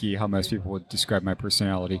and squeaky, how most people would describe my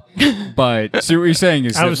personality. But so what you're saying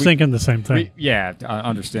is I was thinking the same thing.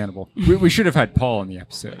 Understandable. We should have had Paul in the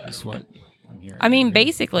episode, is what I'm hearing. I mean,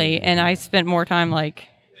 basically, and I spent more time like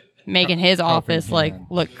making his office like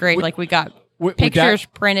look great. Like we got pictures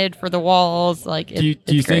printed for the walls. Like, do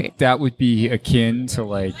you think that would be akin to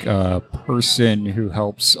like a person who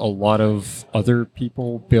helps a lot of other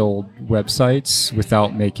people build websites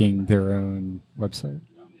without making their own website?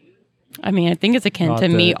 I mean, I think it's akin to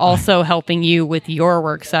me also helping you with your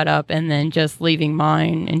work setup and then just leaving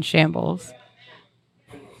mine in shambles.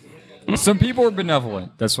 Some people are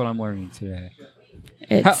benevolent. That's what I'm learning today.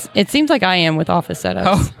 It seems like I am with office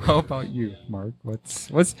setups. How about you, Mark? What's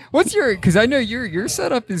your? Because I know your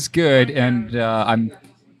setup is good, and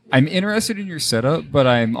I'm interested in your setup, but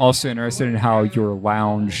I'm also interested in how your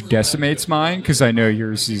lounge decimates mine, because I know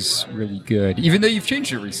yours is really good, even though you've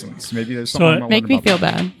changed it recently. So maybe there's something. Make me feel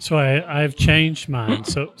bad. So I've changed mine.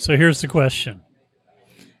 So here's the question: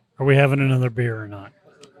 are we having another beer or not?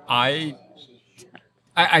 I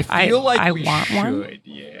feel like we want should. One.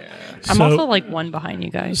 Yeah. I'm also like one behind you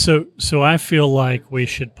guys. So I feel like we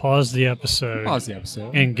should pause the episode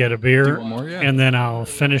and get a beer, do one more, yeah. And then I'll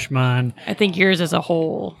finish mine. I think yours is a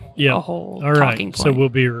whole All talking right. point. So we'll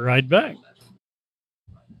be right back.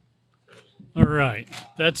 All right.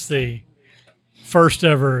 That's the first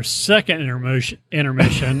ever second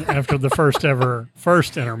intermission after the first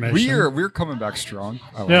intermission. We're coming back strong.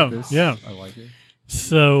 I like this. Yeah. I like it.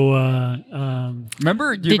 So,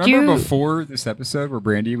 remember before this episode where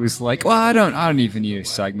Brandy was like, "Well, I don't even need a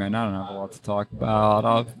segment. I don't have a lot to talk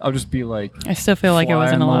about. I'll just be like." I still feel like it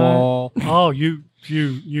wasn't a lot. Oh, you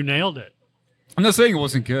nailed it. I'm not saying it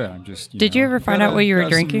wasn't good. I'm just. Did you ever find out what you were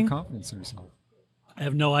drinking? Confidence in yourself. I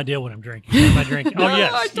have no idea what I'm drinking. What am I drinking? Oh,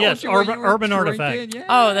 yes. Urban Artifact. Yeah,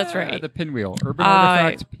 oh, that's right. The Pinwheel. Urban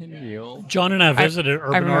Artifact Pinwheel. John and I visited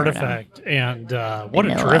Urban Artifact, and what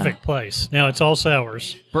a terrific place. Now, it's all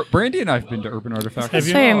sours. Brandy and I have been to Urban Artifact. Have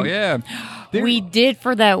you? Oh, yeah. We did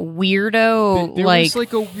for that weirdo, there was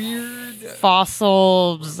like a weird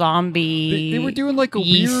fossil zombie. They were doing like a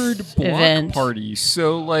weird block event. party.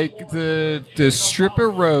 So like the strip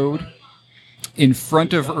of road in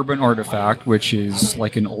front of Urban Artifact, which is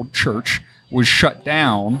like an old church, was shut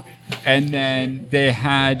down, and then they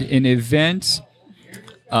had an event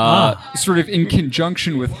sort of in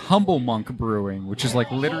conjunction with Humble Monk Brewing, which is like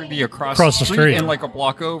literally across the street and like a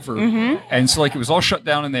block over. Mm-hmm. And so like it was all shut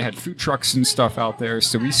down, and they had food trucks and stuff out there.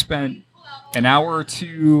 So we spent an hour or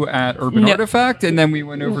two at Urban Artifact, and then we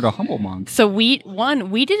went over to Humble Monk. So we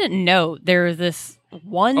didn't know there was this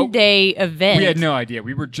one-day event. We had no idea.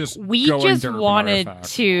 We were just wanted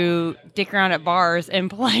to dick around at bars and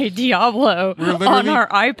play Diablo on our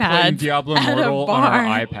iPads. Playing Diablo Immortal on bar.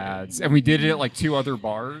 our iPads, and we did it at like 2 other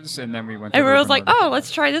bars, and then we went. And we was like, "Oh,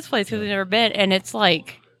 let's try this place because we've never been." And it's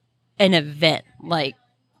like an event, like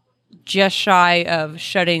just shy of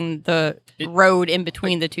shutting the road in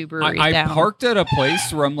between the two breweries down. I parked at a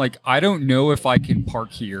place where I'm like, I don't know if I can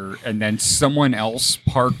park here, and then someone else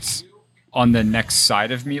parked on the next side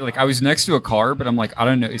of me. Like I was next to a car, but I'm like, I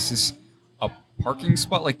don't know, is this a parking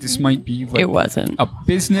spot? Like this might be like it wasn't a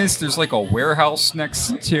business. There's like a warehouse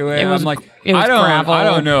next to it. I'm like, I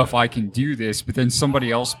don't know if I can do this. But then somebody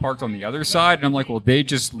else parked on the other side, and I'm like, well, they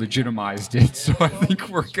just legitimized it, so I think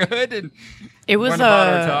we're good. And it was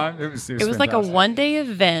it was like a one-day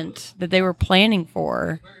event that they were planning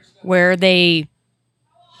for, where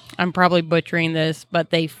I'm probably butchering this, but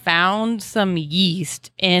they found some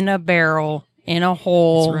yeast in a barrel in a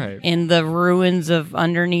hole in the ruins of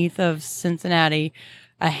underneath of Cincinnati,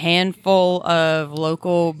 a handful of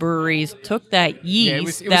local breweries took that yeast, Yeah, it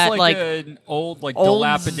was that like an old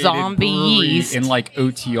dilapidated zombie brewery yeast. in like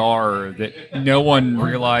OTR that no one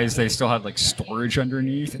realized they still had like storage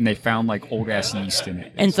underneath, and they found like old ass yeast in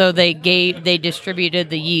it. And so they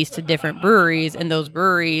distributed the yeast to different breweries, and those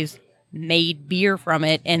breweries made beer from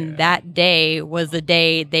it. And that day was the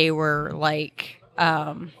day they were like,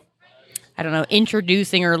 I don't know,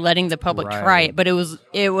 introducing or letting the public try Right. it. But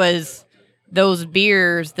it was those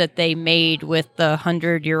beers that they made with the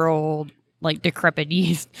 100-year-old like decrepit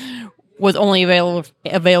yeast was only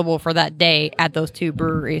available for that day at those two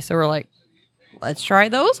breweries. So we're like, let's try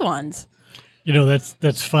those ones. You know,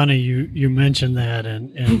 that's funny. You mentioned that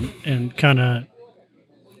and kind of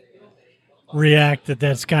react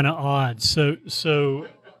that's kind of odd. So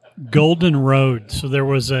Golden Road. So there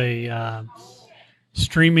was a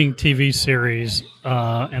streaming TV series,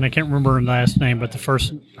 and I can't remember her last name, but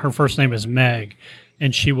her first name is Meg,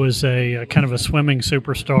 and she was a kind of a swimming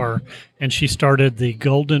superstar, and she started the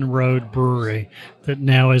Golden Road Brewery that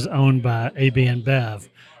now is owned by AB InBev.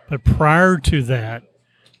 But prior to that,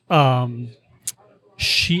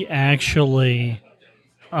 she actually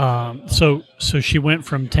so she went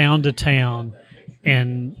from town to town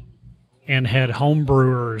and had home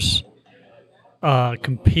brewers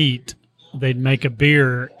compete. They'd make a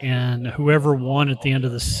beer, and whoever won at the end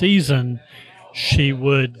of the season, she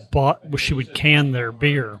would can their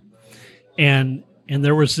beer. And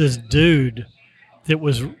there was this dude that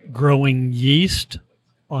was growing yeast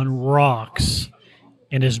on rocks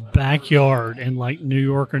in his backyard in like New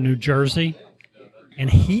York or New Jersey, and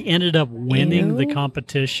he ended up winning the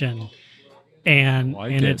competition. And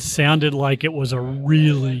it sounded like it was a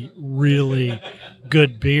really, really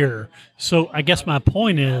good beer. So I guess my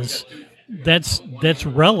point is that's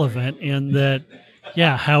relevant in that,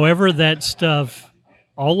 yeah, however that stuff,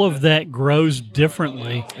 all of that grows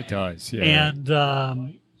differently. It does, yeah.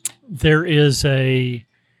 And there is a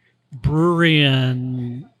brewery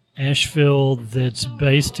in Asheville that's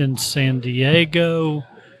based in San Diego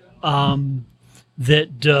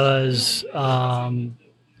that does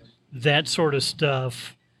that sort of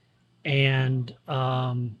stuff, and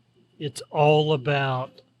it's all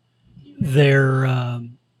about their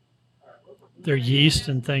yeast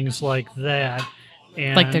and things like that.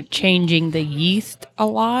 And Like they're changing the yeast a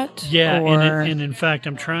lot? yeah, Or and in fact,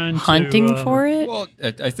 I'm trying hunting to for it? Well,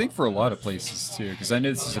 I think for a lot of places too, because I know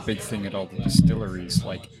this is a big thing at all the distilleries,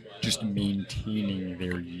 like just maintaining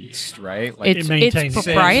their yeast, right? Like It's maintains-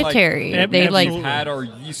 proprietary. Saying, like, They like we've had our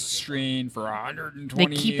yeast strain for 120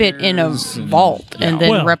 they keep it in a years, and- vault and then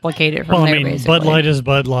Well, replicate it from Well, I there. mean, Basically, Bud Light is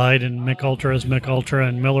Bud Light, and Mick Ultra is Mick Ultra,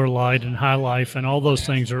 and Miller Lite and High Life, and all those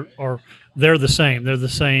things are they're the same. They're the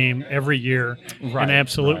same every year, Right, and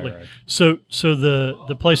absolutely. right. So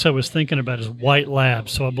the place I was thinking about is White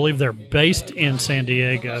Labs. So I believe they're based in San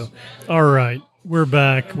Diego. All right, we're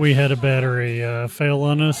back. We had a battery fail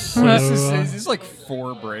on us. So, This is like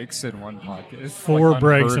 4 breaks in one podcast. four Like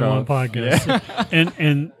breaks in unheard one of. podcast, Yeah.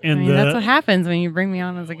 and I mean, that's what happens when you bring me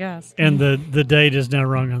on as a guest. And the date is now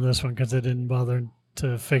wrong on this one because I didn't bother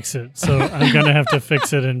to fix it. So I'm going to have to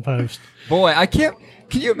fix it in post. Boy, I can't.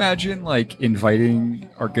 Can you imagine like inviting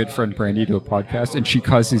our good friend Brandy to a podcast and she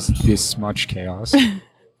causes this much chaos?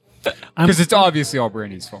 Because it's obviously all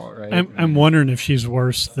Brandy's fault, right? I'm wondering if she's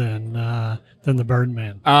worse than the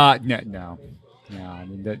Birdman. No. I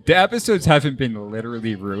mean, the episodes haven't been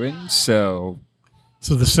literally ruined, so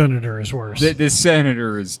So the senator is worse. the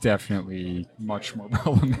senator is definitely much more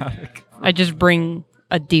problematic. I just bring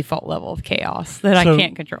a default level of chaos that So- I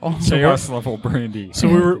can't control. Chaos level Brandy. So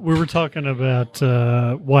we were talking about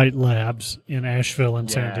White Labs in Asheville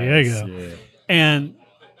and San Diego, Yeah.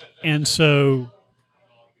 and so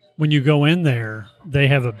when you go in there, they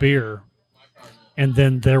have a beer, and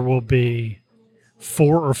then there will be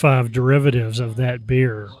 4 or 5 derivatives of that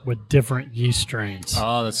beer with different yeast strains.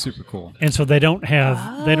 Oh, that's super cool. And so they don't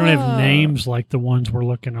have names like the ones we're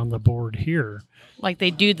looking on the board here. Like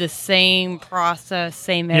they do the same process,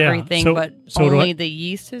 same Yeah, everything, so- but so do only I- the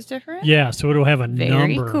yeast is different. Yeah, so it'll have a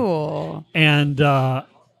Very number. cool. And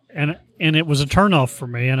it was a turnoff for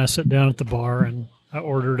me. And I sat down at the bar and I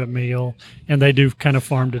ordered a meal, and they do kind of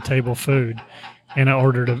farm to table food. And I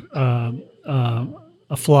ordered a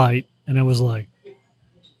flight, and I was like,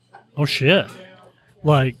 oh shit,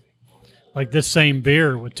 like this same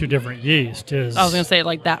beer with 2 different yeast is. I was gonna say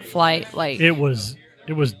like that flight, like It was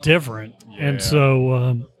different, Yeah. and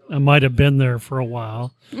so I might have been there for a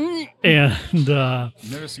while, and I'm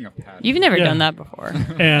noticing a pattern. you've never Yeah. done that before.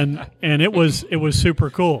 and it was super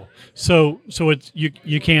cool. So it's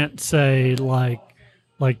you can't say like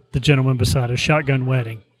the gentleman beside us, shotgun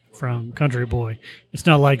wedding. from Country Boy. It's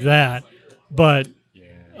not like that, but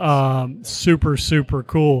super super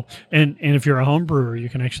cool. And if you're a home brewer, you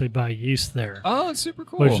can actually buy yeast there. Oh, it's super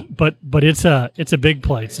cool. But it's a big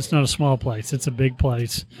place. It's not a small place. It's a big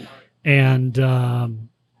place, and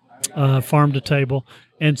farm to table.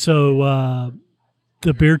 And so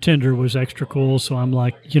the beer tender was extra cool. So I'm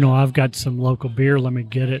like, I've got some local beer. Let me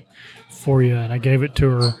get it for you. And I gave it to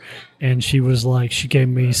her, and she was like, she gave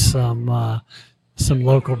me some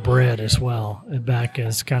local bread as well, and back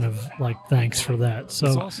as kind of like thanks for that. So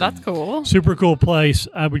That's awesome. That's cool. super cool place.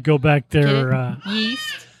 I would go back there.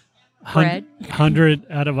 Yeast, bread. 100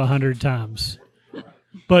 out of 100 times.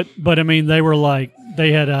 But I mean, they were like,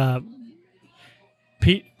 they had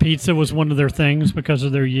pizza was one of their things because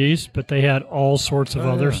of their yeast, but they had all sorts of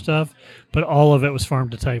other stuff. But all of it was farm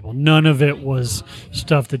to table. None of it was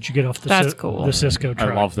stuff that you get off the That's cool. the Cisco truck.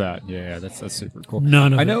 I love that. Yeah, that's super cool.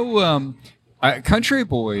 None of I it. know Country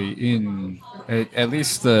Boy in at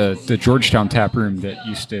least the Georgetown tap room that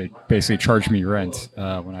used to basically charge me rent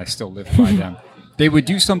when I still lived by them. They would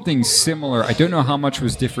do something similar. I don't know how much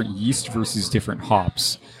was different yeast versus different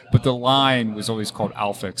hops, but the line was always called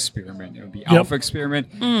Alpha Experiment. It would be Alpha Experiment,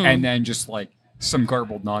 and then just like some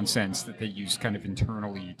garbled nonsense that they used kind of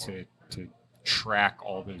internally to track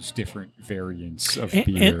all those different variants of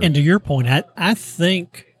beer. And to your point, I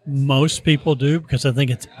think most people do because I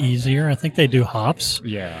think it's easier. I think they do hops.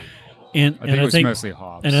 Yeah. And I think it was mostly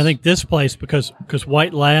hops. And I think this place, because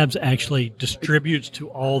White Labs actually distributes to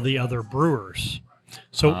all the other brewers.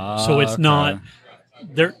 So it's okay. not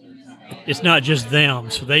it's not just them.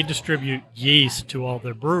 So they distribute yeast to all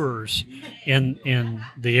their brewers in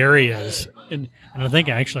the areas, and I think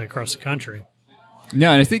actually across the country. No,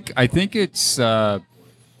 and I think it's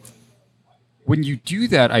when you do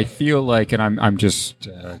that, I feel like, and I'm just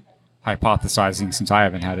hypothesizing since I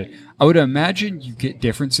haven't had it, I would imagine you get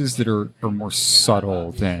differences that are more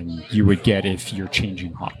subtle than you would get if you're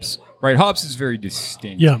changing hops. Right? Hops is very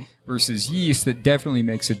distinct. Yeah. Versus yeast, that definitely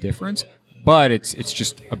makes a difference, but it's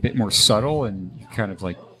just a bit more subtle, and you kind of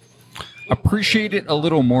like appreciate it a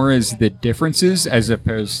little more as the differences, as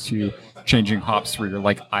opposed to changing hops where you're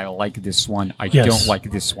like, I like this one, I Yes. don't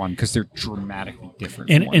like this one, because they're dramatically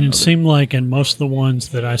different. And from one it another. seemed like in most of the ones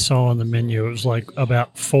that I saw on the menu, it was like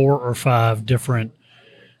about 4 or 5 different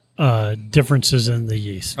differences in the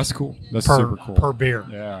yeast That's cool. That's per super cool. per beer.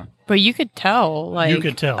 Yeah. But you could tell, like You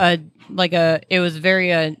could tell. it was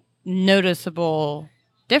very noticeable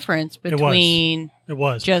difference was. between It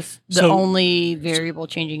was just the So- only variable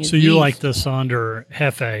changing. Is So you yeast. like the Sonder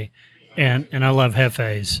Hefe, and I love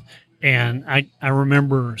Hefes, and I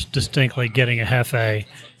remember distinctly getting a Hefe,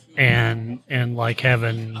 and like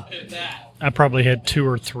having, I probably had 2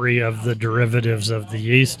 or 3 of the derivatives of the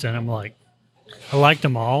yeast, and I'm like, I liked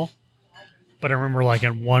them all, but I remember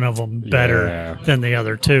liking one of them better Yeah. than the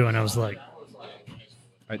other 2, and I was like,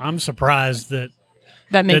 I'm surprised that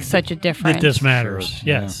that such a difference. that this matters. Sure.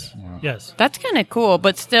 Yes, Yeah. yes. That's kind of cool,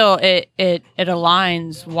 but still, it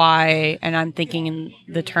aligns why, and I'm thinking in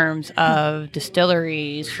the terms of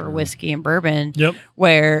distilleries for whiskey and bourbon, Yep.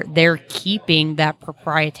 where they're keeping that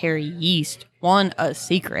proprietary yeast a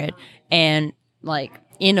secret, and like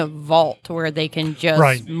in a vault where they can just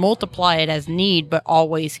Right. multiply it as need, but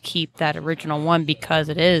always keep that original one because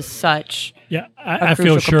it is such. Yeah, a I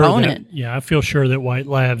feel crucial sure component. that. Yeah, I feel sure that White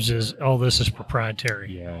Labs is all this is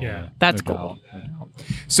proprietary. Yeah. That's No cool. doubt, no doubt.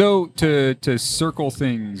 So to circle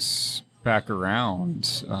things back around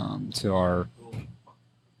to our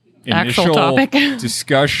Actual initial topic.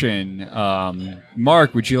 discussion,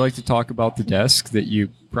 Mark, would you like to talk about the desk that you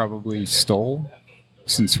probably stole,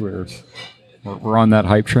 since we're on that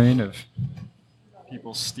hype train of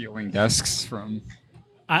people stealing desks from?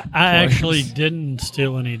 I actually didn't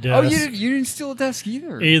steal any Oh, desks you didn't steal a desk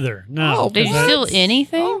either. either. No, Oh, Did you 'cause steal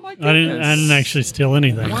anything? Oh my I didn't goodness. actually steal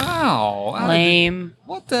anything. Wow. Lame.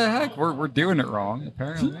 What the heck? We're doing it wrong,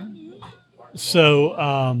 apparently. So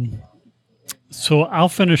I'll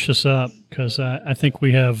finish this up because I think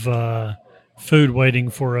we have food waiting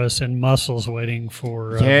for us and mussels waiting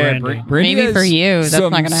for Brandy. Brandy Maybe has for you, that's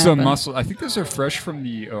some, not gonna some happen. mussel. I think those are fresh from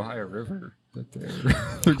the Ohio River. That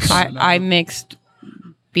they're coming I out. mixed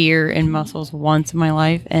beer and mussels once in my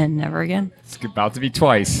life and never again. It's about to be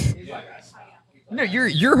twice. No,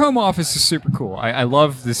 your home office is super cool. I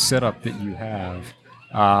love this setup that you have.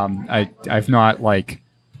 I've not like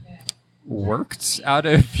worked out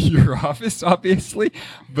of your office, obviously,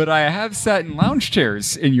 but I have sat in lounge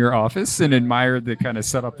chairs in your office and admired the kind of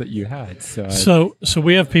setup that you had. So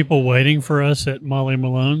we have people waiting for us at Molly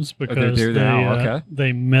Malone's because there now, okay.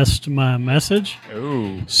 they missed my message.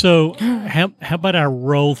 oh, So how about I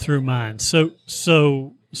roll through mine?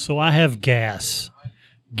 So So I have gas,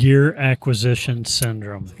 gear acquisition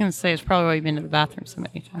syndrome. I was gonna say it's probably why you've been to the bathroom so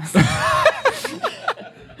many times.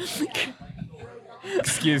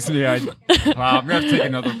 Excuse me. Wow, I'm gonna have to take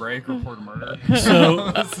another break. Report a murder.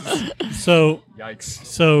 So Yikes.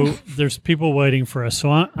 So there's people waiting for us. So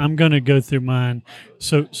I'm going to go through mine.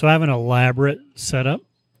 So I have an elaborate setup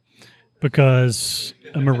because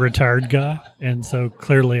I'm a retired guy, and so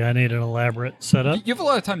clearly I need an elaborate setup. You have a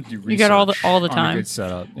lot of time to do research. You got all the on a time. good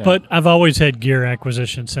setup. Yeah. But I've always had gear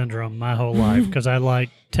acquisition syndrome my whole life because I like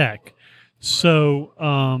tech. So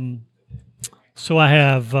I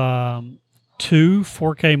have 2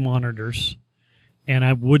 4K monitors, and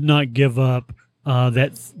I would not give up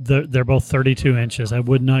they're both 32 inches. I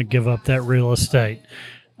would not give up that real estate.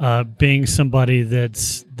 Being somebody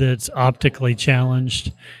that's optically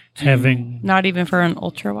challenged, having Not even for an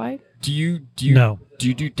ultra wide. do you no. do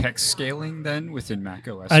you do text scaling then within Mac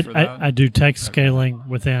OS for that? I do text scaling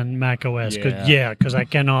within Mac OS. Because I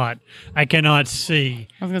cannot see.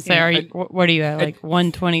 I was gonna say, what are you at? Like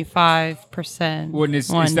 125%? When is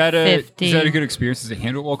that a good experience? Does it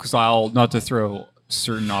handle it well? Because I'll not to throw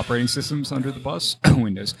certain operating systems under the bus,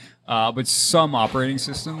 Windows, but some operating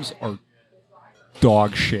systems are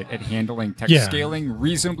dog shit at handling text scaling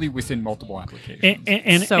reasonably within multiple applications.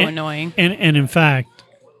 And so annoying. And in fact,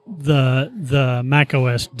 the Mac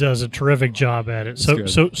OS does a terrific job at it. So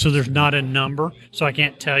there's not a number, so I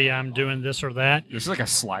can't tell you I'm doing this or that. There's like a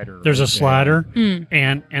slider. There's right a slider, there.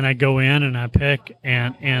 and I go in and I pick,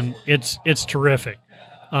 and it's terrific.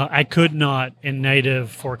 I could not, in native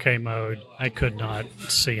 4K mode, I could not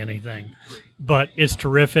see anything. But it's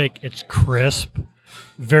terrific. It's crisp,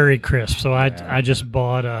 very crisp. So I just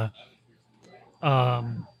bought a...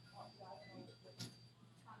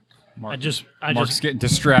 Mark's getting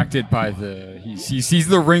distracted by he's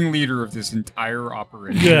the ringleader of this entire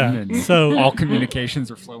operation. Yeah, and so all communications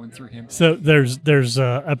are flowing through him. So there's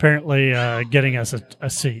apparently getting us a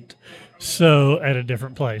seat. So at a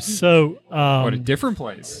different place. So what a different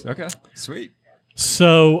place. Okay, sweet.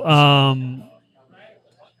 So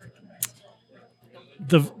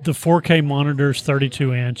the 4K monitors,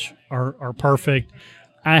 32 inch, are perfect.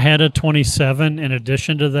 I had a 27 in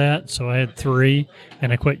addition to that, so I had 3,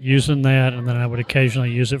 and I quit using that, and then I would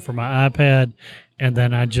occasionally use it for my iPad, and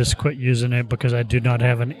then I just quit using it because I do not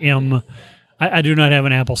have I do not have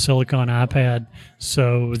an Apple Silicon iPad,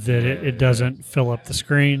 so that it doesn't fill up the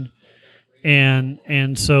screen.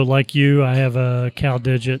 And so, like you, I have a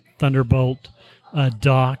CalDigit Thunderbolt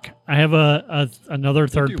dock. I have another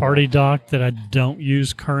third-party dock that I don't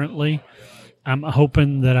use currently. I'm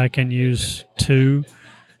hoping that I can use 2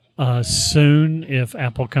 soon if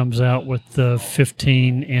Apple comes out with the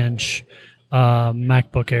 15-inch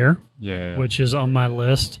MacBook Air, which is on my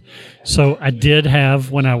list. So I did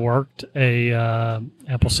have, when I worked, a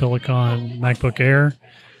Apple Silicon MacBook Air.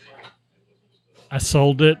 I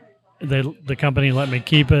sold it. The company let me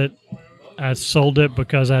keep it. I sold it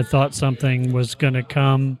because I thought something was going to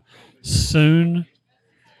come soon,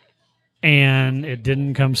 and it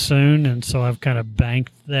didn't come soon, and so I've kind of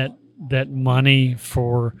banked that money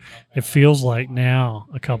for, it feels like now,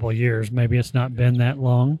 a couple of years. Maybe it's not been that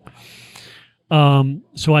long.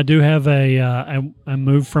 So I do have I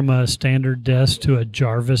moved from a standard desk to a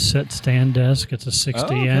Jarvis set stand desk. It's a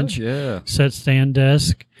 60-inch set stand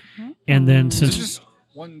desk, and then since just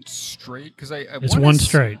one straight, because it's one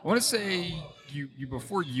straight. I want to say you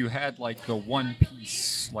before you had like the one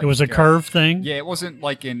piece. Like, it was a curved thing. Yeah, it wasn't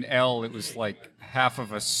like an L. It was like half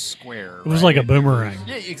of a square. It was like a boomerang.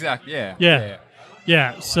 Yeah, exactly.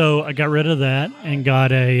 Yeah. So I got rid of that and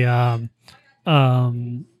got a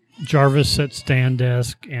Jarvis set stand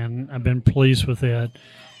desk, and I've been pleased with it.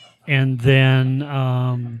 And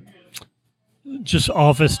then just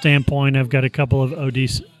office standpoint, I've got a couple of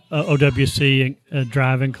OWC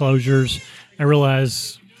drive enclosures. I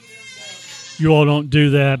realize you all don't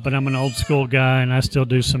do that, but I'm an old school guy, and I still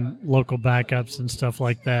do some local backups and stuff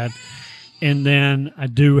like that. And then I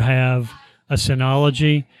do have a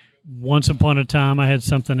Synology. Once upon a time, I had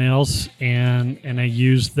something else, and I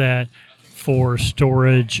used that for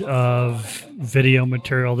storage of video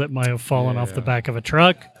material that might have fallen off the back of a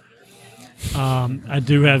truck. I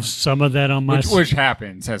do have some of that on my... Which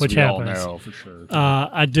happens, as we all know, for sure.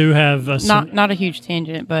 I do have... Not a huge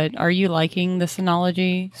tangent, but are you liking the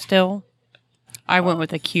Synology still? I went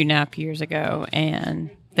with a QNAP years ago, and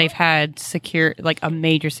they've had a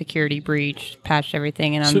major security breach, patched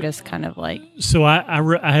everything, and I'm just kind of like... So I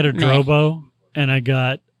had a Drobo, and I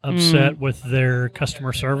got upset with their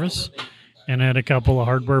customer service, and I had a couple of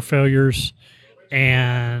hardware failures,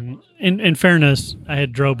 And in fairness, I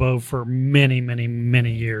had Drobo for many, many,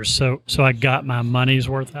 many years, so I got my money's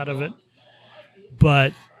worth out of it.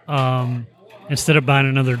 But instead of buying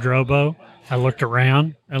another Drobo, I looked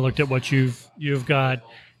around. I looked at what you've got,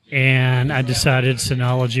 and I decided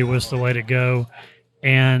Synology was the way to go.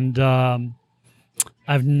 And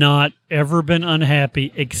I've not ever been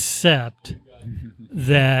unhappy, except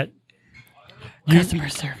that Customer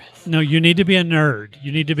service. no, you need to be a nerd.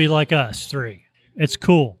 You need to be like us three. It's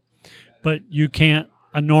cool, but you can't.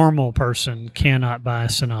 A normal person cannot buy a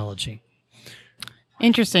Synology.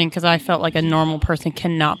 Interesting, because I felt like a normal person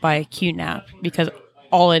cannot buy a QNAP because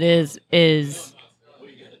all it is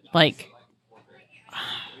like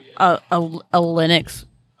a Linux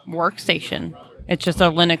workstation. It's just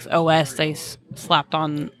a Linux OS they slapped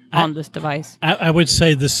on this device. I would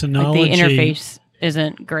say the Synology Like the interface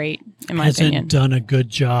isn't great, in my hasn't opinion. done a good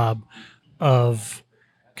job of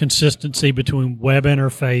consistency between web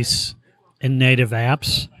interface and native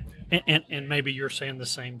apps. And maybe you're saying the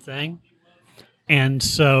same thing. And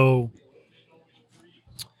so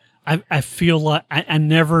I feel like I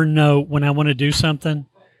never know when I want to do something,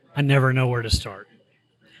 I never know where to start.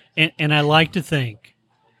 And I like to think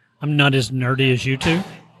I'm not as nerdy as you two,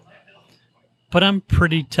 but I'm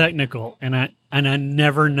pretty technical, and I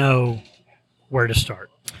never know where to start.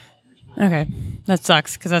 Okay, that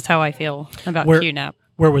sucks because that's how I feel about Where- QNAP.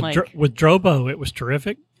 Where with Like- with Drobo, it was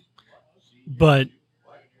terrific, but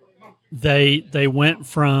they went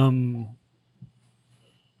from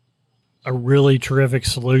a really terrific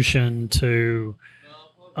solution to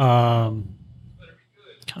Kind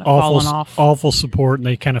of falling off. awful support, and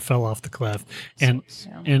they kind of fell off the cliff. And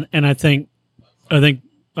Yeah. and I think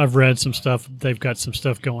I've read some stuff. They've got some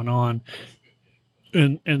stuff going on,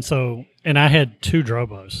 and I had two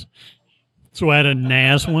Drobos. So I had a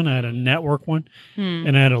NAS one, I had a network one,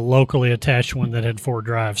 and I had a locally attached one that had 4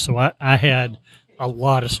 drives. So I had a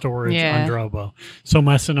lot of storage Yeah. on Drobo. So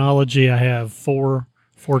my Synology, I have 4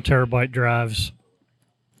 terabyte drives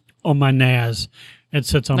on my NAS. It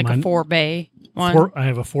sits on Like my a 4-bay one. I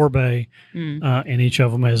have a 4-bay, and each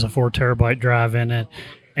of them has a 4 terabyte drive in it.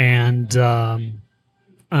 And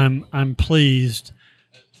I'm pleased.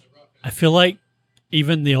 I feel like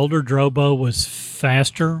even the older Drobo was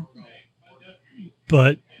faster,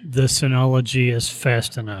 but the Synology is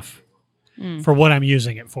fast enough for what I'm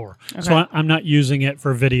using it for. So Okay. I'm not using it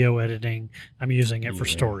for video editing. I'm using it for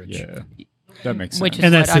storage. Yeah, that makes sense. Which is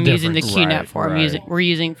And what that's the I'm using the difference. QNAP Right, for. right. We're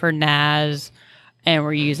using for NAS, and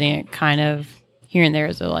we're using it kind of here and there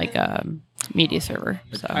as a media server.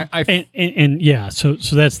 So And yeah, so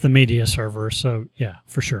that's the media server. So yeah,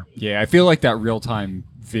 for sure. Yeah, I feel like that real-time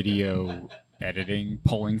video editing,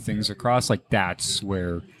 pulling things across, like that's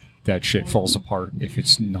where that shit falls apart if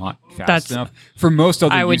it's not fast That's- enough. For most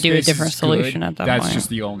other I would use do a cases, different it's good. solution at that That's point. just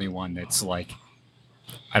the only one that's like,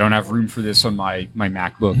 I don't have room for this on my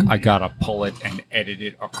MacBook. I gotta pull it and edit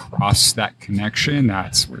it across that connection.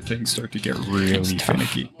 That's where things start to get really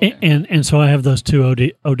finicky. And so I have those two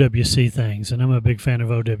OWC things, and I'm a big fan of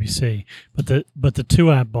OWC. But the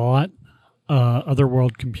two I bought,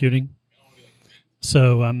 Otherworld Computing,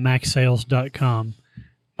 so MacSales.com.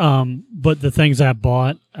 But the things I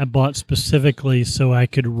bought specifically so I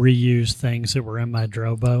could reuse things that were in my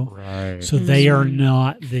Drobo. Right. So they are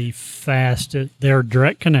not the fastest. They're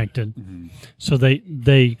direct connected, so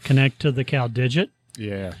they connect to the CalDigit,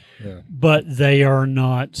 Yeah. Yeah. but they are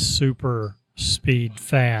not super speed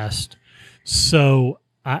fast. So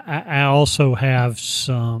I also have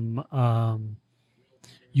some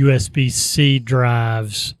USB-C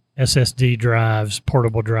drives, SSD drives,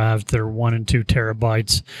 portable drives that are 1 and 2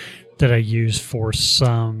 terabytes that I use for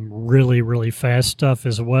some really, really fast stuff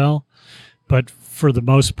as well. But for the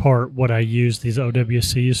most part, what I use these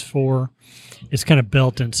OWCs for is kind of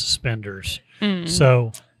belt and suspenders.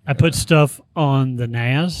 So I put stuff on the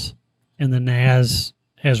NAS, and the NAS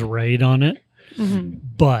has RAID on it.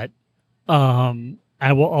 But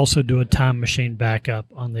I will also do a time machine backup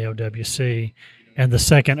on the OWC. And the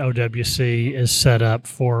second OWC is set up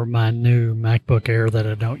for my new MacBook Air that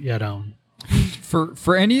I don't yet own.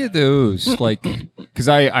 For any of those, like, because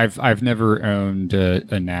I've never owned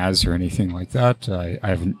a NAS or anything like that. I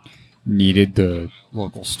haven't needed the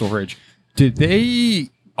local storage. Did they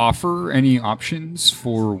offer any options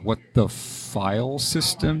for what the file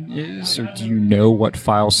system is, or do you know what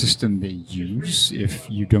file system they use if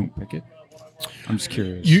you don't pick it? I'm just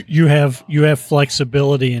curious. You have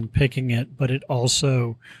flexibility in picking it, but it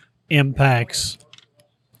also impacts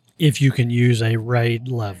if you can use a RAID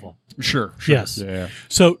level. Sure. Yes. Yeah.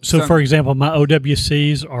 So So- for example, my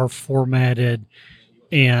OWCs are formatted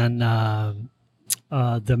in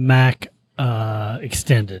the Mac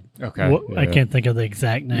extended. Okay, I yeah. can't think of the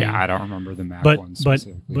exact name. Yeah, I don't remember the Mac but one but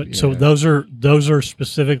specifically. so Yeah. those are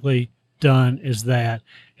specifically done as that,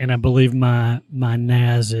 and I believe my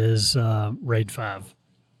NAS is RAID 5.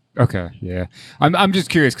 Okay, yeah. I'm just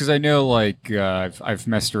curious because I know like I've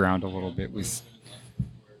messed around a little bit with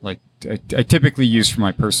like I typically use for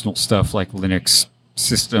my personal stuff like Linux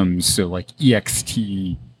systems, so like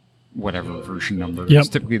ext whatever version number Yep. is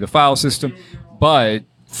typically the file system, but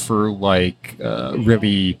for like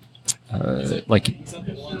really like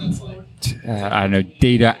I don't know,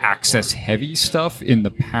 data access heavy stuff in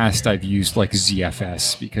the past I've used like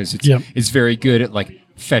ZFS because Yep. it's very good at like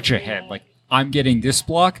fetch ahead. Like I'm getting this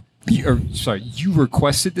block, you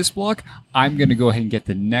requested this block, I'm going to go ahead and get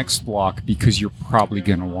the next block because you're probably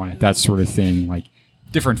going to want it. That sort of thing. Like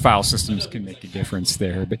different file systems can make a difference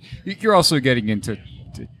there, but you're also getting into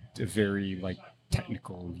a very like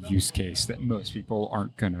technical use case that most people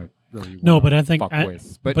aren't going to really No, wanna but I think fuck I-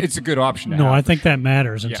 with. But, but- it's a good option to No, have. I think that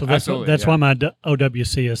matters, and Yeah, so that's absolutely, yeah. why my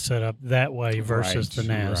OWC is set up that way versus the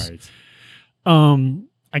NAS. Right.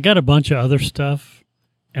 I got a bunch of other stuff,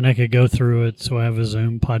 and I could go through it. So I have a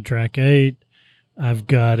Zoom PodTrack 8. I've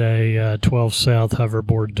got a 12 South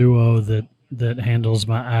hoverboard Duo that handles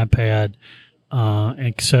my iPad,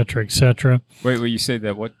 et cetera, et cetera. Wait, you say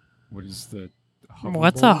that what is the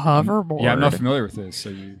What's a hoverboard? Yeah, I'm not familiar with this. So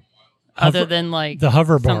you Other than like The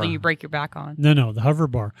hover bar. something you break your back on. No, the hover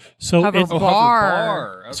bar. So Hover it's, bar.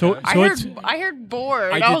 bar. Okay. So- I it's- heard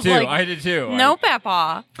board. I was did too. like, I did too. no,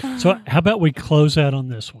 Papa. so how about we close out on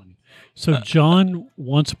this one? So John,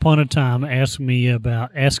 once upon a time, asked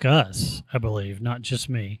us, I believe, not just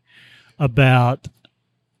me, about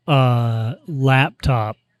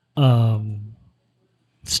laptop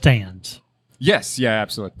stands. Yes, yeah,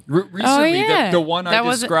 absolutely. Recently, yeah. the one I That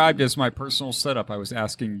was- described as my personal setup, I was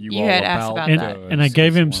asking you, You all had asked about. about And, that. and I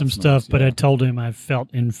gave him last some month, stuff, but yeah. I told him I felt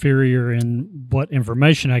inferior in what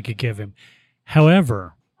information I could give him.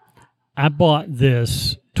 However, I bought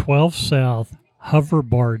this 12 South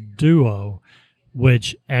hoverbar Duo,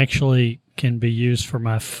 which actually can be used for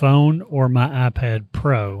my phone or my iPad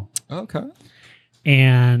Pro, Okay.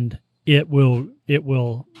 and it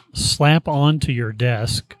will slap onto your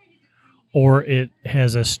desk, or it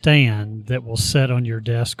has a stand that will set on your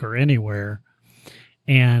desk or anywhere.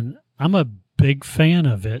 And I'm a big fan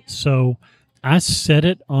of it, so I set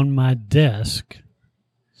it on my desk.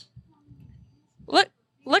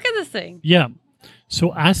 Look at this thing. Yeah.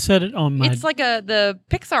 So I set it on my It's like the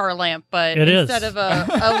Pixar lamp, but It is. instead of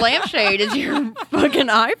a lampshade, is your fucking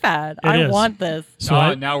iPad. I is. want this. so oh,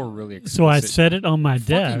 I now we're really explicit. so I set it on my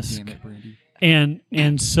Fucking desk. damn it, Brandy.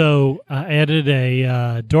 And so I added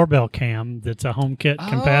a doorbell cam that's a HomeKit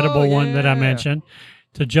compatible one that I yeah. mentioned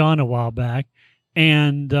to John a while back.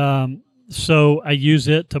 And so I use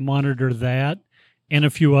it to monitor that and a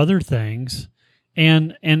few other things.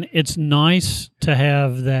 And it's nice to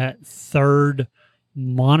have that third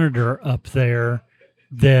monitor up there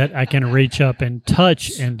that I can reach up and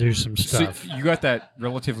touch and do some stuff. So you got that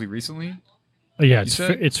relatively recently? Yeah,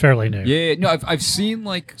 said? it's fairly new. Yeah. No, I've seen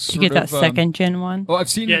like Did you get that second gen one? Oh, I've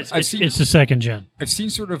seen. Yeah, I've seen. it's the second gen. I've seen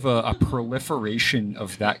sort of a proliferation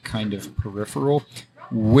of that kind of peripheral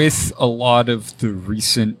with a lot of the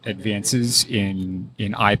recent advances in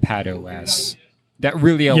iPad OS that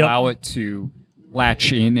really allow it to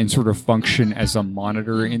latch in and sort of function as a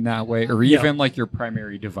monitor in that way, or even like your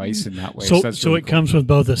primary device in that way. So that's so really it cool. comes with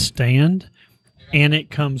both a stand and it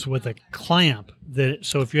comes with a clamp that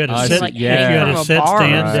so if you had a I sit see. Like Yeah. if you had from a a sit bar or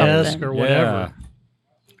stand something. desk or whatever. Yeah.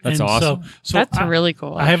 That's And awesome. So That's I- really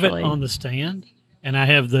cool. I have it actually. on the stand and I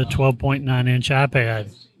have the 12.9-inch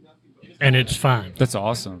iPad and it's fine. That's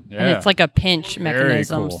awesome. Yeah. And it's like a pinch Very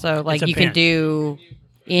mechanism, cool. so like It's a you can pinch. do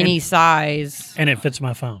any size. And it fits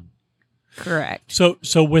my phone. Correct.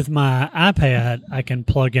 So with my iPad I can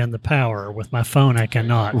plug in the power. With my phone I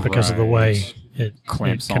cannot because of the way Right. it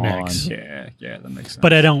clamps connects. on. Yeah, that makes sense.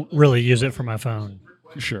 But I don't really use it for my phone.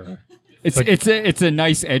 sure. It's But- it's a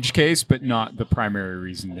nice edge case, but not the primary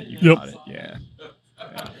reason that you Yep. got it. Yeah.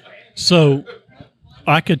 So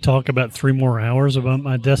I could talk about 3 more hours about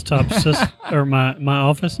my desktop system or my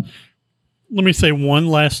office. Let me say one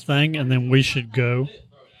last thing and then we should go.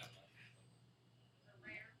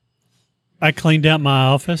 I cleaned out my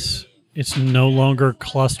office. It's no longer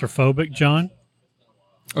claustrophobic, John.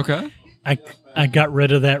 Okay. I got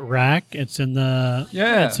rid of that rack. It's in the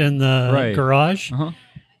Right. garage. Uh-huh.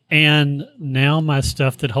 And now my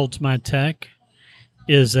stuff that holds my tech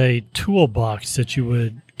is a toolbox that you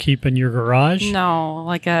would keep in your garage. No,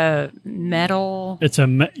 like a metal It's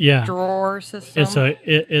yeah. drawer system.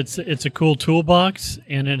 It's a cool toolbox,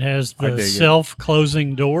 and it has I the dig it.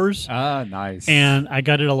 self-closing doors. Ah, nice. And I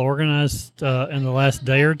got it all organized in the last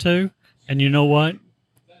day or two. And you know what?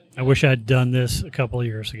 I wish I'd done this a couple of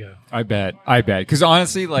years ago. I bet. Because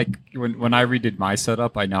honestly, like when I redid my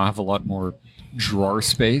setup, I now have a lot more drawer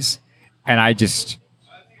space, and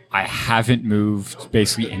I haven't moved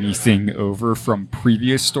basically anything over from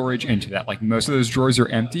previous storage into that. Like most of those drawers are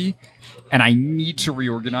empty, and I need to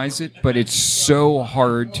reorganize it, but it's so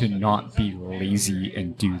hard to not be lazy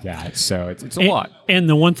and do that. So it's a lot. And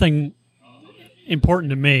the one thing important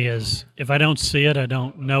to me is if I don't see it, I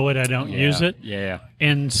don't know it, I don't use it. Yeah.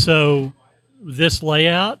 And so this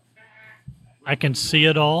layout, I can see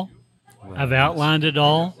it all. I've outlined it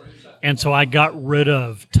all. And so I got rid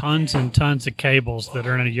of tons and tons of cables that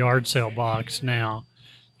are in a yard sale box now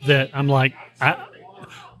that I'm like,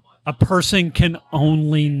 a person can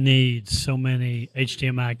only need so many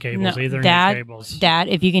HDMI cables, Ethernet cables. Dad,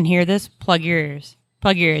 if you can hear this, plug your ears.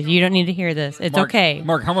 Plug your ears. You don't need to hear this. It's Mark, okay.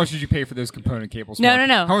 Mark, how much did you pay for those component cables? No, Mark?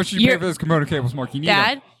 no. How much did you pay for those component cables, Mark? You need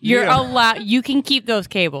Dad, them. you're need 'em. allowed. You can keep those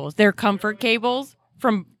cables. They're comfort cables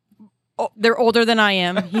from. They're older than I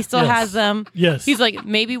am. He still Yes. has them. Yes. He's like,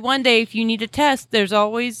 maybe one day if you need to test, there's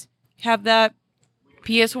always have that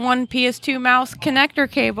PS1, PS2 mouse connector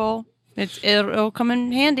cable. It'll come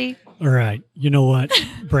in handy. All right. You know what,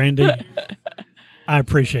 Brandy? I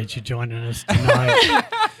appreciate you joining us tonight.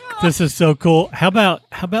 This is so cool. How about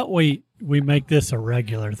we make this a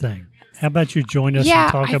regular thing? How about you join us Yeah,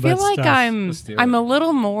 and talk I about feel like stuff? Let's do it. I'm a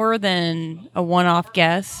little more than a one-off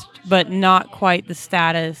guest, but not quite the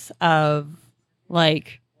status of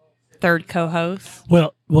like third co-host.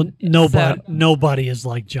 Well, nobody is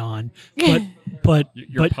like John, but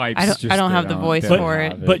Your pipes I just don't have the voice they don't for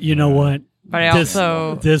have it. but you know what? But I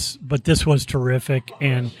also this was terrific,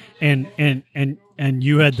 and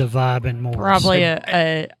you had the vibe and more. probably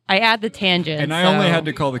I add the tangent. And I only had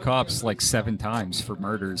to call the cops like 7 times for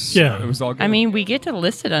murders. Yeah. So it was all good. I mean, we get to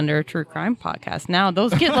list it under a true crime podcast now.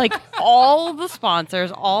 Those get like all the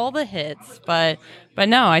sponsors, all the hits. But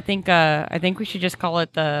no, I think we should just call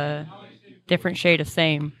it the Different Shade of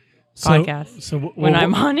Same podcast. So when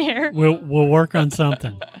I'm on here, we'll work on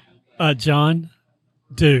something. John,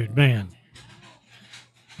 dude, man.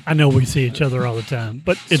 I know we see each other all the time,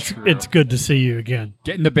 but it's good to see you again.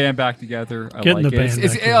 getting the band back together. I Getting like the it. band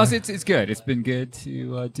It's, back it's good. It's been good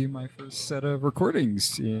to do my first set of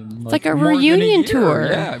recordings in like a more than reunion year. tour.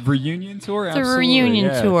 Yeah, reunion tour. it's a absolutely, reunion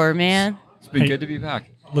yeah. tour, man. It's been Hey. good to be back.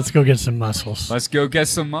 Let's go get some muscles. Let's go get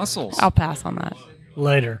some muscles. I'll pass on that.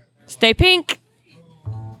 Later. Stay pink.